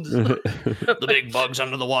wounds! The big bugs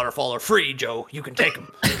under the waterfall are free, Joe. You can take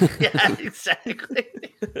them. Yeah, exactly.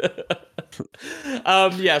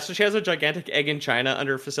 So she has a gigantic egg in China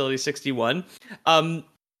under Facility 61.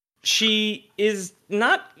 She is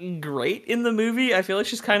not great in the movie. I feel like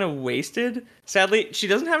she's kind of wasted. Sadly, she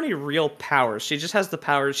doesn't have any real powers. She just has the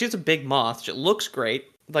power. She's a big moth. She looks great,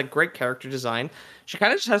 like great character design. She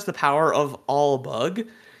kind of just has the power of all bug.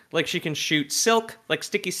 Like she can shoot silk, like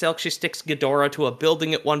sticky silk. She sticks Ghidorah to a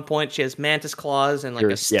building at one point. She has mantis claws and like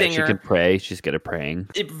a stinger. Yeah, she can prey. She's good at preying.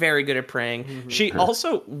 Very good at preying. Mm-hmm. She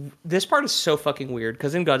also, this part is so fucking weird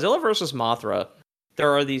because in Godzilla vs. Mothra,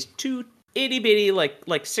 there are these two itty bitty like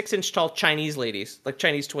 6-inch tall Chinese ladies, like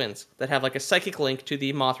Chinese twins, that have like a psychic link to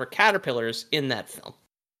the Mothra caterpillars in that film.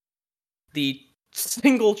 The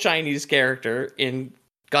single Chinese character in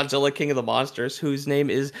Godzilla King of the Monsters, whose name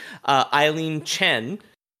is Eileen Chen,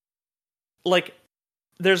 like,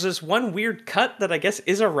 there's this one weird cut that I guess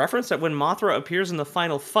is a reference that when Mothra appears in the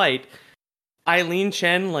final fight, Eileen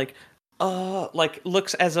Chen like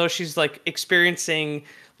looks as though she's like experiencing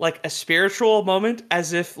like a spiritual moment,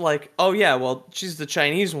 as if like, oh yeah, well, she's the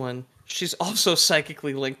Chinese one, she's also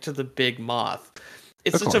psychically linked to the big moth.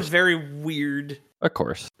 It's such a very weird, of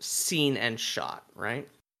course, scene and shot, right?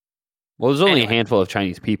 Well, there's only a handful of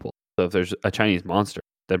Chinese people, so if there's a Chinese monster,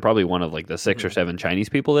 then probably one of like the 6 or 7 Chinese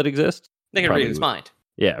people that exist. They can read his mind.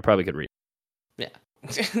 Yeah, I probably could read. Yeah,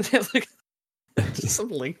 like, just some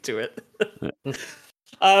link to it.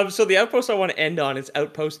 So the outpost I want to end on is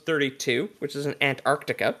Outpost 32, which is in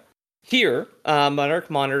Antarctica. Here,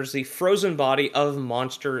 Monarch monitors the frozen body of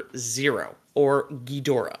Monster Zero, or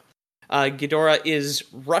Ghidorah. Ghidorah is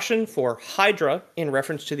Russian for Hydra, in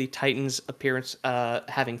reference to the Titan's appearance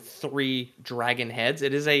having 3 dragon heads.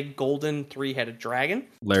 It is a golden 3-headed dragon.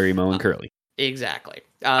 Larry, Moe, and Curly. Exactly.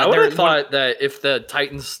 I would have thought that if the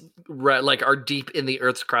Titans like are deep in the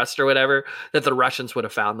Earth's crust or whatever, that the Russians would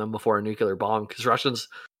have found them before a nuclear bomb, because Russians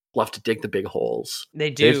love to dig the big holes.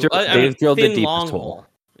 They do. They've drilled the deepest hole.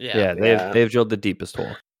 Yeah, they've drilled the deepest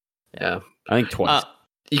hole. Yeah, I think twice.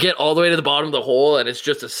 You get all the way to the bottom of the hole, and it's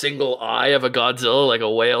just a single eye of a Godzilla, like a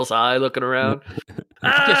whale's eye, looking around.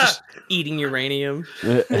 Just eating uranium.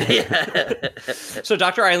 So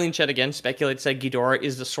Dr. Eileen Chen again speculates that Ghidorah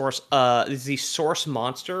is the source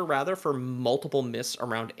monster, rather, for multiple myths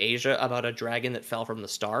around Asia about a dragon that fell from the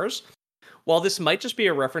stars. While this might just be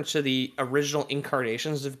a reference to the original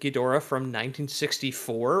incarnations of Ghidorah from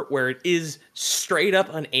 1964, where it is straight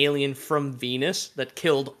up an alien from Venus that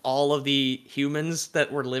killed all of the humans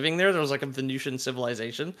that were living there. There was like a Venusian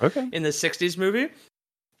civilization in the 60s movie.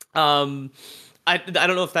 I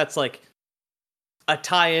don't know if that's like a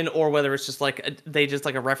tie-in or whether it's just like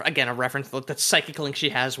a reference that psychic link she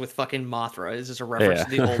has with fucking Mothra is just a reference to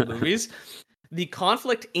the old movies. The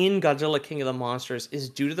conflict in Godzilla King of the Monsters is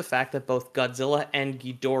due to the fact that both Godzilla and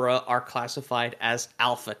Ghidorah are classified as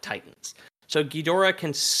alpha titans. So Ghidorah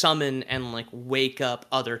can summon and like wake up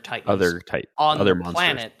other titans on the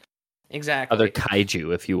planet. Exactly. Other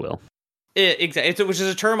kaiju, if you will. Exactly. Which is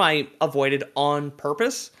a term I avoided on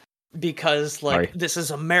purpose, because this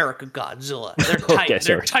is America Godzilla. They're Titans.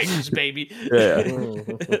 They're Titans, baby. Yeah.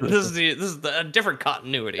 This is a different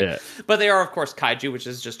continuity. Yeah. But they are, of course, kaiju, which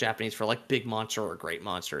is just Japanese for like big monster or great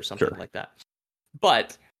monster or something like that.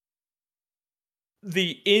 But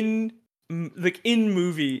the in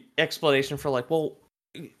movie explanation for like, well,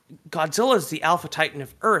 Godzilla's the alpha titan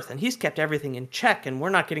of Earth, and he's kept everything in check, and we're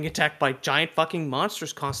not getting attacked by giant fucking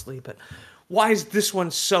monsters constantly. But why is this one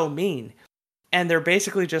so mean? And they're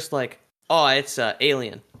basically just like, oh, it's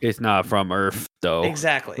alien. It's not from Earth, though.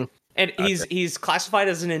 Exactly. And he's classified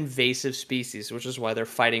as an invasive species, which is why they're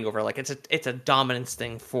fighting over, like, it's a dominance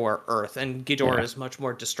thing for Earth. And Ghidorah is much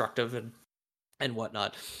more destructive and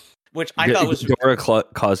whatnot. Which I thought was...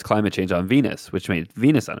 Ghidorah caused climate change on Venus, which made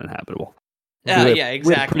Venus uninhabitable. Yeah, exactly.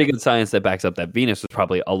 We have pretty good science that backs up that Venus was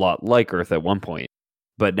probably a lot like Earth at one point.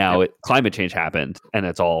 But now climate change happened, and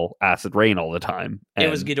it's all acid rain all the time. And it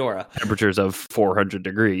was Ghidorah. Temperatures of 400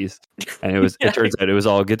 degrees. And it turns out it was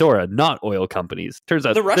all Ghidorah, not oil companies. Turns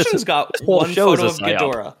out the Russians got one photo of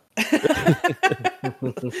Ghidorah.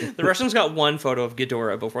 The Russians got one photo of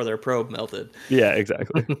Ghidorah before their probe melted. Yeah,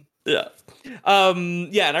 exactly. Yeah.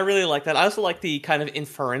 And I really like that. I also like the kind of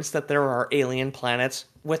inference that there are alien planets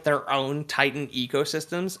with their own Titan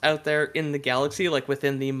ecosystems out there in the galaxy, like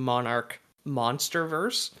within the Monarch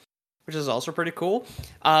Monsterverse, which is also pretty cool.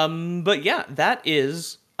 But yeah, that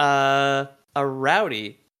is a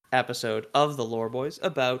rowdy episode of the Lore Boys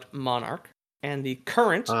about Monarch and the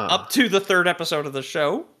current up to the 3rd episode of the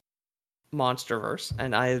show, Monsterverse.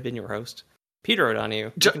 And I have been your host, Peter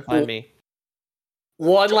O'Donoghue. You can find me.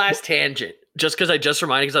 One last tangent, just because I just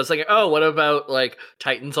reminded, because I was thinking, oh, what about like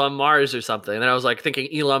Titans on Mars or something? And then I was like thinking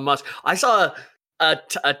Elon Musk. I saw a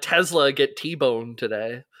Tesla get T-boned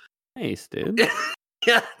today. Nice, dude.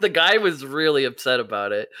 Yeah, the guy was really upset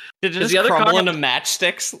about it. Did it just crumble into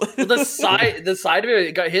matchsticks? the side of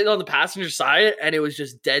it got hit on the passenger side, and it was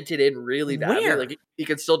just dented in really badly. Where? Like he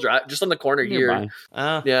could still drive, just on the corner here.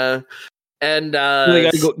 Yeah. And the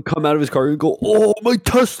guy come out of his car and go, "Oh, my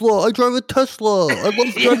Tesla! I drive a Tesla. I love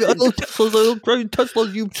Teslas. I love driving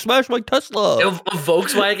Teslas. You smashed my Tesla." A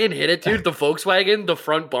Volkswagen hit it, dude. The Volkswagen, the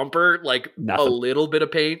front bumper, like a little bit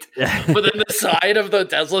of paint, but then the side of the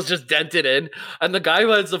Tesla's just dented in. And the guy who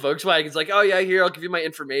has the Volkswagen's like, "Oh yeah, here, I'll give you my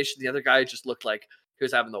information." The other guy just looked like he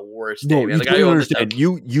was having the worst day. No, The guy you who don't owned the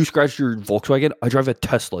understand. You scratched your Volkswagen. I drive a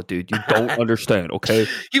Tesla, dude. You don't understand, okay?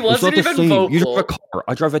 He wasn't even vocal. You drive a car.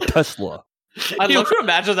 I drive a Tesla. I'd love to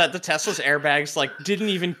imagine that the Tesla's airbags like didn't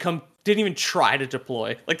even try to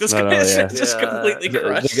deploy. Like this guy is just completely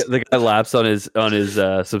crushed. The guy lapsed on his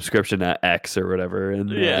subscription at X or whatever,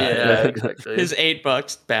 and exactly. His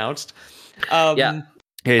 $8 bounced. Hey,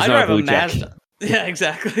 he's I not drive a a blue check. Mazda. Yeah,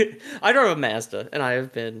 exactly. I drive a Mazda, and I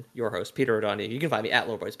have been your host, Peter O'Donnell. You can find me at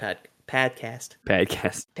Loreboys Padcast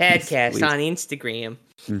on Instagram.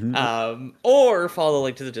 Mm-hmm. Or follow the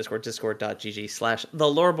link to the Discord,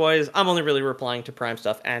 discord.gg/theloreboys. I'm only really replying to Prime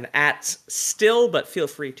stuff and @ still, but feel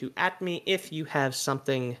free to @ me if you have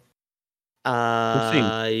something you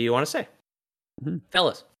want to say. Mm-hmm.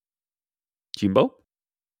 Fellas. Jimbo?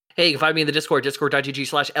 Hey, you can find me in the Discord,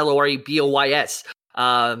 discord.gg/LOREBOYS.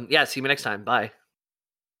 See me next time. Bye.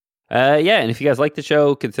 And if you guys like the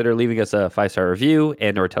show, consider leaving us a 5-star review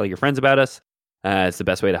and or telling your friends about us. It's the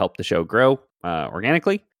best way to help the show grow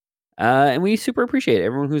organically. And we super appreciate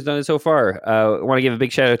everyone who's done it so far. I want to give a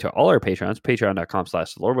big shout out to all our Patrons,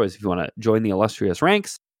 patreon.com/theloreboys. If you want to join the illustrious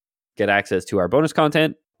ranks, get access to our bonus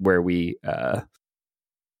content where we,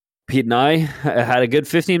 Pete and I had a good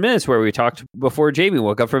 15 minutes where we talked before Jamie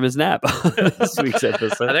woke up from his nap. This week's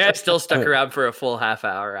episode. I think I still stuck around for a full half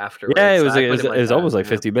hour afterwards. Yeah, it was almost like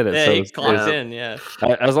 50 minutes. Yeah, so he clocked in, yeah.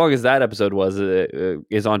 As long as that episode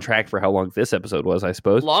is on track for how long this episode was, I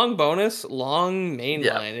suppose. Long bonus, long main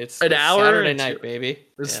line. It's an hour Saturday night, baby.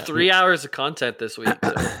 There's 3 hours of content this week,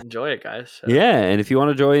 so enjoy it, guys. So. Yeah, and if you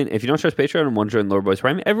want to join, if you don't trust Patreon and want to join Lord Boys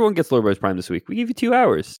Prime, everyone gets Lord Boys Prime this week. We give you 2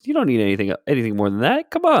 hours. You don't need anything more than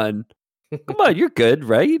that. Come on, you're good,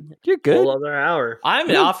 right? You're good. Whole other hour.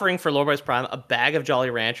 I'm offering for Lord Boys Prime a bag of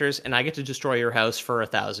Jolly Ranchers, and I get to destroy your house for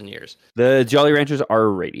 1,000 years. The Jolly Ranchers are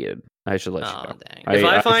irradiated. I should let you know. Dang.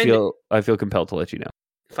 I feel compelled to let you know.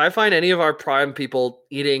 If I find any of our Prime people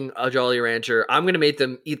eating a Jolly Rancher, I'm going to make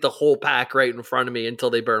them eat the whole pack right in front of me until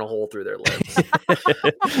they burn a hole through their lips.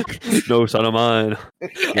 No son of mine.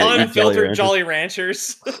 Unfiltered Jolly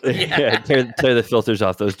Ranchers. Tear the filters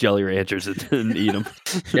off those Jolly Ranchers and eat them.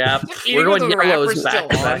 Yeah, we're going yellows back.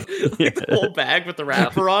 The whole bag with the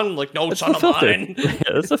wrapper on. Like, no that's son of mine. Yeah,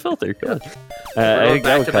 that's a filter. Good. I think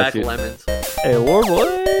back-to-back lemons. Hey, Lord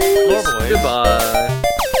Boys. Goodbye.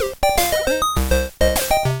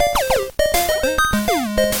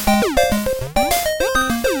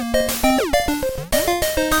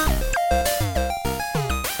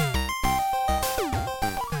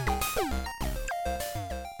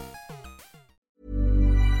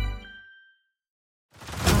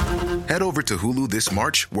 Head over to Hulu this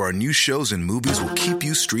March, where our new shows and movies will keep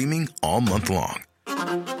you streaming all month long.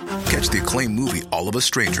 Catch the acclaimed movie All of Us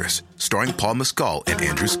Strangers, starring Paul Mescal and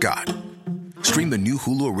Andrew Scott. Stream the new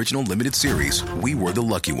Hulu original limited series We Were the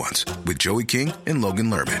Lucky Ones with Joey King and Logan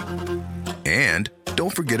Lerman. And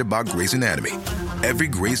don't forget about Grey's Anatomy. Every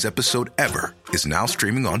Grey's episode ever is now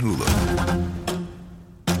streaming on Hulu.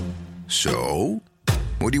 So,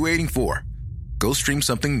 what are you waiting for? Go stream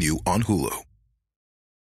something new on Hulu.